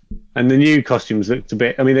 like. And the new costumes looked a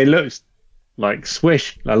bit. I mean, they looked like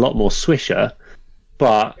a lot more swisher,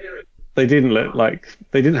 but they didn't look like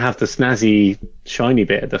they didn't have the snazzy shiny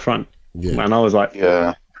bit at the front. Yeah. And I was like,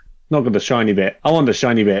 Yeah. not got the shiny bit. I want the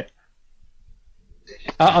shiny bit.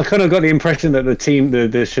 I kind of got the impression that the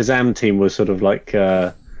Shazam team was sort of like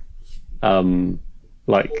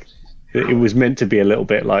it was meant to be a little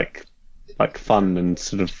bit like fun and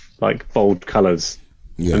sort of like bold colours.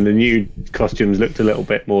 Yeah. And the new costumes looked a little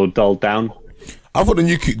bit more dulled down. I thought the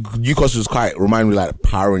new costumes quite remind me like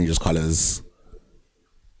Power Rangers colours.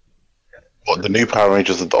 What, the new Power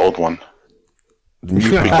Rangers or the old one? The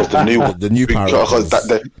new Power Because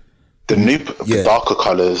Rangers. the darker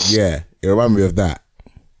colours. Yeah, it reminded me of that.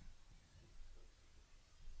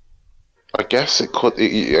 I guess it could.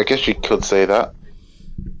 I guess you could say that.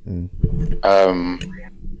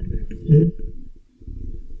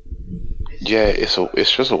 Yeah,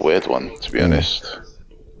 it's just a weird one, to be honest.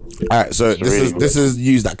 All right, so this is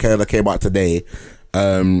news that kind of came out today.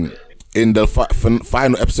 In the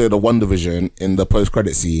final episode of WandaVision, in the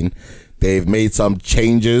post-credit scene, they've made some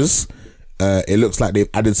changes. It looks like they've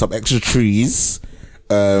added some extra trees,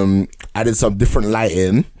 added some different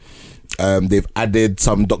lighting. They've added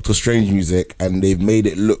some Doctor Strange music, and they've made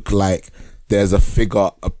it look like there's a figure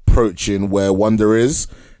approaching where Wanda is.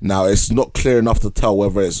 Now, it's not clear enough to tell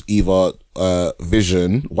whether it's either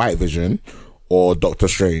White Vision, or Doctor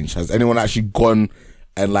Strange. Has anyone actually gone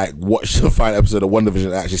and like watched the final episode of WandaVision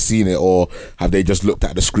and actually seen it, or have they just looked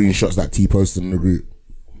at the screenshots that T posted in the group?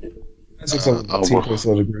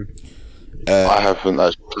 I haven't.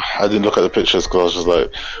 I didn't look at the pictures because I was just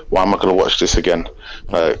like, why am I going to watch this again?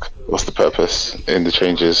 Like, what's the purpose in the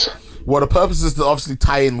changes? Well, the purpose is to obviously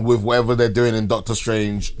tie in with whatever they're doing in Doctor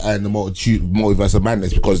Strange and the Multiverse of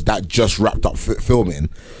Madness, because that just wrapped up filming.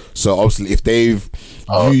 So obviously, if they've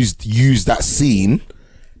used that scene,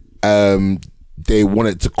 they want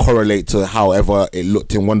it to correlate to however it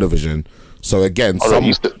looked in WandaVision. So again,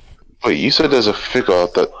 you said there's a figure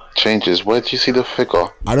that changes. Where do you see the figure?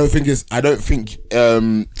 I don't think you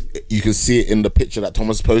can see it in the picture that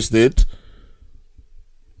Thomas posted.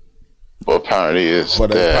 But apparently it's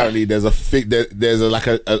But there. apparently there's a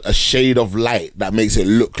shade of light that makes it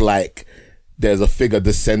look like there's a figure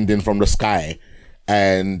descending from the sky,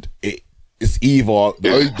 and it's either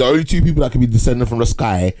the only two people that can be descending from the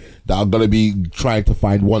sky that are gonna be trying to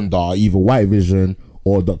find Wanda are either White Vision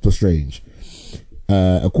or Doctor Strange.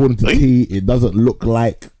 According to T, it doesn't look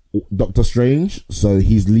like Doctor Strange, so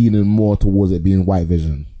he's leaning more towards it being White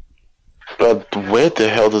Vision. But where the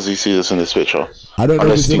hell does he see this in this picture? I don't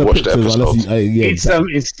know if it's in the pictures,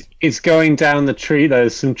 it's going down the tree.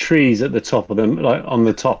 There's some trees at the top of them, like on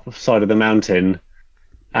the top side of the mountain,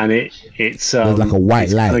 and it's like a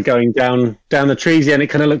white light kind of going down the trees. Yeah, and it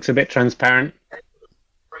kind of looks a bit transparent.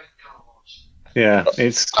 Yeah,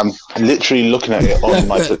 I'm literally looking at it on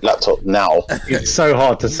my laptop now. It's so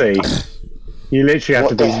hard to see. You literally have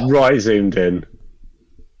to be right zoomed in.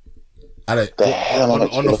 On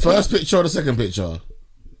the first picture or the second picture?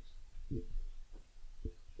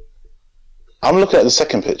 I'm looking at the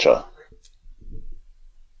second picture.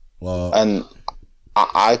 Well, and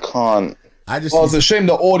I can't. It's a shame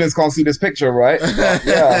the audience can't see this picture, right? But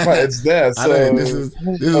yeah, but it's there. So let's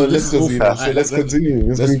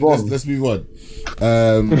continue. Let's move on.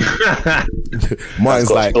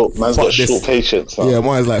 Mine's like, man's got short patience. Huh? Yeah,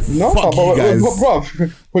 mine's like, no, fuck you guys.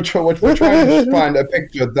 Bruv, we're trying to find a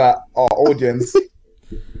picture that our audience.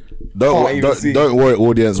 Don't worry,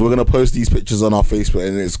 audience. We're gonna post these pictures on our Facebook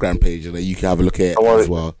and Instagram page, and then you can have a look at it as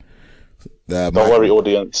well. Don't worry,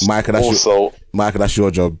 audience. Michael, that's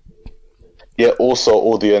your job. Yeah. Also,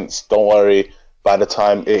 audience, don't worry. By the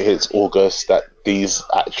time it hits August, that these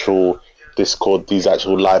actual Discord, these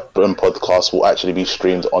actual live podcasts will actually be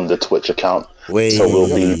streamed on the Twitch account. So we'll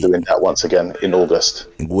be doing that once again in August.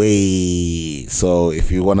 So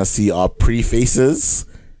if you want to see our pre-faces,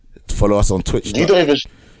 follow us on Twitch. You don't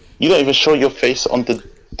even show your face on the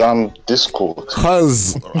damn Discord.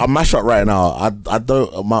 Cause I'm mashed up right now.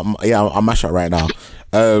 I'm mashed up right now.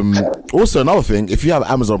 Also, another thing, if you have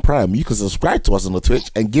Amazon Prime, you can subscribe to us on the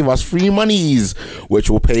Twitch and give us free monies, which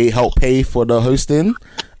will help pay for the hosting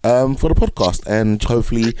for the podcast, and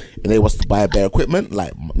hopefully enable us to buy better equipment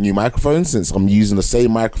like new microphones, since I'm using the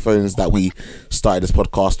same microphones that we started this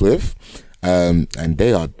podcast with, and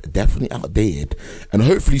they are definitely outdated, and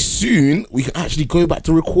hopefully soon we can actually go back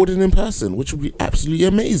to recording in person, which would be absolutely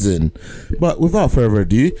amazing. But without further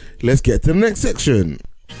ado, let's get to the next section.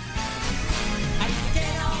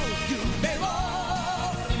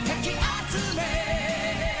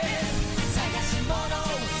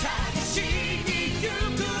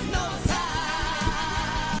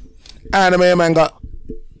 Anime and manga.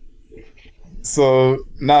 So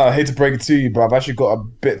now I hate to break it to you, but I've actually got a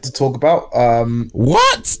bit to talk about.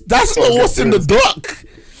 What? That's not what's in the doc.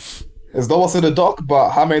 It's not what's in the doc, but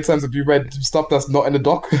how many times have you read stuff that's not in the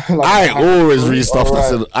doc? I always read stuff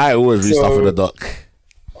that's in. I always read stuff in the doc.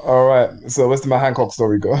 All right. So where's my Hancock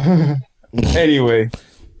story go? Anyway,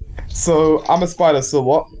 so I'm a Spider. So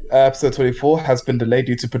what? Episode 24 has been delayed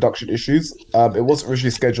due to production issues. It wasn't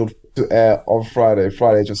originally scheduled to air on Friday.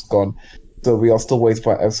 Friday just gone. So we are still waiting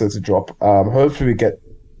for an episode to drop. Hopefully we get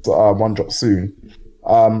one drop soon.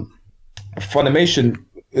 Funimation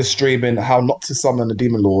is streaming How Not to Summon the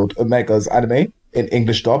Demon Lord, Omega's anime in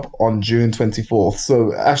English dub on June 24th.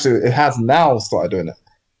 So actually it has now started doing it.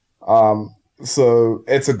 So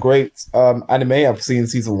it's a great anime. I've seen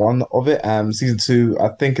season 1 of it, and season 2 I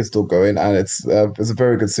think is still going, and it's a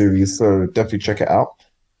very good series. So definitely check it out.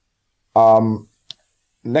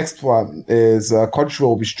 Next one is Crunchyroll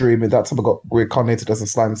will be streaming. That time I got reincarnated as a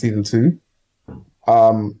slime season 2.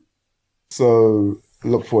 So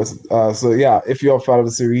look forward to, so yeah, if you're a fan of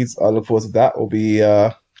the series, I look forward to that. It'll be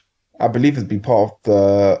I believe it'll be part of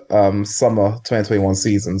the summer 2021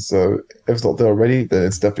 season. So if it's not there already, then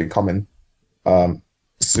it's definitely coming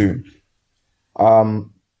soon.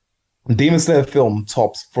 Demon Slayer film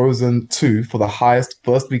tops Frozen 2 for the highest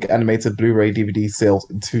first week animated Blu-ray DVD sales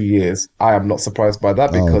in 2 years. I am not surprised by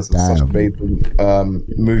that because it's such an amazing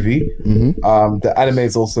movie. The anime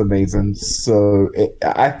is also amazing, so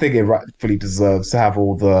I think it rightfully deserves to have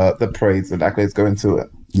all the praise and accolades going to it.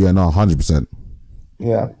 Yeah, no, 100%.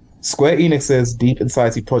 Yeah. Square Enix's Deep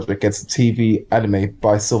Insanity project gets a TV anime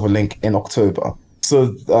by Silver Link in October.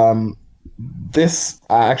 So this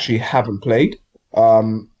I actually haven't played.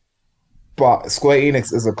 But Square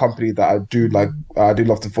Enix is a company that I do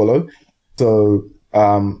love to follow. So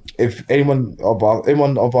if anyone of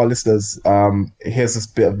our listeners hears this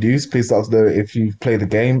bit of news, please let us know if you've played the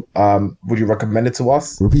game. Would you recommend it to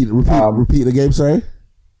us? Repeat the game, sorry.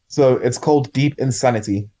 So it's called Deep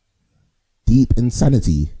Insanity. Deep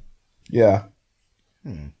Insanity. Yeah.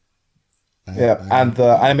 Yeah, and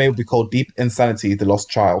the anime will be called Deep Insanity: The Lost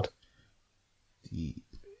Child. Deep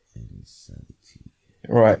Insanity.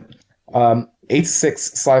 Right.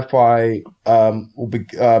 86 sci-fi will be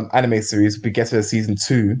anime series will be getting a season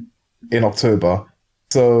 2 in October.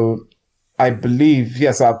 So I believe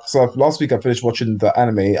so last week I finished watching the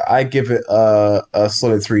anime. I give it a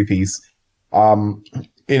solid 3-piece.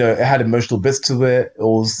 It had emotional bits to it. It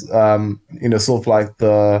was sort of like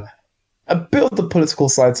a bit of the political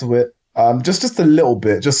side to it. Just a little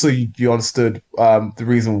bit, just so you understood the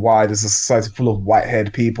reason why there's a society full of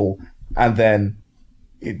white-haired people, and then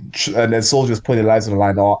soldiers put their lives on the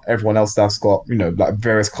line. Everyone else that's got like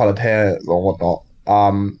various colored hair or whatnot.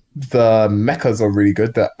 The mechas are really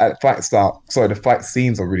good. The fight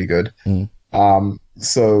scenes are really good.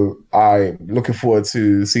 So I'm looking forward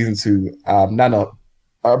to season 2. Nana,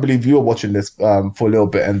 I believe you were watching this for a little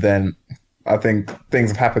bit, and then I think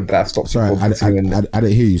things have happened that stopped. Sorry, I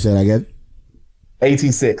didn't hear you say that again.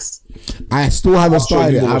 86. I still haven't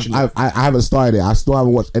started it. I haven't started it. I still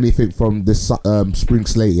haven't watched anything from this spring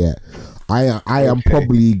slate yet. I am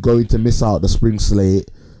probably going to miss out the spring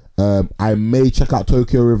slate. I may check out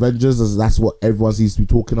Tokyo Revengers, as that's what everyone seems to be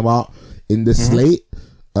talking about in this slate.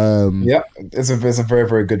 Yeah, it's a very,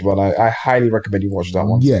 very good one. I highly recommend you watch that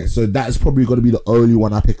one. Yeah, so that's probably going to be the only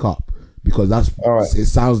one I pick up, because that's it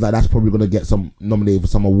sounds like that's probably going to get some nominated for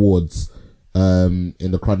some awards in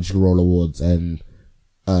the Crunchyroll Awards, and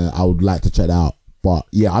I would like to check that out. But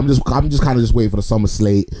yeah, I'm just kind of just waiting for the summer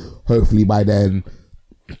slate. Hopefully by then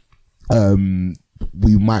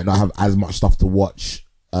we might not have as much stuff to watch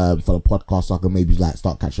for the podcast, so I can maybe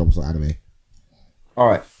start catching up with some anime.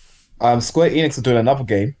 Alright. Square Enix are doing another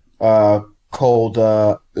game called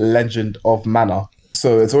Legend of Mana.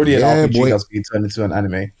 So it's already an RPG that's being turned into an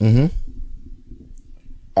anime.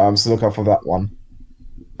 So look out for that one.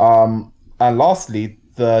 And lastly,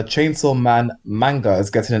 the Chainsaw Man manga is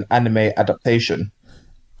getting an anime adaptation.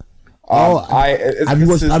 Have you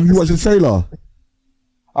watched the trailer?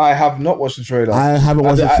 I have not watched the trailer. I haven't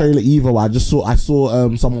watched the trailer either. I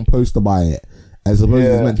saw someone post about it, and supposedly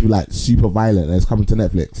it's meant to be super violent, and it's coming to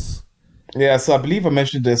Netflix. Yeah, so I believe I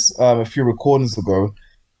mentioned this a few recordings ago.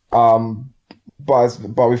 But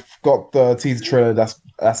we've got the teaser trailer that's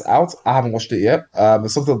out. I haven't watched it yet.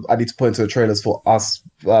 It's something I need to put into the trailers for us,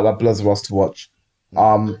 Bloods of us to watch.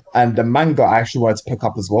 And the manga I actually wanted to pick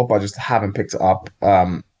up as well, but I just haven't picked it up.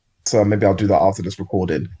 So maybe I'll do that after this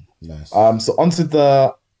recording. Nice. So onto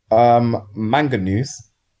the manga news.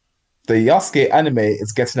 The Yasuke anime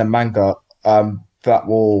is getting a manga that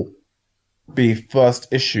will be first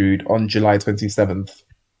issued on July 27th.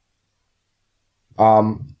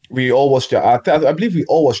 we all watched. I believe we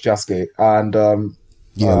all watched Yasuke, and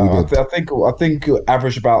yeah, we did. I think it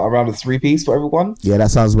averaged about around a 3-piece for everyone. Yeah,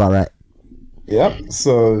 that sounds about right. Yeah.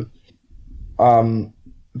 So,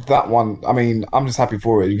 that one. I mean, I'm just happy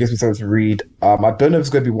for it. It gives me something to read. I don't know if it's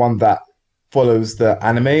going to be one that follows the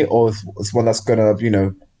anime or if it's one that's going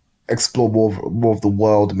to, explore more of the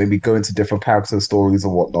world and maybe go into different character stories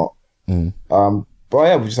and whatnot. But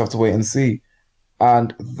yeah, we just have to wait and see.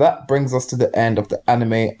 And that brings us to the end of the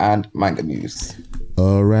anime and manga news.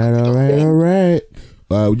 All right.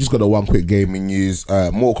 We just got the one quick gaming news.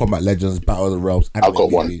 Mortal Kombat Legends Battle of the Realms. I've got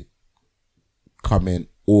one. Coming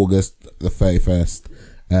August the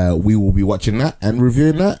 31st. We will be watching that and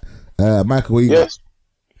reviewing that. Michael, what you got?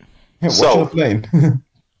 Yeah, So, playing.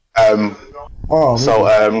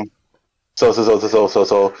 So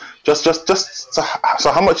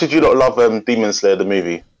how much did you lot love Demon Slayer the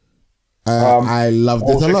movie? I loved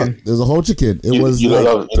it a lot. There's a whole chicken. It You was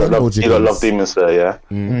don't love chickens. Demon Slayer,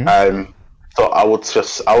 yeah. So I would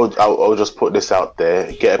just put this out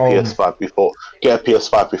there. Get a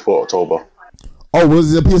PS5 before October. Oh,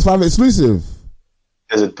 was it a PS5 exclusive?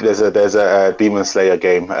 There's a Demon Slayer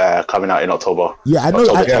game coming out in October. Yeah, I know.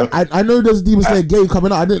 I know there's a Demon Slayer game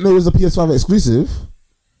coming out. I didn't know it was a PS5 exclusive.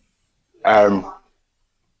 I'm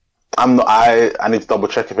not. I need to double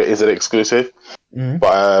check if it is an exclusive,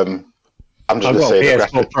 but I'm just gonna say the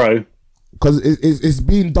PS4 Pro because it's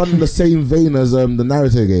been done in the same vein as the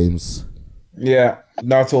Naruto games. Yeah,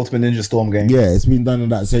 Naruto Ultimate Ninja Storm game. Yeah, it's been done in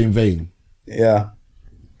that same vein. Yeah.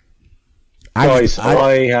 Guys,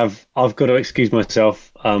 I've got to excuse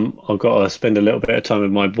myself. I've got to spend a little bit of time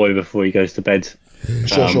with my boy before he goes to bed.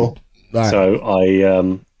 Sure. Right. So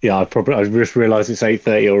I just realised it's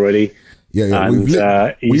 8:30 already. Yeah. And,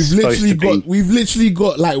 We've literally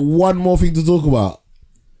got like one more thing to talk about.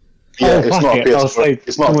 Yeah, it's not a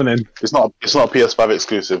PS5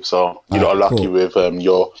 exclusive, so you lot are lucky with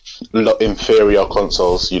your inferior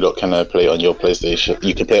consoles. You lot can play it on your PlayStation.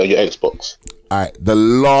 You can play it on your Xbox. All right, the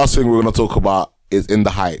last thing we're going to talk about is In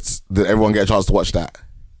the Heights. Did everyone get a chance to watch that?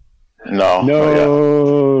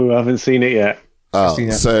 No, I haven't seen it yet. Oh,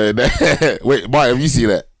 so wait, Mike, have you seen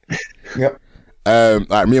it? Yep. All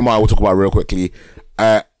right, me and Mike will talk about it real quickly.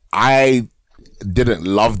 I didn't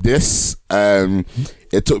love this.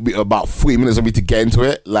 It took me about 40 minutes for me to get into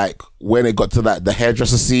it. Like when it got to the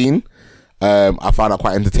hairdresser scene, I found it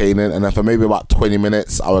quite entertaining. And then for maybe about 20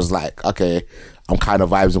 minutes, I was like, okay, I'm kind of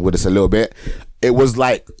vibing with this a little bit. It was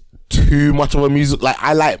like too much of a music. Like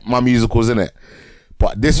I like my musicals, innit?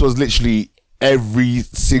 But this was literally every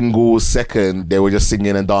single second they were just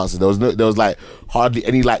singing and dancing. There was like hardly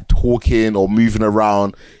any like talking or moving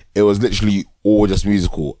around. It was literally all just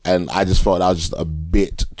musical, and I just felt that was just a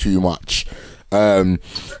bit too much. The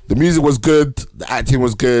music was good, the acting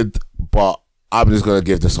was good, but I'm just gonna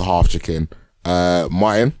give this a half chicken.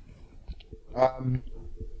 Martin?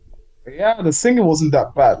 Yeah, the singing wasn't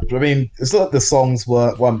that bad. I mean, it's not that the songs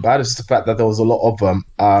weren't bad. It's just the fact that there was a lot of them.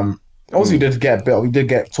 Obviously, we did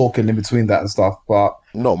get talking in between that and stuff, but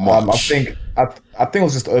not much. I think it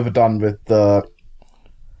was just overdone with the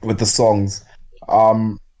songs.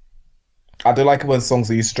 I do like it when songs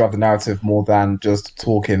are used to drive the narrative more than just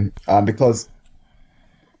talking, because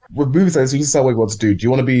with movies like this, you just decide what you want to do. Do you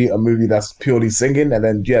want to be a movie that's purely singing, and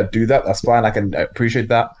then do that? That's fine. I can appreciate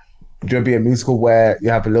that. Do you want to be a musical where you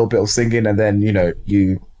have a little bit of singing and then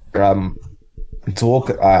you talk?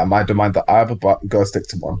 I don't mind that either, but you gotta stick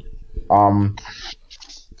to one.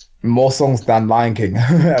 More songs than Lion King.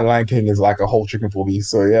 Lion King is like a whole chicken for me.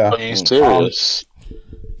 So yeah. Are you serious?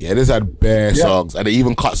 Yeah, this had bare songs, and they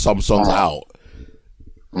even cut some songs out.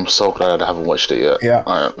 I'm so glad I haven't watched it yet. Yeah.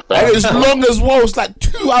 And it's long as well. It's like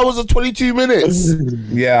 2 hours and 22 minutes.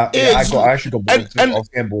 Yeah, I actually got bored. I was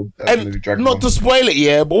getting bored. And not to spoil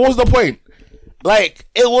it, but what was the point? Like,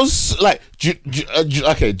 it was like, do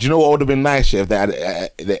you know what would have been nice if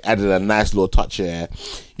they added a nice little touch here?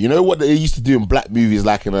 You know what they used to do in black movies,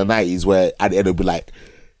 like in the 90s, where at the end it would be like,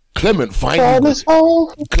 Clement finally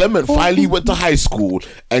went to high school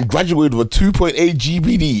and graduated with a 2.8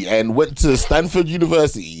 GPD and went to Stanford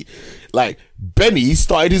University. Like, Benny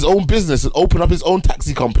started his own business and opened up his own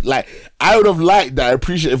taxi company. Like, I would have liked that. I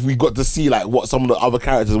appreciate if we got to see like what some of the other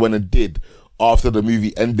characters went and did after the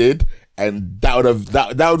movie ended, and that would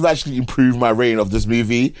have actually improved my rating of this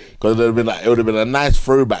movie, because it would have been a nice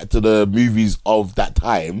throwback to the movies of that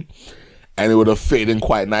time. And it would have fitted in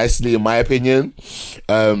quite nicely, in my opinion.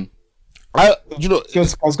 I was going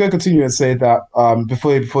to continue and say that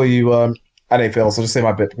before you add anything else, I'll just say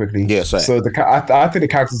my bit quickly. Yeah, sorry. So I think the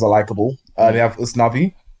characters are likable. They have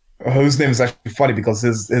Usnavi, whose name is actually funny because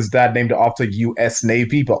his dad named it after U.S.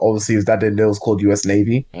 Navy, but obviously his dad didn't know it was called U.S.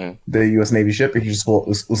 Navy, the U.S. Navy ship. He just thought it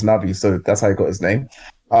was Usnavi, so that's how he got his name.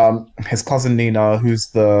 His cousin Nina,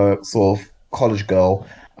 who's the sort of college girl.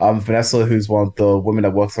 Vanessa, who's one of the women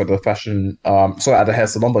that works at the fashion, at the hair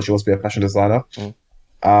salon, but she wants to be a fashion designer.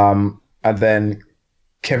 And then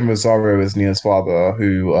Kevin Rosario is Nina's father,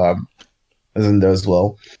 who is in there as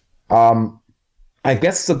well. I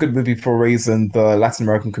guess it's a good movie for raising the Latin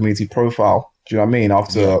American community profile. Do you know what I mean?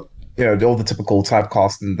 After all the typical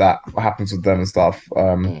typecasting that happens with them and stuff.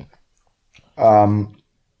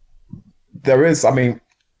 There is, I mean,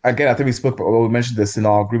 again, I think we mentioned this in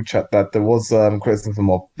our group chat that there was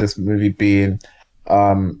criticism of this movie being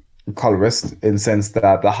colorist in the sense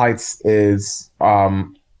that The Heights is a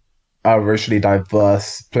racially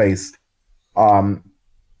diverse place.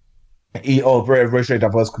 Very racially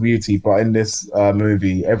diverse community, but in this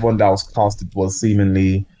movie, everyone that was casted was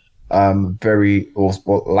seemingly very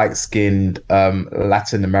light-skinned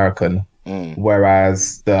Latin American.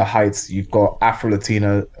 Whereas The Heights, you've got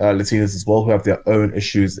Latinas as well who have their own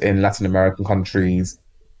issues in Latin American countries.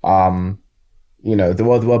 There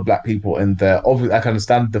were black people in there. Obviously, I can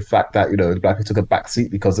understand the fact that the black people took a back seat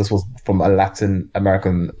because this was from a Latin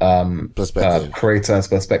American creator's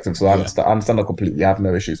perspective. So I understand that completely. I have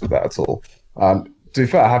no issues with that at all. To be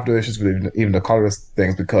fair, I have no issues with even the colorist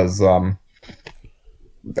things because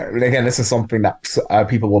again, this is something that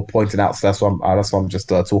people were pointing out. So that's why I'm just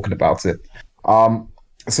talking about it.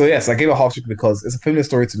 So yes, I gave it a half check because it's a familiar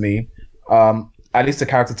story to me. At least the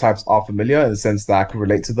character types are familiar in the sense that I can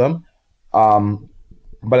relate to them.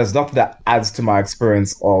 But it's nothing that adds to my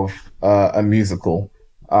experience of a musical.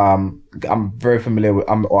 I'm very familiar with.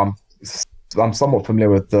 I'm somewhat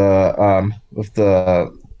familiar with the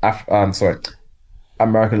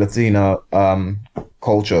American Latina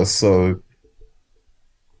culture. So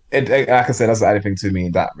it like I said, doesn't add anything to me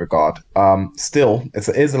in that regard. Still, it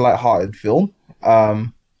is a light-hearted film.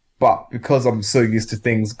 But because I'm so used to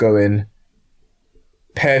things going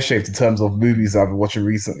pear-shaped in terms of movies I've been watching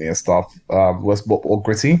recently and stuff, was more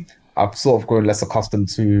gritty. I've sort of grown less accustomed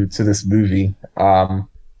to this movie. And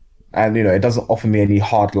it doesn't offer me any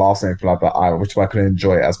hard laughs or anything like that either, which I can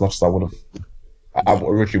enjoy it as much as I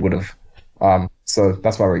originally would have. So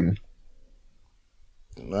that's my rating.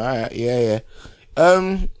 Alright, yeah.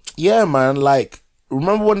 Yeah, man, like,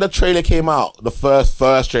 remember when the trailer came out, the first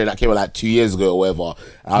trailer that came out like 2 years ago or whatever,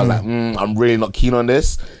 I was like, I'm really not keen on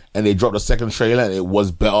this, and they dropped the second trailer and it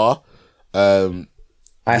was better. I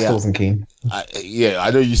still wasn't keen.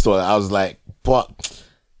 I know you still, I was like, but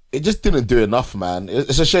it just didn't do enough, man.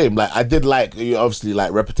 It's a shame. Like, I did like, obviously,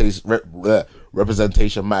 like, representation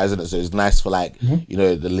matters, isn't it? So it's nice for, like,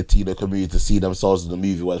 the Latino community to see themselves in the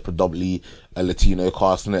movie where it's predominantly a Latino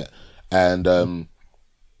cast, innit? And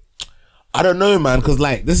I don't know, man, because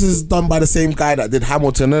like this is done by the same guy that did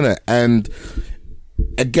Hamilton, innit? And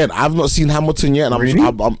again, I've not seen Hamilton yet, and I'm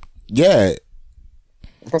yeah.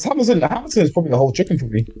 Because Hamilton is probably a whole chicken for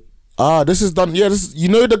me. This is done. Yeah,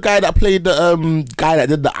 the guy that played the guy that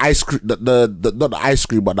did the ice cream, not the ice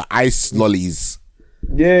cream, but the ice lollies.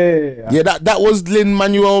 Yeah. That was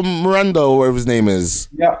Lin-Manuel Miranda or whatever his name is.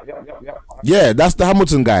 Yeah. Yeah, that's the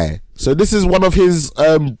Hamilton guy. So this is one of his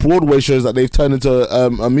Broadway shows that they've turned into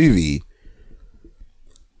a movie.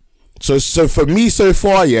 So for me so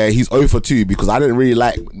far, yeah, he's 0 for 2 because I didn't really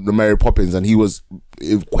like the Mary Poppins and he was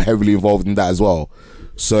heavily involved in that as well.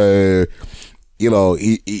 So, he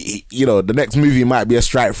the next movie might be a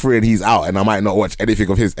strike through and he's out and I might not watch anything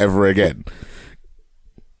of his ever again.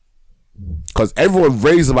 Because everyone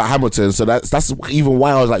raves about Hamilton, so that's even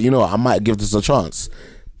why I was like, I might give this a chance.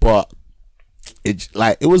 But it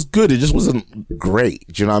was good, it just wasn't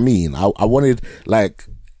great. Do you know what I mean? I wanted like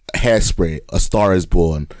Hairspray, A Star Is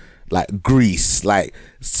Born, like Grease, like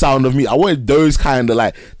Sound of Me. I wanted those kind of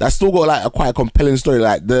like that still got like a quite compelling story.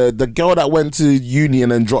 Like the girl that went to uni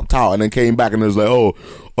and then dropped out and then came back and was like, oh,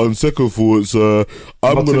 on second thoughts, I'm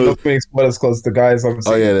gonna not make spoilers because the guys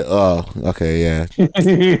obviously. Oh yeah. Oh, okay, yeah.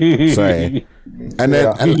 Sorry. And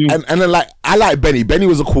then and then like I like Benny. Benny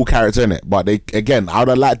was a cool character in it, but I would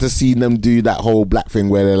have liked to see them do that whole black thing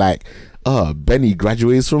where they're like, Benny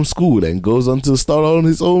graduates from school and goes on to start on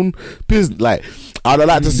his own business. Like, I'd have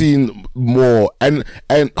liked to see more. And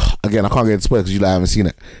again, I can't get into spoilers because you haven't seen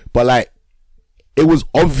it. But like, it was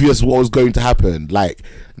obvious what was going to happen. Like,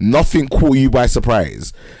 nothing caught you by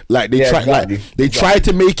surprise. Like they tried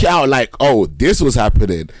to make it out like, oh, this was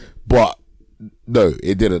happening, but no,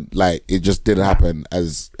 it didn't. Like, it just didn't happen.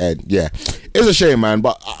 It's a shame, man.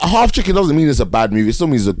 But Half Chicken doesn't mean it's a bad movie. It still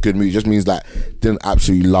means it's a good movie. It just means like didn't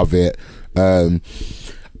absolutely love it. I'm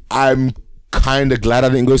kind of glad I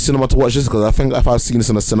didn't go cinema to watch this, because I think if I'd seen this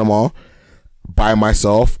in the cinema by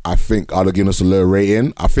myself, I think I'd have given this a low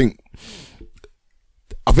rating. I think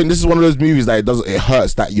this is one of those movies that it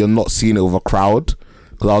hurts that you're not seeing it with a crowd,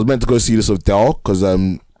 because I was meant to go see this with Dell, because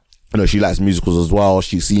she likes musicals as well.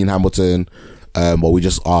 She's seen Hamilton, but we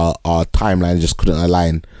just our timeline just couldn't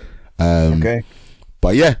align. Okay.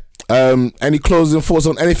 But yeah, any closing thoughts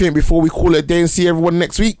on anything before we call it a day and see everyone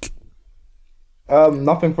next week?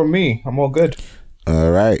 Nothing from me. I'm all good.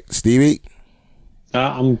 All right, Stevie.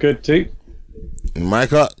 I'm good too.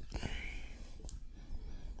 Micah,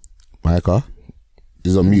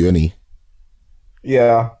 he's on mute, isn't he?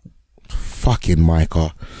 Yeah. Fucking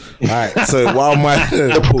Micah. Alright, so while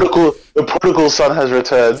the prodigal son has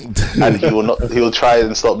returned, and he'll try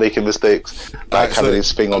and stop making mistakes, like having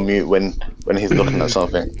his thing on mute when he's looking at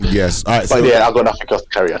something. Yes. Alright, but yeah, I've got nothing else to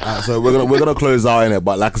carry on. So we're gonna close out in it,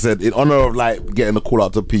 but like I said, in honor of like getting the call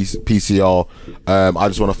out to PCL, I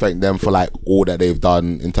just want to thank them for like all that they've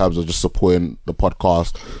done in terms of just supporting the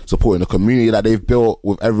podcast, supporting the community that they've built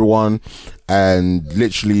with everyone, and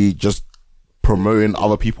literally just promoting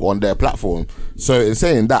other people on their platform. So in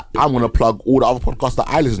saying that, I'm going to plug all the other podcasts that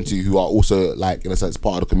I listen to who are also, like, in a sense,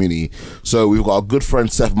 part of the community. So we've got a good friend,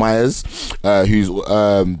 Seth Myers, who's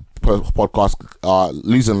podcast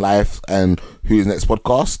Losing Life and Who's Next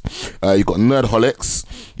podcast. You've got Nerdholics.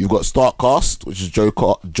 You've got Starkcast, which is Joe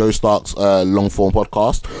Stark's long form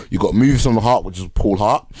podcast. You've got Movies from the Heart, which is Paul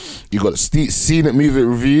Hart. You've got Seen It Movie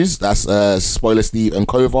Reviews, that's Spoiler Steve and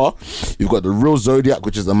Kova. You've got The Real Zodiac,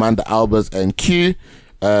 which is Amanda Albers and Q.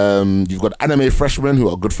 You've got Anime Freshmen, who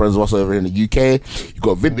are good friends of us over in the UK. You've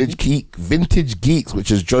got Vintage Geeks,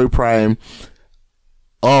 which is Joe Prime.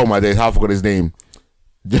 Oh my days, I forgot his name.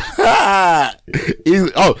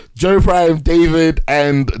 Joe Prime, David,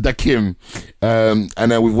 and the Kim. And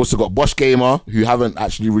then we've also got Bosch Gamer, who haven't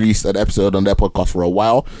actually released an episode on their podcast for a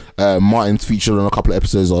while. Martin's featured on a couple of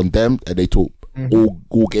episodes on them, and they talk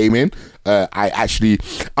all gaming. I'm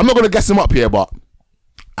not gonna guess him up here, but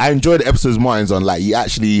I enjoy the episodes Martin's on. Like he's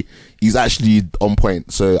actually on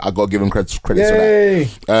point, so I gotta give him credit for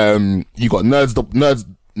that. You got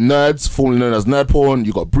Nerds, formerly known as Nerd Porn.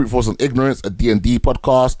 You got Brute Force and Ignorance, a D&D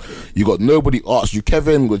podcast. You got Nobody Asks You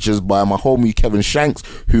Kevin, which is by my homie Kevin Shanks,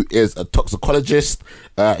 who is a toxicologist.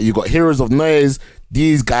 You got Heroes of Noise.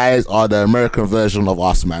 These guys are the American version of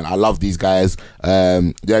us, man. I love these guys.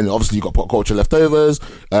 Then obviously you got Pop Culture Leftovers.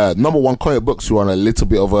 Number One Comic Books, who are on a little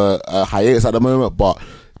bit of a hiatus at the moment, but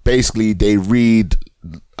basically they read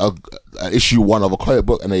issue 1 of a comic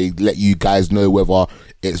book and they let you guys know whether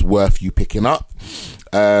it's worth you picking up.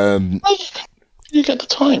 You get the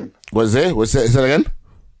time. What's it? Say that again?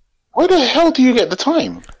 Where the hell do you get the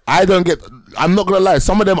time? I'm not gonna lie,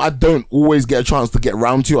 some of them I don't always get a chance to get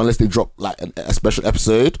around to unless they drop like a special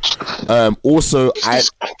episode. Also,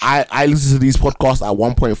 I listen to these podcasts at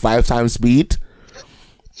 1.5 times speed.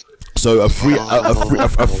 So a 3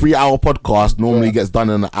 hour podcast normally gets done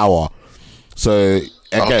in an hour. So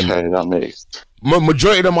again, okay, that makes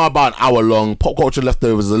majority of them are about an hour long. Pop Culture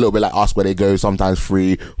Leftovers is a little bit like Ask Where They Go, sometimes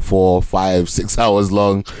 3, 4, 5, 6 hours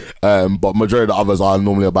long. But majority of the others are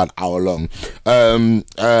normally about an hour long.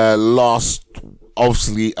 Last,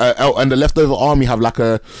 obviously, and the Leftover Army have like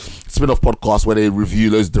a spin-off podcast where they review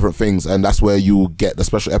loads of different things, and that's where you get the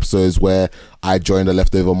special episodes where I join the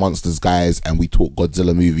Leftover Monsters guys and we talk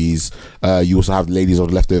Godzilla movies. You also have the Ladies of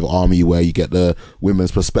the Leftover Army, where you get the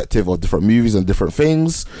women's perspective of different movies and different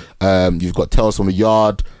things. You've got Tales from the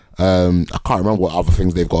Yard. I can't remember what other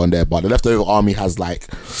things they've got on there, but the Leftover Army has like,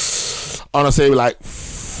 I want to say like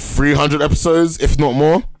 300 episodes, if not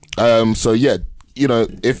more. So yeah, you know,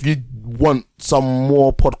 if you want some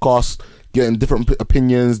more podcasts, getting different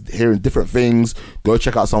opinions, hearing different things, go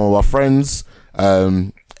check out some of our friends.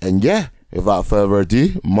 And yeah, without further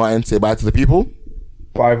ado, Martin, say bye to the people.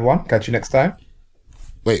 Bye everyone, catch you next time.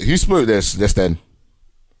 Wait, who spoke this then?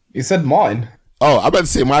 You said Martin. Oh, I meant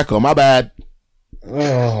to say Michael, my bad.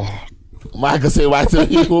 Oh. Michael, say bye to the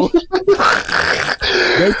people.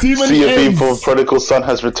 There's too many See you names. people, prodigal son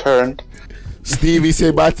has returned. Stevie,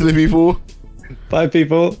 say bye to the people. Bye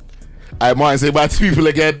people. Alright, Martin, say bye to people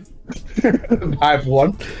again. Bye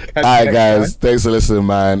everyone. Alright guys, thanks for listening,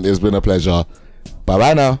 man. It's been a pleasure. Bye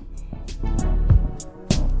bye now.